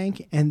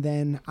Burbank, and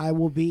then I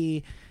will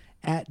be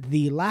at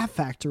the Laugh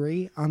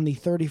Factory on the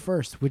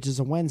 31st, which is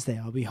a Wednesday.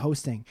 I'll be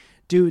hosting.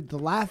 Dude, the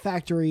Laugh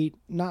Factory,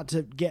 not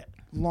to get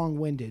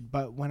long-winded,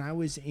 but when I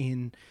was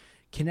in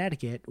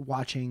Connecticut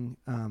watching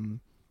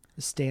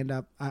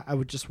stand-up, I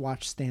would just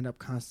watch stand-up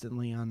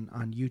constantly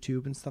on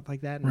YouTube and stuff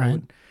like that, and I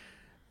would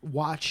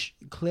watch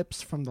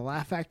clips from the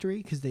Laugh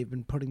Factory because they've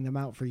been putting them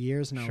out for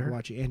years, and I would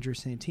watch Andrew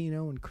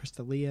Santino and Chris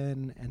D'Elia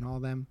and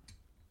all them,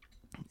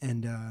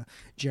 and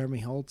Jeremy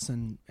Holtz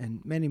and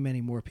many,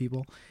 many more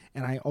people.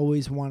 And I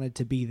always wanted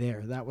to be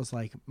there. That was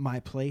like my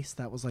place.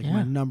 That was like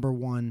my number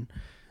one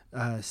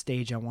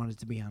stage I wanted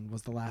to be on,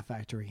 was the Laugh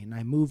Factory. And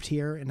I moved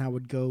here, and I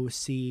would go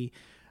see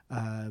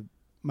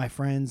my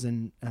friends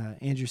and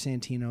Andrew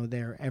Santino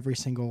there every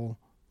single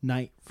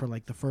night for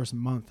like the first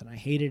month. And I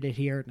hated it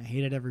here, and I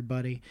hated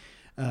everybody.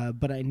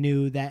 But I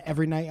knew that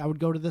every night I would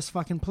go to this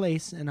fucking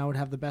place and I would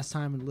have the best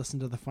time and listen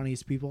to the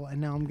funniest people. And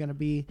now I'm going to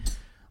be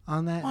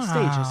on that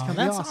stage. It's gonna be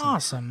that's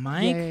awesome,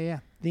 Mike. Yeah.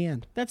 The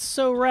end. That's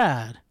so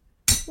rad.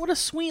 What a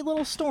sweet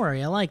little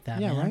story. I like that,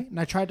 man. Right? And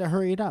I tried to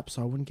hurry it up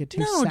so I wouldn't get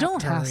too No,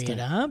 don't hurry saptastic. it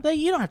up.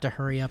 You don't have to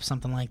hurry up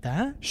something like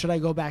that. Should I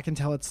go back and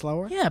tell it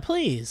slower? Yeah,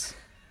 please.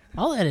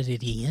 I'll edit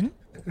it in.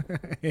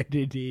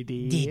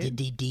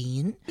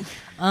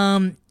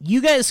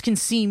 You guys can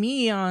see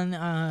me on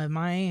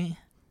my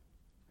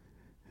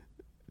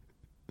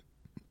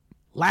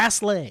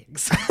last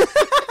legs.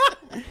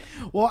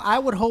 Well, I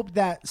would hope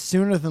that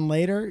sooner than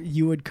later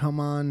you would come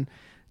on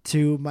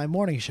to my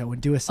morning show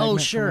and do a segment. Oh,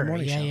 sure. From my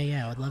morning show.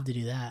 Yeah. I would love to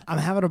do that. I'm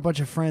having a bunch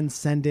of friends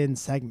send in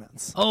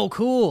segments. Oh,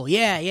 cool.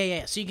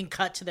 Yeah. So you can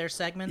cut to their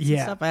segments and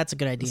stuff. That's a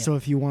good idea. So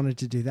if you wanted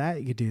to do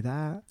that, you could do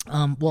that.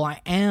 Well,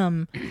 I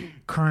am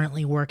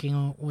currently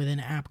working with an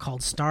app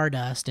called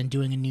Stardust and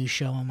doing a new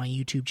show on my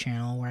YouTube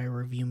channel where I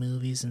review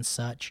movies and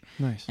such.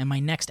 Nice. And my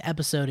next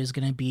episode is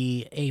going to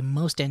be a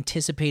most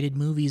anticipated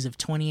movies of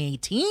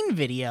 2018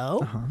 video.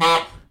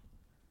 Uh-huh.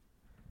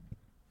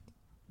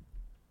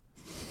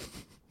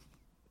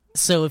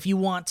 So if you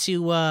want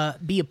to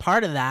be a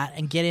part of that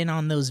and get in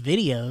on those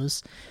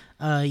videos,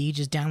 you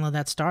just download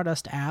that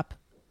Stardust app.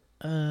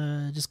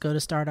 Just go to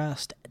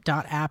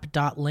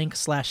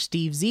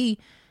stardust.app.link/SteveZ and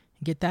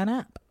get that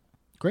app.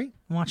 Great.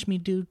 Watch me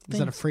do things. Is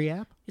that a free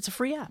app? It's a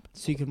free app.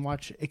 So you can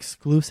watch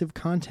exclusive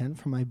content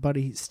from my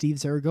buddy Steve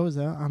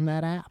Zaragoza on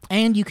that app.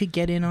 And you could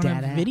get in on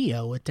That a app.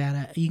 video with that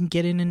app. You can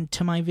get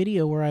into my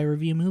video where I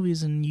review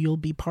movies and you'll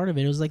be part of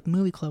it. It was like the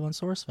movie club on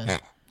SourceFed.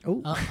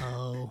 Oh.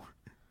 Uh-oh.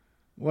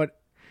 What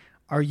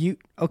are you?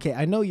 Okay,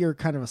 I know you're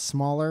kind of a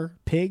smaller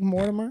pig,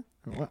 Mortimer.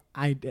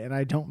 I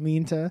don't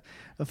mean to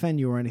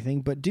offend you or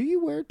anything, but do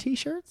you wear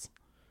t-shirts?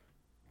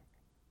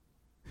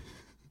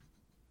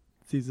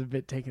 He's a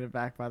bit taken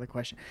aback by the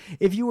question.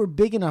 If you were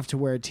big enough to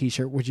wear a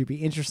t-shirt, would you be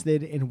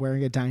interested in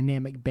wearing a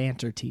Dynamic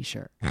Banter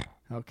t-shirt?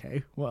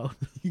 Okay, well,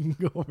 you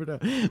can go over to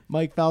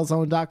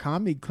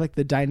MikeFalzone.com. You click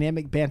the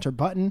Dynamic Banter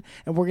button,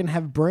 and we're going to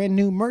have brand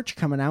new merch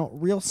coming out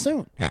real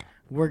soon.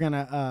 We're going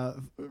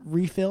to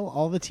refill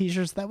all the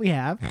t-shirts that we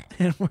have,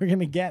 and we're going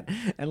to get,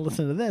 and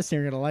listen to this,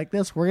 you're going to like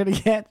this, we're going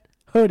to get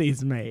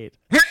hoodies made.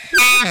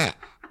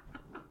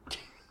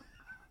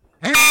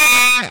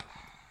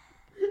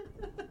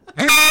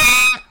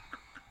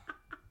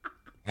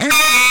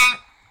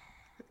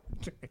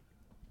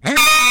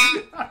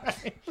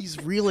 He's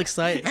real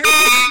excited.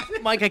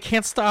 Mike, I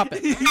can't stop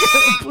it.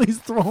 Please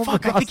throw him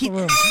across the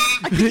room.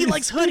 I think he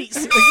likes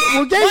hoodies.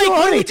 We'll get you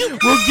a hoodie.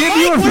 We'll give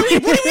you a hoodie.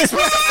 What are we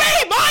supposed to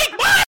say, Mike?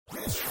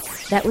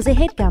 That was a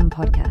HeadGum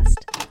podcast.